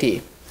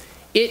safety,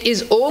 it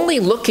is only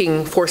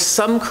looking for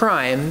some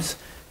crimes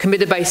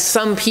committed by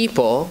some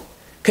people,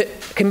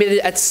 committed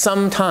at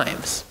some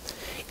times.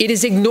 It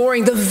is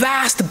ignoring the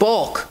vast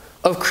bulk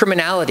of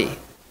criminality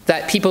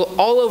that people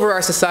all over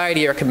our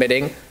society are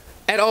committing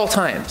at all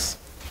times.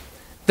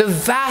 The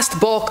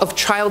vast bulk of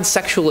child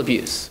sexual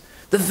abuse,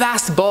 the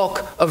vast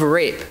bulk of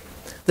rape,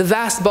 the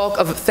vast bulk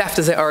of theft,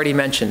 as I already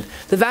mentioned,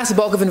 the vast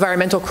bulk of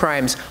environmental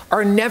crimes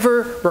are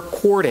never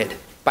recorded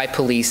by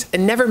police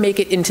and never make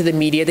it into the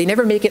media. They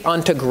never make it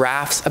onto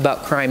graphs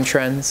about crime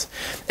trends.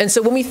 And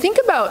so when we think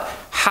about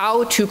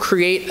how to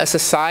create a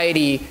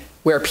society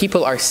where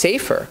people are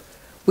safer,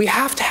 we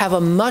have to have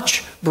a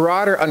much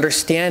broader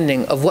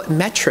understanding of what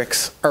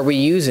metrics are we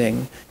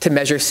using to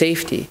measure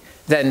safety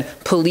than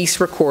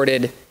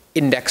police-recorded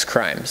index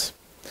crimes.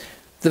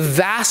 The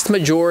vast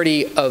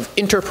majority of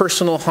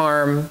interpersonal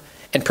harm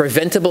and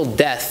preventable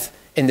death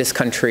in this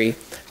country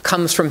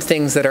comes from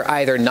things that are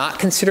either not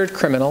considered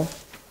criminal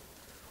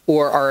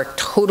or are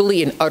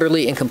totally and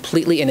utterly and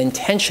completely and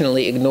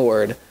intentionally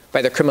ignored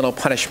by the criminal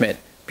punishment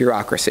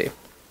bureaucracy.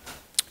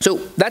 So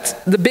that's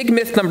the big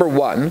myth number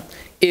one,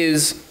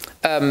 is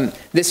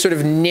this sort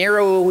of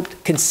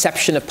narrowed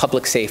conception of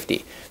public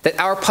safety, that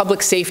our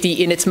public safety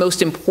in its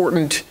most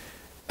important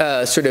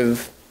sort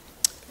of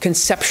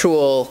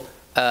conceptual,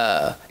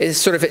 is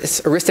sort of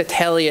its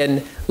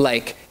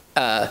Aristotelian-like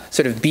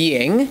sort of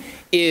being,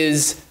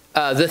 is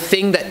the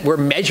thing that we're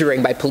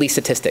measuring by police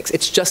statistics.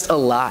 It's just a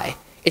lie.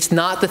 It's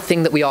not the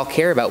thing that we all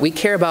care about. We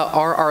care about,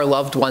 are our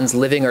loved ones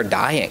living or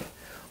dying?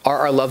 Are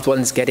our loved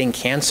ones getting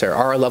cancer?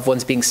 Are our loved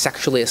ones being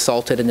sexually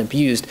assaulted and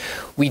abused?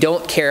 We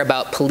don't care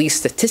about police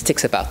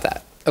statistics about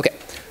that. Okay,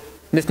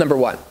 myth number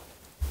one.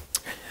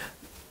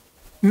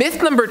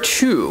 Myth number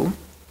two,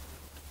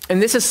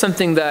 and this is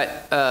something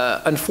that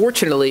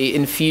unfortunately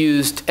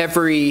infused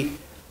every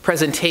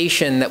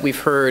presentation that we've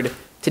heard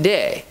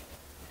today.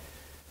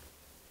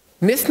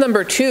 Myth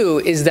number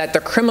two is that the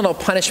criminal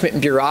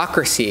punishment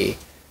bureaucracy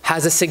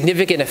has a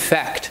significant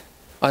effect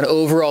on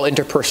overall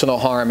interpersonal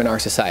harm in our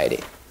society.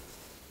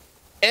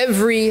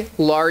 Every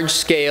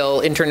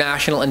large-scale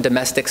international and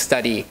domestic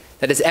study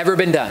that has ever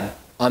been done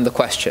on the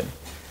question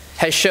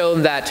has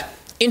shown that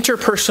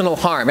interpersonal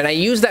harm, and I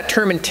use that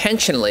term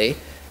intentionally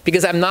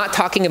because I'm not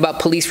talking about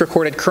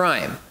police-recorded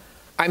crime.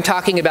 I'm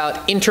talking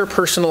about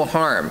interpersonal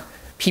harm,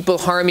 people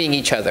harming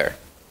each other,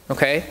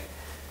 okay?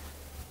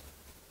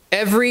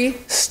 Every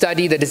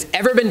study that has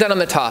ever been done on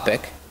the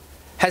topic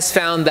has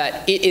found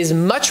that it is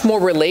much more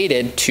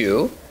related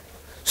to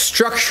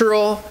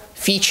structural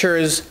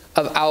features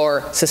of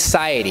our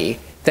society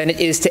than it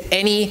is to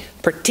any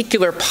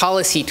particular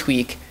policy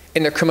tweak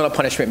in the criminal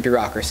punishment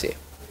bureaucracy.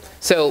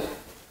 So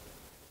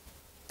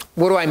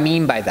what do I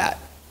mean by that?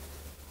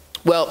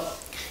 Well,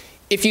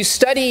 if you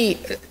study,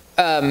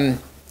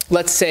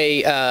 let's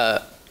say,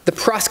 the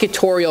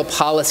prosecutorial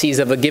policies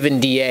of a given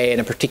DA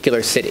in a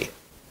particular city,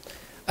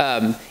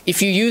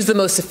 if you use the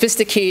most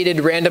sophisticated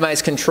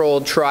randomized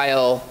controlled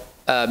trial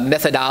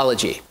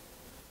methodology,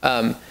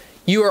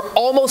 you are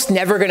almost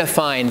never going to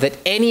find that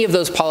any of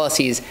those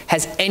policies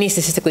has any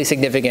statistically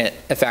significant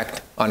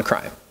effect on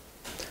crime.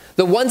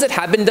 The ones that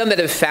have been done that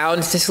have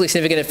found statistically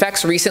significant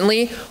effects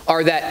recently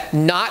are that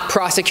not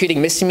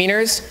prosecuting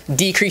misdemeanors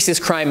decreases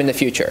crime in the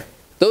future.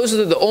 Those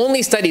are the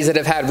only studies that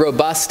have had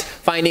robust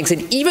findings,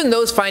 and even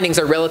those findings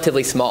are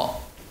relatively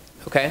small,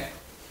 okay?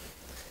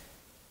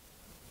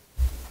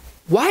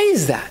 Why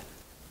is that?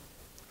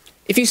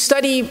 If you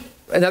study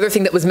another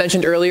thing that was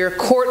mentioned earlier,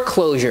 court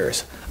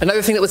closures,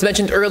 another thing that was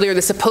mentioned earlier,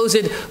 the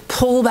supposed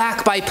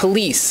pullback by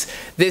police,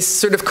 this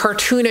sort of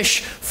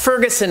cartoonish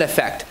Ferguson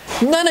effect,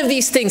 none of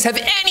these things have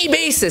any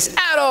basis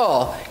at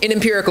all in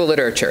empirical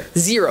literature.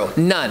 Zero,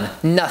 none,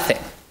 nothing,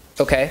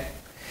 okay?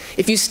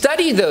 If you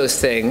study those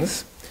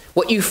things,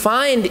 what you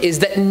find is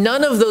that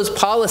none of those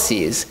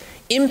policies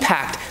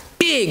impact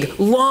big,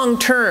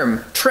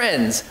 long-term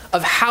trends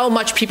of how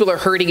much people are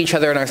hurting each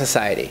other in our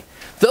society.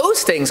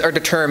 Those things are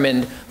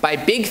determined by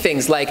big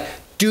things like,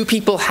 do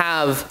people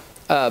have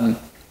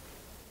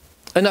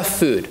enough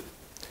food?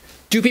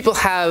 Do people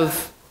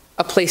have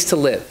a place to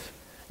live?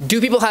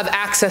 Do people have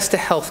access to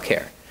health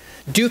care?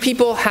 Do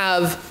people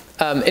have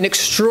an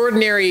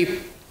extraordinary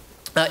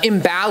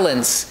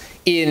imbalance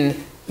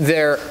in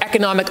their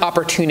economic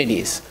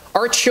opportunities?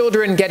 Are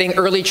children getting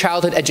early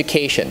childhood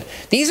education?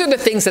 These are the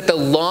things that the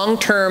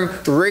long-term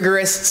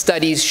rigorous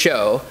studies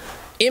show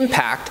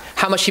impact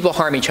how much people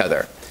harm each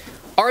other.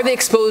 Are they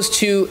exposed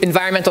to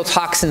environmental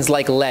toxins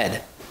like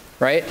lead,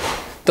 right?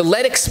 The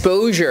lead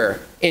exposure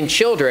in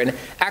children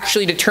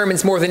actually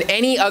determines more than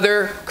any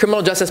other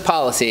criminal justice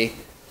policy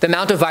the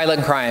amount of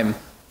violent crime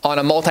on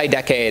a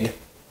multi-decade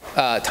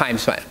time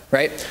span,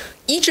 right?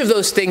 Each of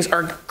those things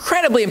are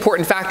incredibly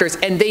important factors,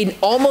 and they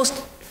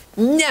almost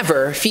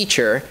never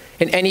feature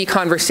in any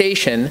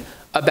conversation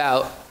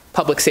about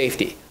public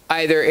safety,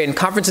 either in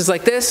conferences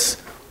like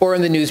this or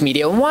in the news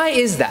media. And why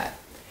is that?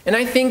 And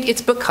I think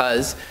it's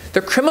because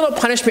the criminal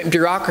punishment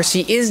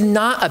bureaucracy is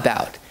not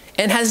about,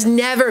 and has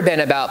never been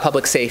about,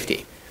 public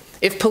safety.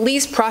 If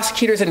police,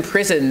 prosecutors, and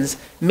prisons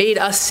made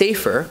us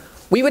safer,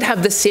 we would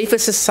have the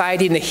safest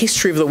society in the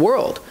history of the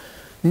world.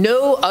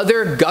 No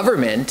other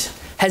government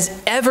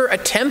has ever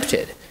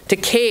attempted to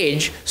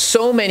cage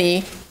so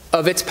many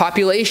of its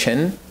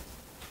population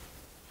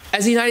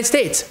as the United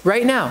States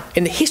right now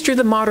in the history of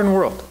the modern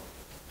world,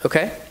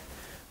 okay?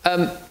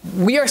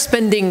 We are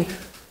spending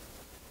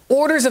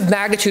orders of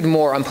magnitude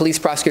more on police,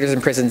 prosecutors,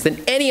 and prisons than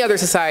any other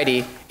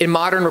society in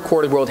modern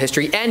recorded world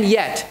history, and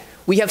yet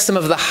we have some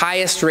of the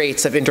highest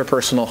rates of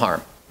interpersonal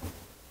harm.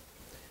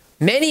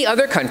 Many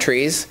other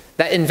countries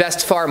that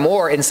invest far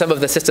more in some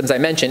of the systems I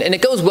mentioned, and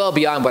it goes well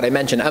beyond what I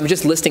mentioned. I'm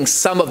just listing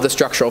some of the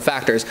structural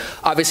factors.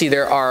 Obviously,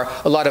 there are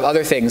a lot of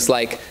other things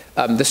like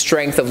the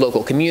strength of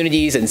local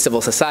communities and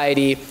civil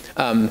society,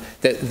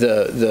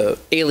 the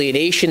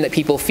alienation that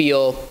people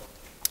feel,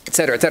 et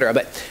cetera, et cetera.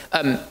 But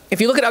if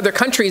you look at other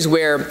countries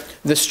where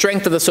the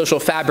strength of the social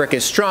fabric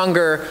is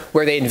stronger,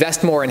 where they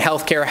invest more in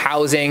healthcare,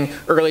 housing,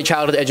 early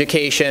childhood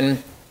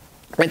education,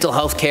 mental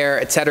health care,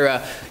 et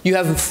cetera, you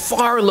have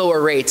far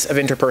lower rates of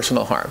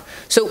interpersonal harm.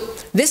 So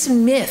this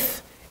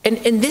myth, and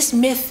this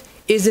myth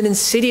is an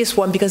insidious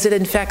one because it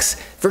infects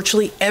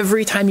virtually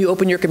every time you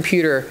open your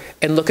computer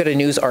and look at a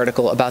news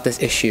article about this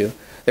issue.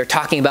 They're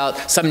talking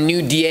about some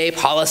new DA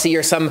policy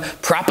or some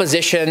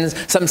propositions,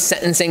 some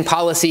sentencing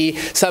policy,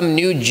 some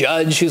new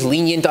judge who's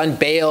lenient on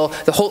bail,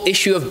 the whole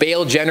issue of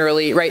bail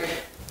generally, right?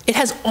 It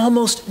has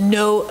almost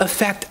no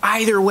effect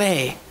either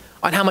way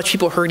on how much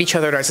people hurt each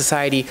other in our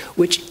society,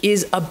 which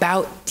is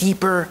about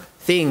deeper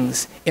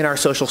things in our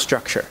social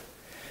structure.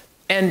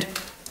 And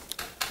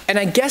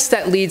I guess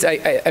that leads,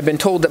 I've been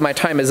told that my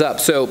time is up,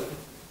 so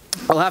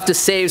I'll have to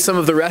save some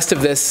of the rest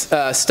of this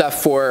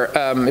stuff for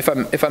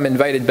if I'm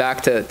invited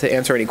back to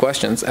answer any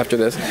questions after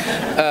this.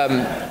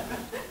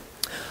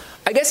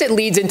 I guess it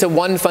leads into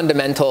one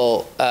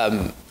fundamental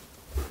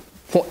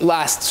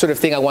last sort of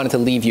thing I wanted to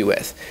leave you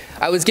with.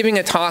 I was giving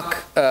a talk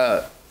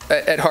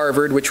at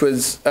Harvard, which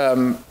was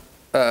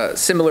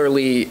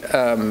similarly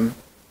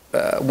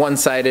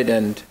one-sided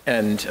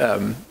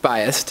and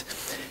biased.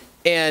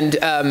 And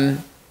a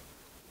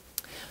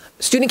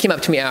student came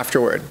up to me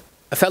afterward,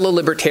 a fellow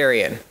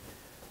libertarian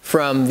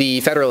from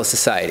the Federalist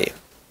Society.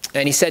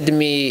 And he said to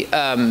me,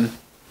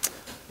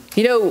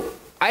 you know,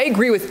 I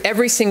agree with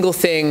every single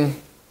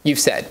thing you've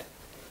said.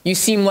 You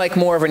seem like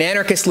more of an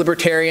anarchist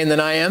libertarian than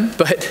I am,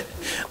 but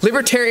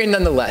libertarian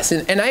nonetheless.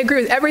 And I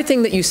agree with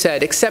everything that you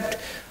said, except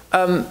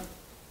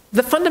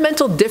the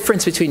fundamental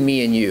difference between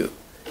me and you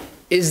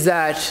is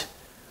that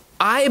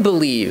I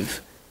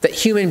believe that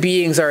human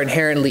beings are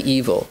inherently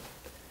evil,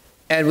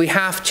 and we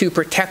have to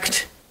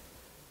protect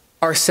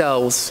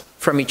ourselves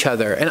from each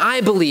other. And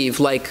I believe,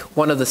 like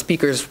one of the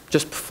speakers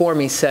just before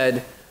me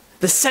said,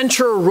 the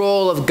central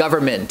role of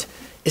government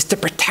is to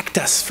protect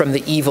us from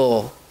the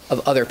evil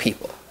of other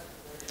people.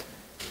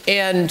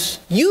 And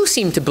you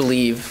seem to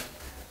believe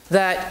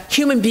that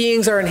human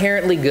beings are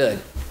inherently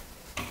good,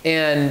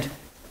 and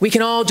we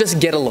can all just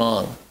get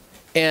along,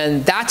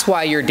 and that's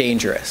why you're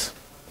dangerous.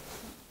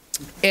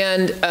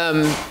 And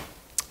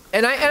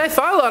I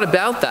thought a lot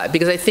about that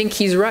because I think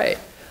he's right.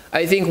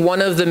 I think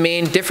one of the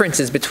main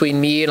differences between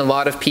me and a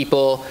lot of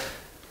people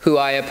who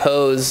I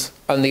oppose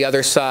on the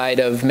other side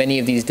of many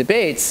of these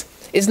debates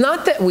is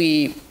not that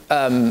we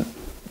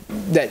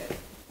that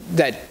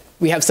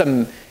we have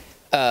some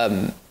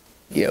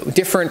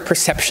different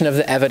perception of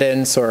the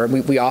evidence, or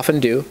we often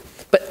do,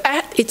 but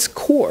at its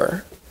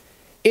core,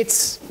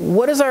 it's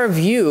what is our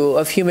view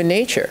of human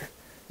nature?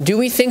 Do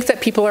we think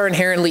that people are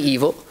inherently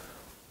evil?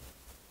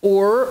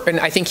 Or, and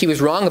I think he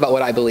was wrong about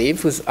what I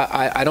believe, was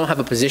I don't have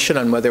a position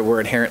on whether we're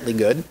inherently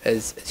good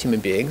as human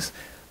beings,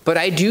 but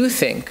I do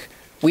think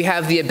we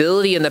have the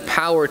ability and the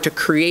power to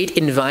create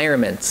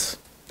environments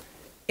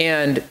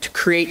and to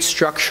create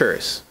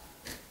structures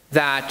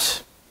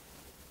that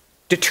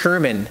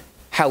determine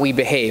how we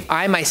behave.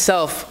 I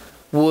myself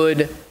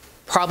would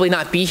probably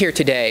not be here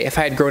today if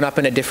I had grown up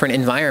in a different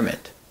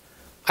environment.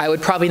 I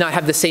would probably not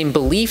have the same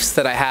beliefs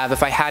that I have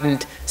if I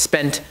hadn't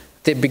spent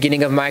the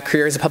beginning of my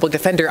career as a public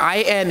defender. I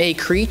am a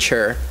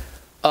creature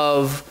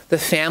of the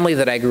family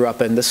that I grew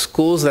up in, the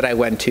schools that I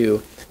went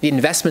to, the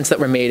investments that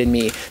were made in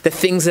me, the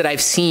things that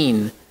I've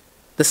seen,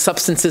 the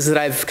substances that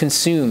I've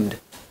consumed,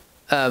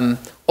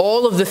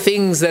 All of the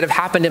things that have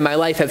happened in my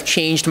life have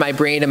changed my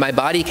brain and my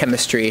body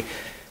chemistry.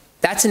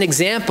 That's an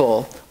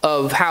example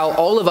of how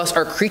all of us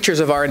are creatures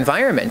of our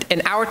environment.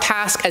 And our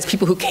task as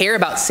people who care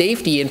about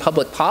safety and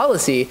public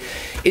policy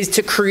is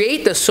to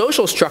create the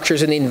social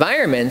structures and the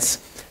environments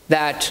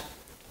that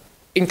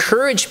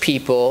encourage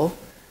people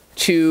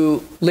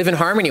to live in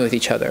harmony with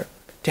each other,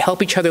 to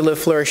help each other live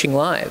flourishing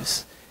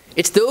lives.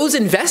 It's those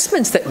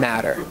investments that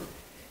matter.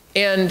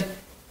 And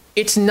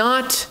it's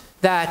not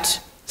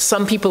that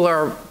some people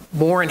are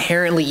more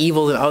inherently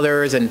evil than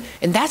others, and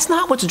that's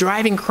not what's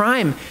driving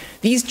crime.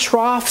 These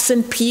troughs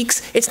and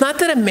peaks, it's not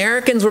that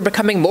Americans were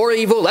becoming more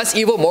evil, less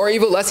evil, more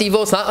evil, less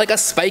evil. It's not like a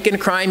spike in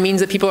crime means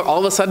that people are all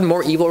of a sudden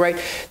more evil,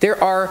 right?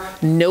 There are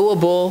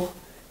knowable,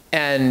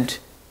 and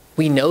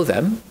we know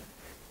them,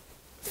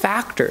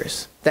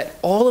 factors that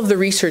all of the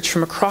research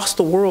from across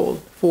the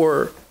world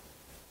for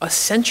a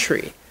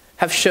century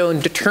have shown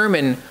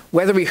determine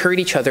whether we hurt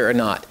each other or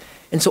not.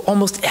 And so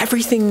almost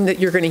everything that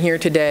you're going to hear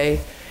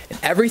today, and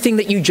everything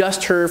that you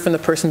just heard from the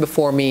person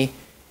before me,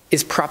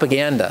 is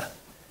propaganda,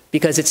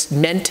 because it's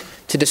meant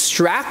to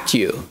distract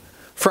you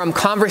from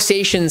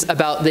conversations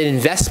about the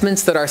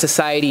investments that our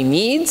society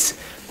needs,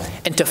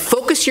 and to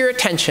focus your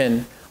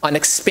attention on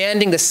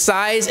expanding the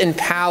size and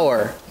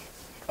power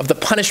of the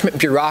punishment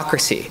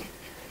bureaucracy,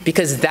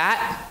 because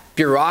that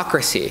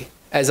bureaucracy,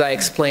 as I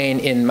explain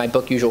in my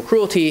book, Usual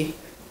Cruelty,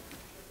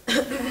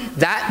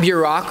 that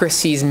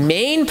bureaucracy's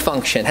main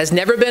function has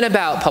never been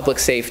about public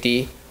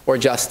safety or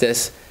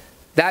justice.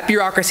 That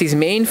bureaucracy's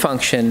main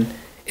function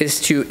is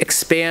to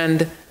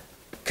expand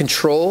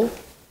control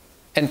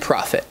and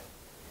profit,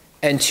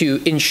 and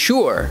to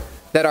ensure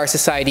that our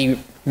society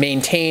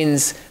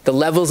maintains the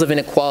levels of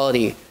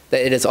inequality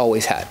that it has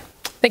always had.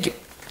 Thank you.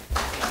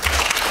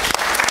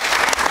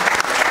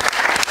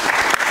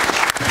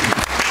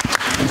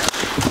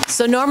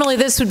 So normally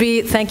this would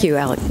be, thank you,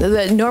 Alec.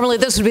 Normally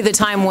this would be the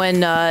time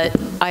when I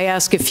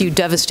ask a few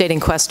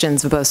devastating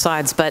questions of both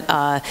sides, but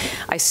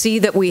I see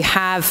that we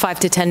have 5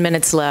 to 10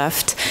 minutes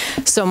left.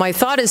 So my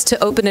thought is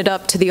to open it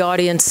up to the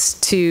audience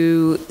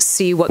to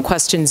see what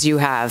questions you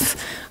have.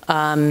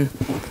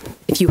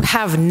 If you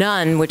have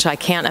none, which I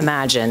can't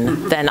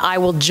imagine, then I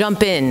will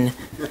jump in.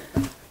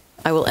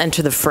 I will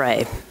enter the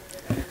fray.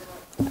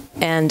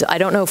 And I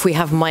don't know if we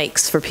have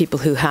mics for people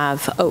who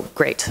have, oh,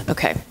 great,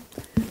 okay.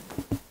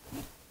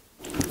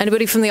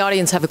 Anybody from the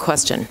audience have a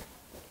question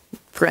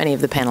for any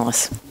of the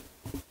panelists?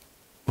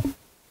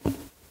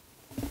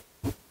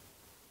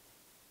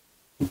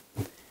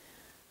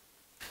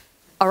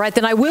 All right,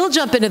 then I will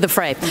jump into the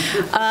fray.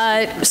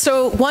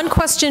 So one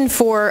question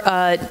for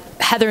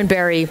Heather and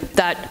Barry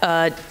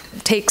that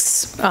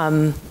takes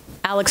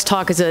Alec's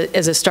talk as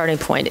a starting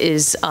point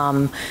is,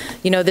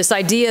 you know, this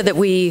idea that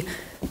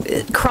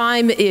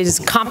crime is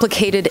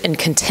complicated and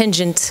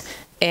contingent,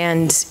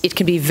 and it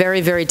can be very,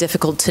 very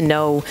difficult to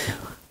know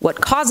what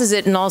causes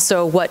it and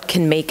also what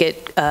can make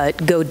it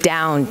go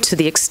down to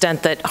the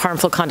extent that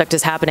harmful conduct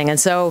is happening. And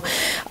so,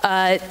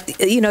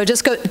 you know,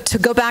 just to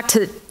go back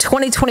to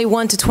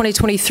 2021 to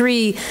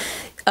 2023,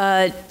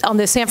 on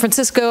the San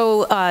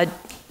Francisco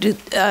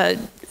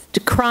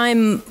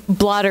crime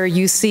blotter,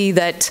 you see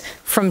that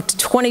from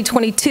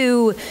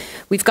 2022,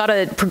 we've got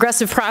a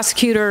progressive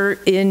prosecutor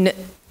in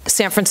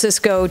San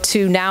Francisco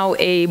to now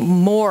a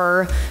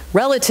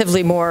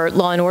relatively more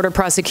law and order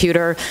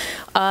prosecutor.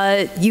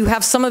 You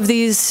have some of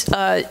these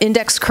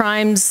index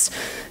crimes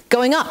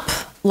going up,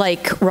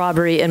 like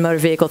robbery and motor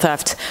vehicle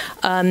theft.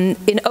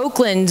 In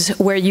Oakland,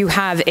 where you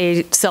have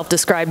a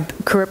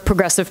self-described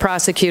progressive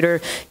prosecutor,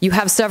 you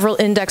have several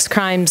index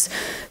crimes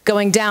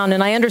going down.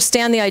 And I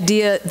understand the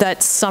idea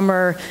that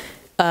summer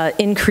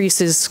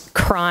increases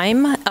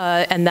crime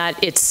and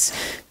that it's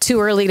too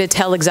early to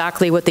tell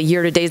exactly what the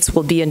year-to-dates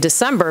will be in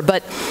December.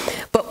 But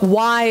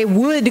why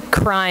would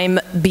crime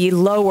be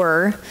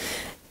lower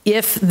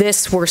if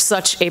this were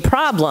such a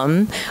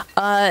problem,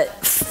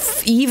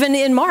 even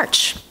in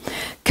March,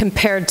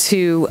 compared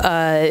to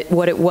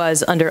what it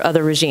was under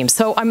other regimes?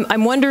 So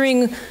I'm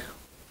wondering,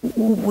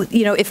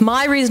 you know, if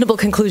my reasonable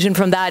conclusion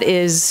from that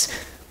is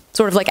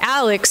sort of like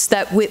Alec's,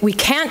 that we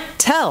can't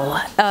tell,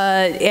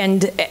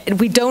 and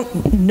we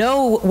don't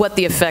know what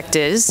the effect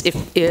is,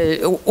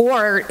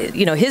 or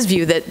you know, his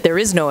view that there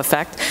is no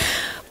effect.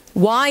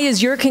 Why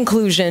is your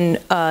conclusion,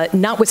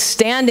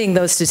 notwithstanding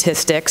those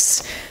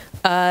statistics,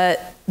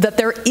 that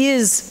there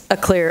is a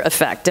clear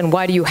effect, and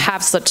why do you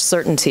have such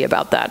certainty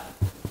about that?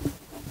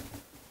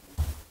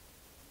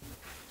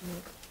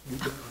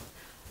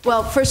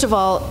 Well, first of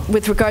all,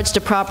 with regards to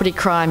property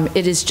crime,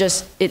 it is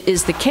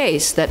the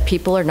case that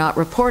people are not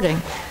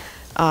reporting.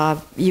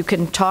 You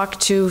can talk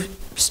to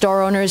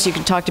store owners, you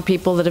can talk to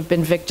people that have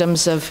been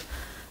victims of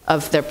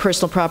their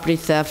personal property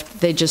theft.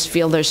 They just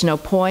feel there's no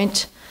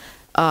point,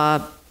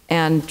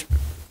 and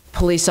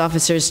police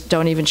officers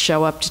don't even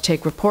show up to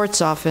take reports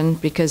often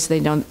because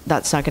they know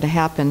that's not going to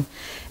happen.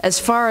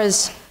 As far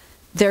as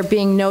there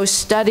being no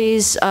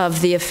studies of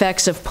the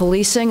effects of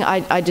policing,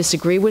 I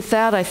disagree with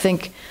that. I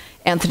think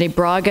Anthony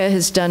Braga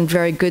has done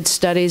very good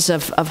studies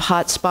of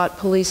hotspot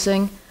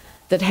policing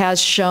that has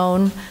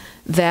shown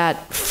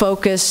that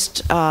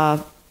focused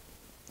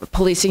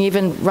policing.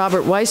 Even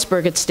Robert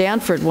Weisberg at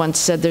Stanford once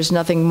said there's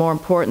nothing more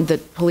important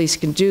that police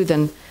can do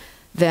than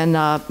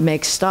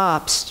make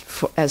stops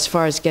as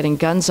far as getting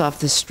guns off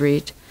the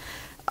street.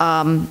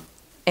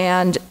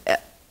 And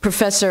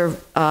Professor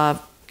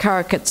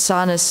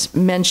Karakatsanis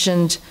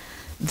mentioned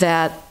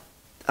that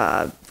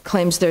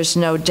claims there's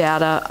no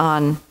data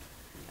on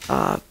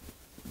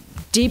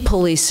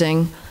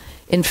depolicing.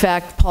 In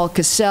fact, Paul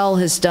Cassell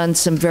has done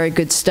some very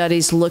good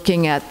studies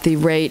looking at the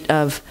rate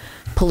of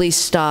police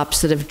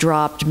stops that have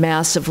dropped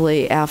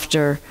massively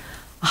after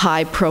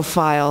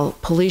high-profile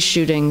police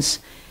shootings,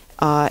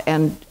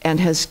 and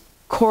has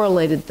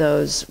correlated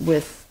those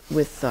with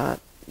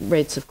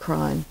rates of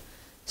crime.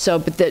 So,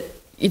 but that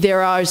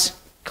there are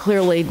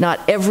clearly not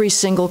every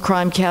single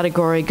crime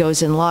category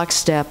goes in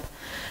lockstep.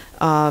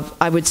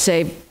 I would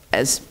say,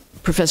 as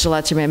Professor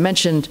Latzer may have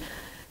mentioned,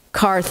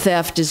 car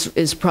theft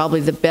is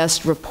probably the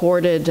best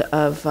reported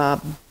of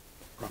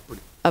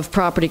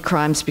property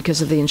crimes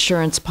because of the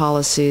insurance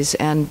policies.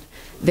 And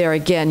there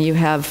again, you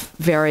have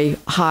very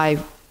high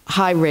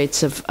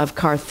rates of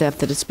car theft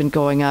that has been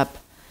going up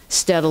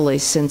steadily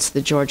since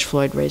the George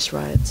Floyd race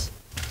riots.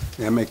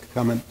 May I make a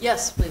comment?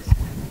 Yes, please.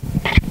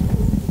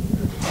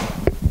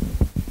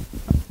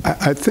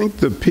 I think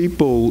the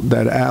people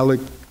that Alec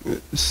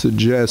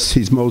suggests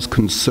he's most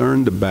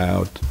concerned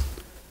about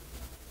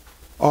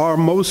are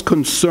most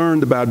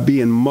concerned about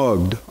being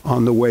mugged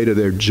on the way to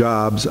their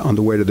jobs, on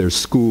the way to their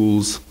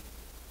schools,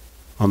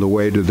 on the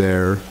way to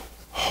their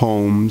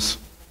homes.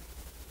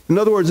 In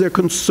other words, they're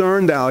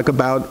concerned, Alec,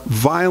 about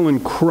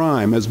violent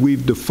crime as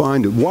we've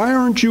defined it. Why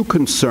aren't you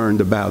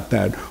concerned about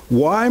that?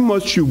 Why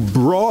must you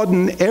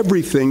broaden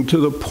everything to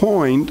the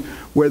point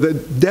where the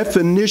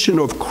definition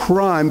of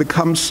crime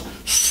becomes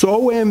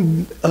so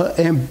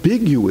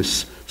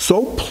ambiguous,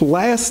 so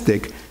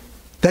plastic,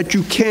 that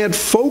you can't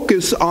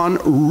focus on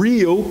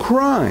real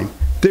crime?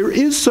 There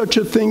is such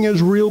a thing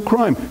as real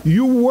crime.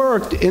 You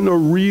worked in a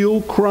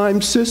real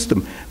crime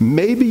system.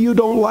 Maybe you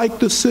don't like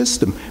the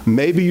system.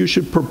 Maybe you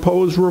should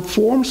propose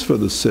reforms for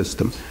the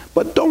system.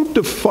 But don't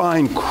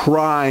define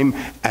crime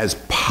as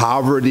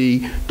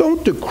poverty.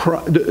 Don't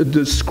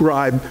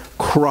describe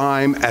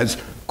crime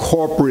as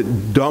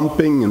corporate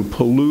dumping and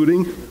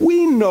polluting.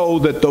 We know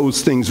that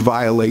those things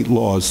violate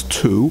laws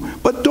too,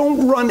 but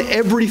don't run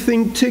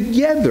everything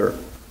together.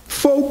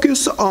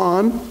 Focus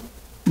on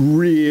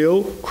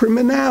real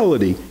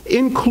criminality,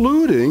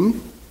 including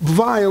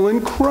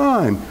violent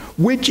crime,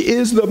 which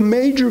is the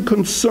major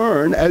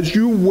concern, as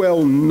you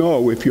well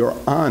know if you're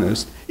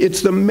honest.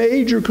 It's the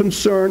major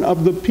concern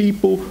of the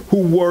people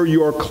who were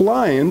your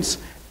clients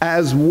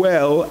as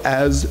well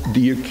as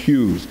the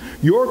accused.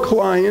 Your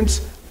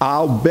clients,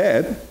 I'll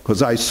bet,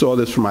 because I saw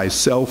this for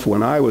myself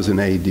when I was an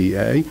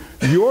ADA,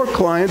 your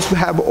clients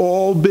have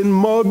all been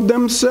mugged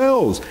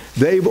themselves.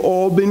 They've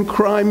all been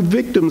crime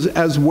victims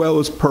as well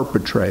as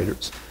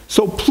perpetrators.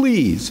 So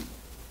please,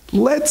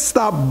 let's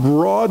stop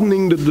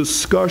broadening the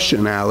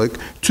discussion, Alec,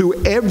 to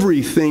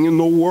everything in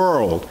the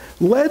world.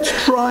 Let's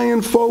try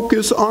and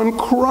focus on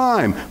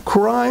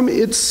crime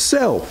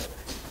itself.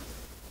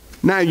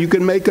 Now, you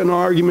can make an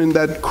argument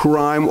that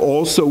crime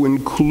also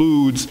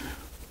includes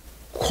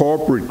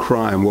corporate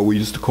crime, what we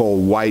used to call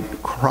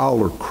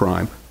white-collar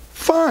crime.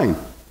 Fine,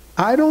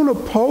 I don't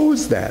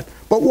oppose that.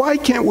 But why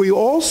can't we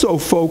also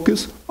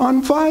focus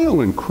on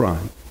violent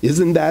crime?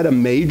 Isn't that a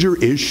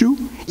major issue?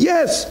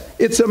 Yes,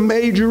 it's a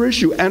major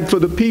issue. And for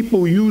the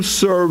people you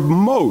serve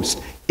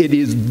most, it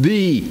is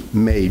the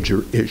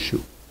major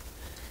issue.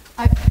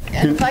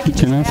 And if I could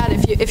just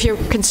add, if your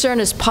concern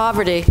is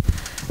poverty,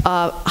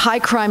 high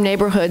crime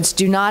neighborhoods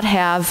do not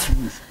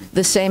have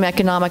the same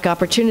economic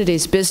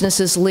opportunities.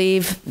 Businesses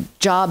leave,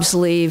 jobs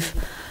leave,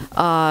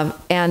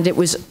 and it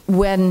was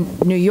when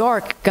New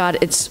York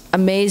got its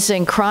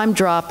amazing crime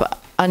drop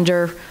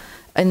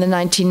in the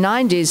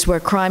 1990s, where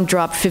crime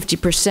dropped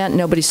 50%,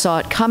 nobody saw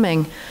it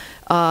coming.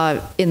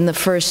 In the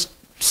first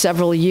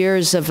several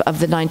years of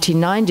the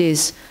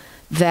 1990s,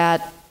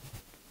 that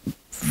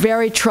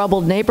very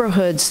troubled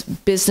neighborhoods,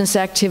 business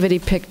activity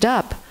picked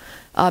up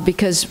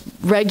because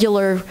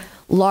regular,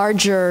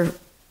 larger,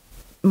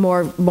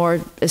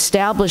 more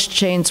established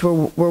chains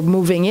were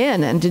moving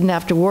in and didn't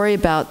have to worry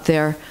about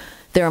their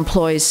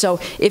employees. So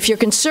if your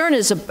concern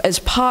is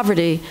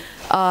poverty,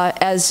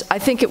 as I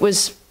think it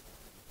was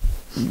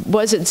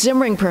it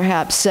Zimring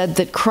perhaps said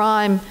that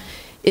crime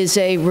is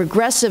a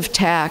regressive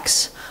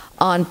tax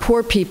on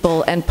poor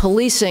people and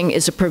policing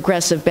is a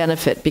progressive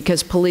benefit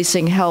because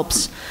policing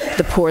helps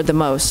the poor the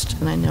most.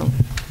 And I know.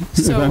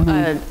 So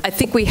I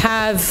think we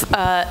have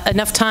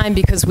enough time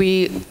because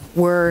we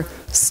were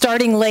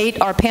starting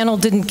late. Our panel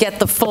didn't get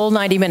the full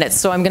 90 minutes.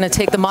 So I'm going to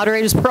take the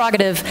moderator's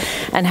prerogative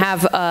and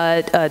have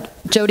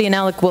Jody and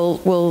Alec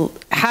will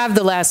have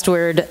the last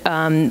word,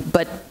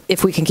 but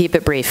if we can keep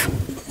it brief.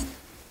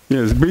 Yeah,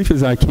 as brief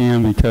as I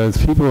can,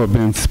 because people have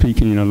been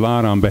speaking a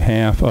lot on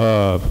behalf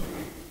of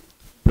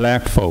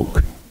black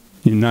folk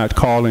You're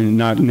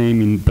not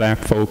naming black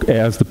folk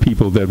as the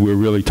people that we're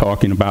really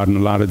talking about in a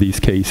lot of these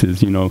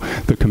cases. You know,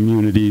 the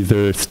communities that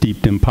are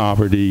steeped in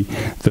poverty,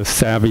 the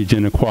savage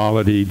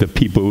inequality, the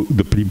people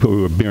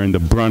who are bearing the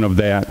brunt of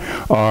that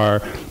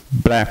are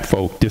black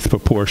folk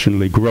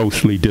disproportionately,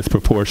 grossly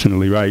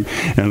disproportionately, right?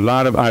 And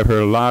I've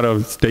heard a lot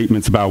of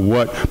statements about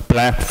what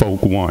black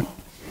folk want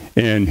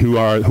and who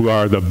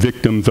are the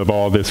victims of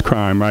all this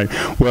crime, right?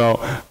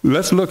 Well,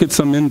 let's look at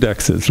some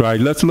indexes, right?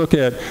 Let's look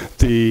at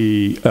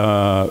the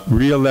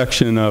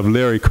re-election of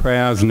Larry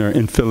Krasner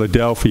in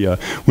Philadelphia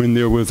when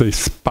there was a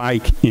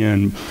spike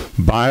in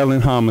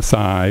violent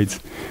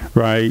homicides,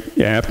 right,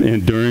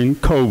 and during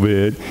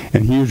COVID,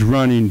 and he was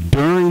running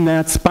during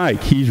that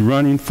spike. He's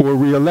running for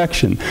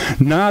re-election.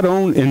 Not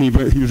only, and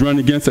he was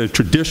running against a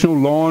traditional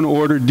law and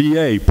order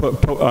DA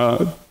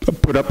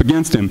put up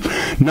against him.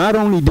 Not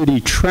only did he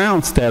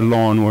trounce that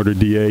law and order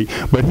DA,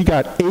 but he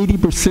got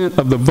 80%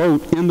 of the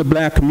vote in the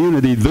black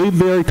community, the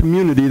very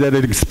community that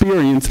had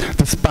experienced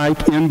the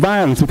spike in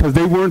violence, because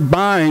they weren't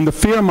buying the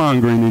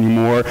fear-mongering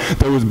anymore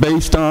that was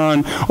based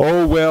on,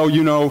 oh, well,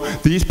 you know,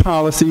 these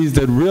policies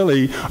that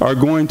really are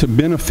going to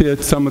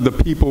benefit some of the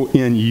people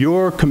in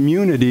your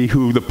community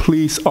who the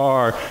police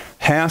are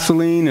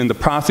hassling and the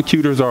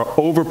prosecutors are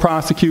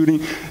over-prosecuting.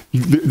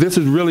 This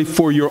is really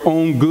for your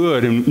own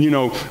good. And, you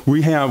know,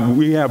 we have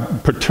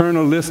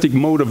paternalistic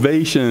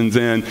motivations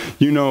and,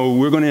 you know,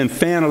 we're going to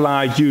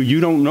infantilize you. You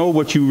don't know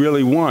what you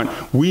really want.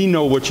 We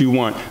know what you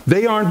want.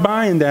 They aren't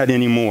buying that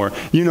anymore.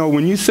 You know,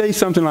 when you say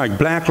something like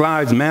Black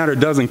Lives Matter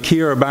doesn't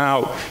care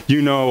about,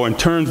 you know, and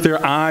turns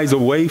their eyes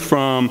away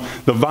from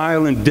the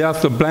violent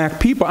deaths of black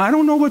people, I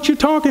don't know what you're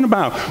talking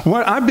about.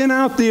 I've been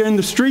out there in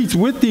the streets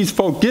with these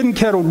folk getting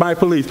kettled by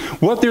police.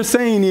 What they're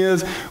saying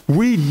is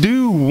we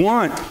do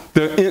want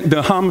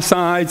the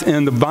homicides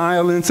and the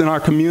violence in our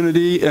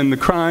community and the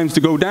crimes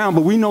to go down,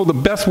 but we know the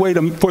best way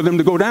for them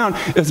to go down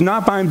is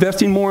not by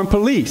investing more in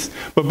police,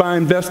 but by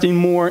investing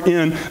more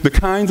in the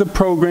kinds of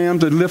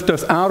programs that lift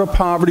us out of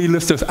poverty,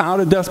 lift us out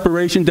of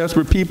desperation.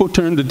 Desperate people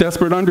turn to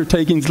desperate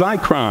undertakings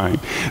like crime.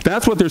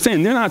 That's what they're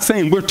saying. They're not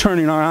saying we're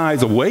turning our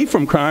eyes away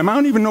from crime. I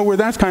don't even know where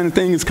that kind of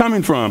thing is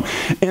coming from.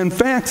 And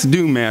facts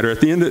do matter. At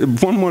the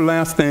end, one more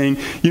last thing,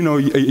 you know,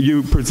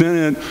 you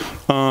presented,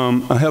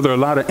 Heather, a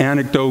lot of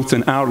anecdotes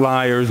and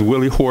outliers,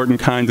 Willie Horton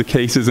kinds of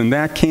cases, and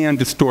that can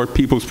distort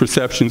people's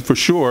perceptions for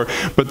sure,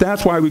 but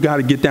that's why we got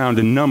to get down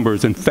to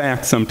numbers and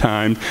facts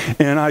sometimes.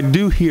 And I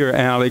do hear,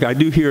 Alec, I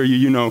do hear you,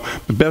 you know,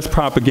 the best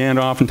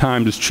propaganda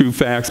oftentimes is true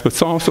facts, but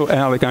it's also,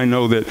 Alec, I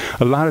know that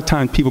a lot of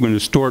times people are going to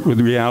distort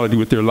with reality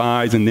with their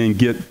lies and then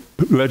get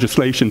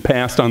legislation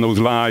passed on those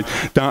lies.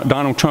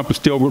 Donald Trump is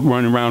still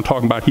running around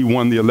talking about he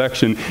won the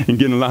election and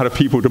getting a lot of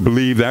people to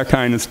believe that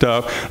kind of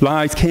stuff.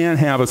 Lies can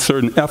have a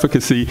certain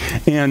efficacy.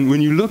 And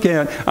when you look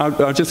at,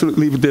 I'll just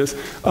leave with this,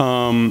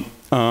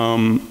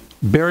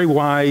 Barry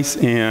Weiss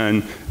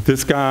and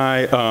this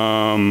guy,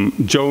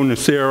 Joe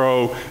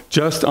Nacero,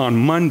 just on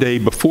Monday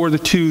before the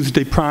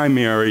Tuesday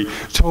primary,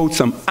 told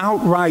some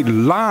outright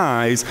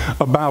lies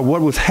about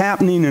what was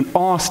happening in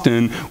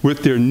Austin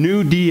with their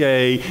new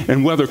DA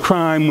and whether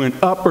crime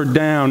went up or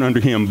down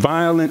under him,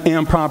 violent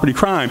and property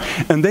crime.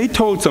 And they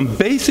told some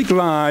basic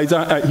lies.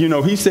 You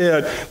know, he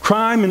said,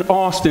 crime in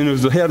Austin,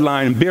 was the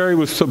headline, and Barry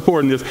was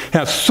supporting this,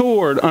 has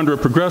soared under a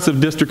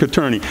progressive district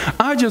attorney.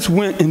 I just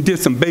went and did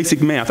some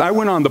basic math. I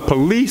went on the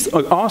police,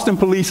 Austin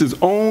Police's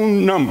own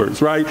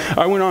numbers, right?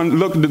 I went on,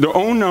 looked at their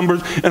own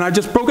numbers, and I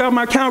just broke out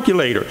my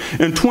calculator.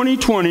 In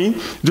 2020,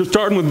 just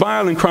starting with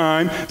violent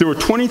crime, there were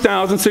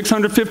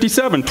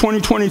 20,657.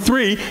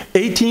 2023,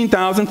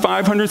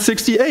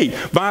 18,568.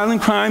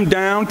 Violent crime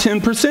down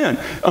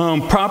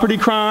 10%. Property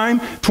crime,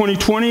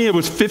 2020, it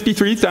was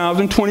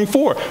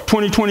 53,024.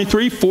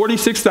 2023,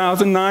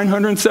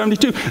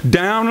 46,972.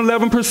 Down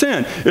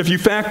 11%. If you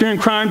factor in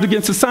crimes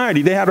against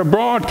society, they had a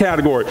broad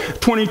category.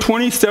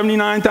 2020,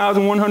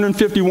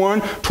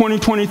 79,151.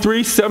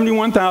 2023,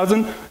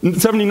 79,000,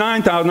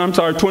 I'm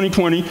sorry,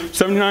 2020,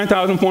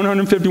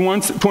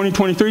 79,451,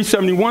 2023,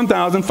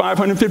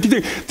 71,553.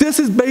 This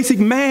is basic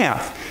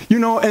math, you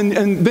know, and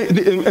in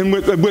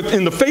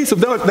the face of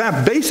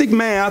that basic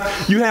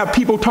math, you have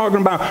people talking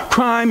about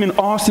crime in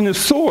Austin is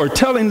soared,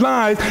 telling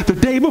lies the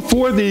day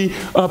before the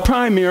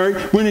primary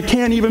when it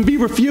can't even be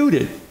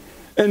refuted.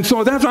 And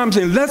so that's what I'm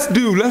saying. Let's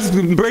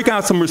break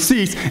out some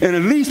receipts, and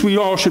at least we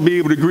all should be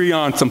able to agree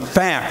on some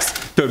facts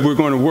that we're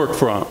going to work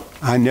from.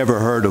 I never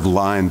heard of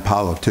lying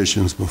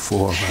politicians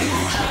before, by the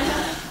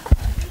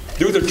way.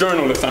 Those are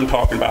journalists I'm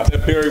talking about.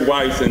 That's Barry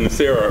Weiss and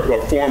Sarah,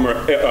 a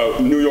former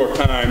New York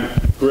Times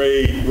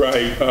grade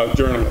right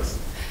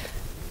journalist.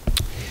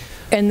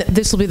 And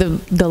this will be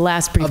the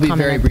last brief comment. I'll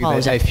be very brief.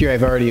 I fear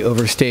I've already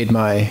overstayed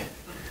my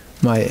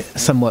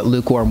somewhat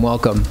lukewarm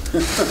welcome.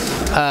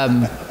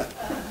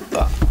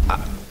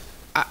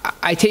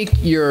 I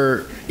take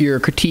your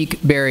critique,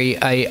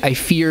 Barry. I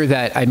fear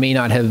that I may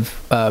not have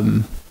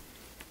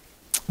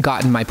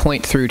gotten my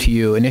point through to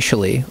you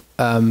initially.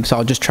 So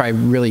I'll just try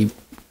really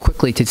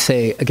quickly to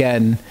say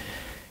again,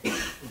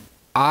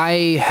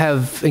 I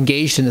have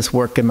engaged in this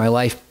work in my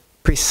life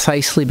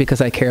precisely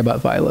because I care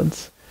about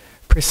violence,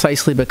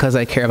 precisely because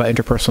I care about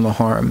interpersonal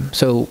harm.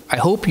 So I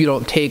hope you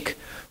don't take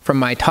from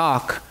my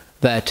talk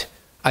that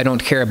I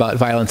don't care about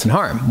violence and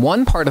harm.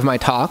 One part of my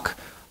talk,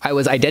 I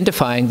was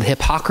identifying the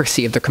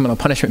hypocrisy of the criminal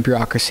punishment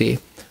bureaucracy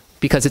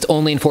because it's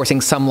only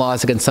enforcing some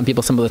laws against some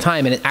people some of the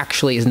time, and it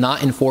actually is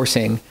not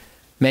enforcing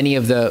many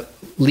of the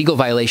legal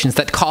violations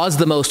that cause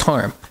the most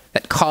harm,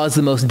 that cause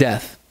the most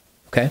death,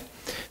 okay?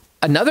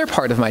 Another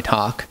part of my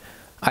talk,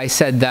 I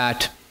said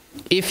that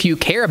if you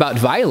care about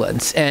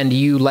violence and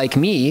you, like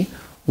me,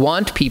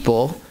 want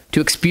people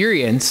to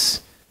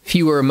experience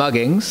fewer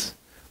muggings,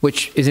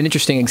 which is an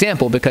interesting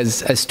example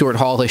because, as Stuart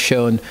Hall has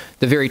shown,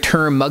 the very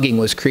term mugging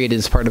was created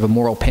as part of a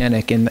moral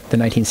panic in the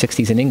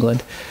 1960s in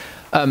England.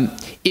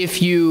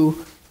 If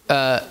you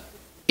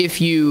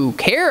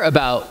care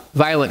about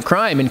violent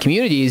crime in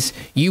communities,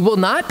 you will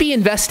not be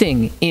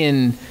investing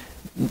in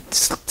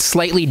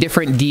slightly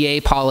different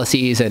DA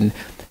policies and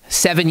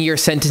 7-year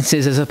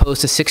sentences as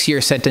opposed to 6-year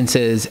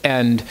sentences,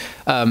 and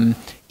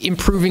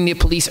improving the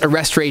police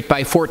arrest rate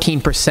by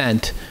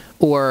 14%,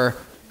 or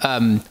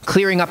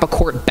clearing up a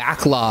court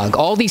backlog,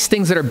 all these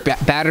things that are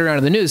battered around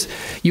in the news.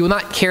 You will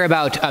not care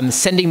about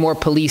sending more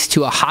police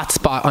to a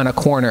hotspot on a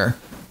corner.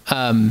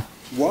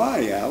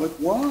 Why, Alec?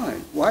 Why?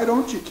 Why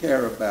don't you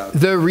care about it?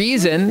 The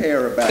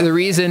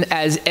reason,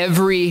 as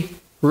every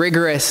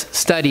rigorous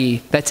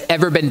study that's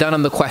ever been done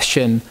on the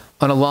question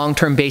on a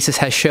long-term basis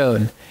has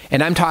shown,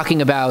 and I'm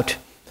talking about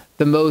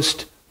the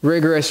most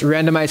rigorous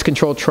randomized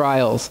controlled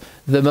trials,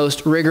 the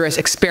most rigorous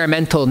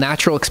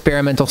natural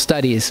experimental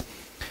studies,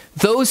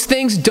 those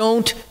things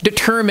don't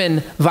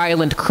determine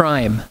violent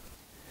crime.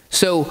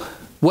 So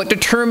what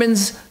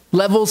determines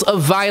levels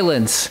of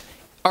violence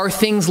are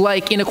things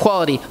like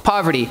inequality,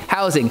 poverty,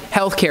 housing,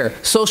 healthcare,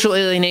 social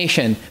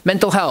alienation,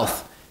 mental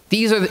health.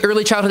 These are the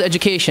early childhood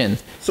education.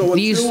 So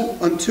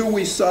until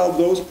we solve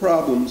those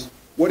problems,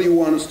 what do you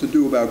want us to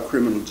do about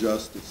criminal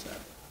justice?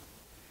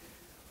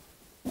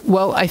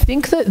 Well, I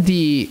think that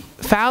the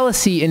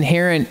fallacy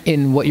inherent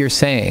in what you're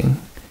saying,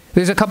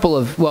 there's a couple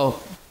of, well,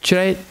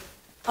 should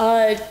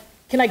I?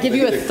 Can I give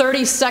you a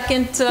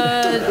 30-second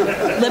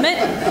limit?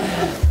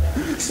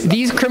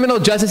 These criminal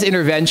justice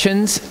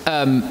interventions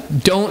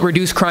don't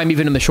reduce crime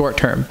even in the short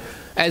term.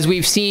 As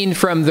we've seen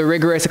from the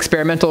rigorous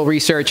experimental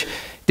research,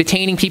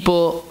 detaining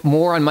people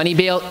more on money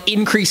bail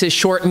increases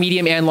short,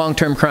 medium, and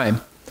long-term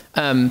crime.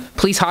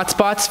 Police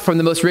hotspots from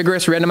the most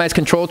rigorous randomized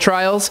controlled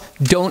trials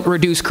don't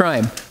reduce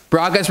crime.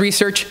 Braga's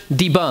research,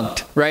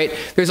 debunked, right?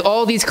 There's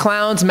all these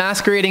clowns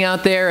masquerading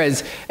out there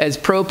as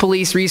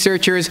pro-police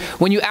researchers.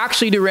 When you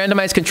actually do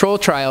randomized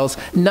controlled trials,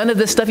 none of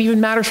this stuff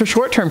even matters for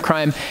short-term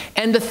crime.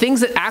 And the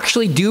things that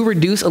actually do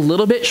reduce a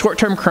little bit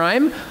short-term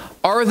crime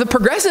are the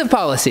progressive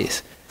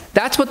policies.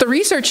 That's what the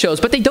research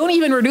shows, but they don't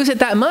even reduce it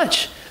that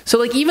much. So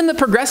like even the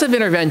progressive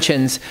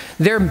interventions,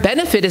 their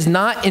benefit is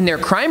not in their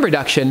crime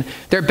reduction,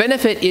 their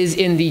benefit is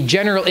in the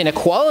general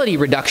inequality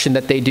reduction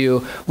that they do,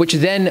 which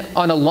then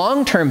on a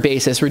long-term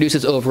basis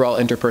reduces overall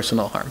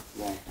interpersonal harm.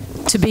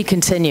 To be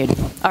continued.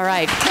 All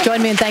right,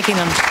 join me in thanking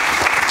them.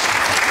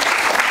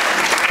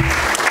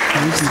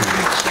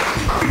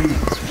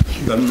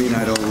 Doesn't mean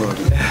I don't love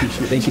you.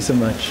 Thank you so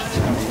much.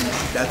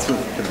 That's what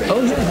the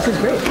Oh, yeah, this is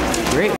great. Great.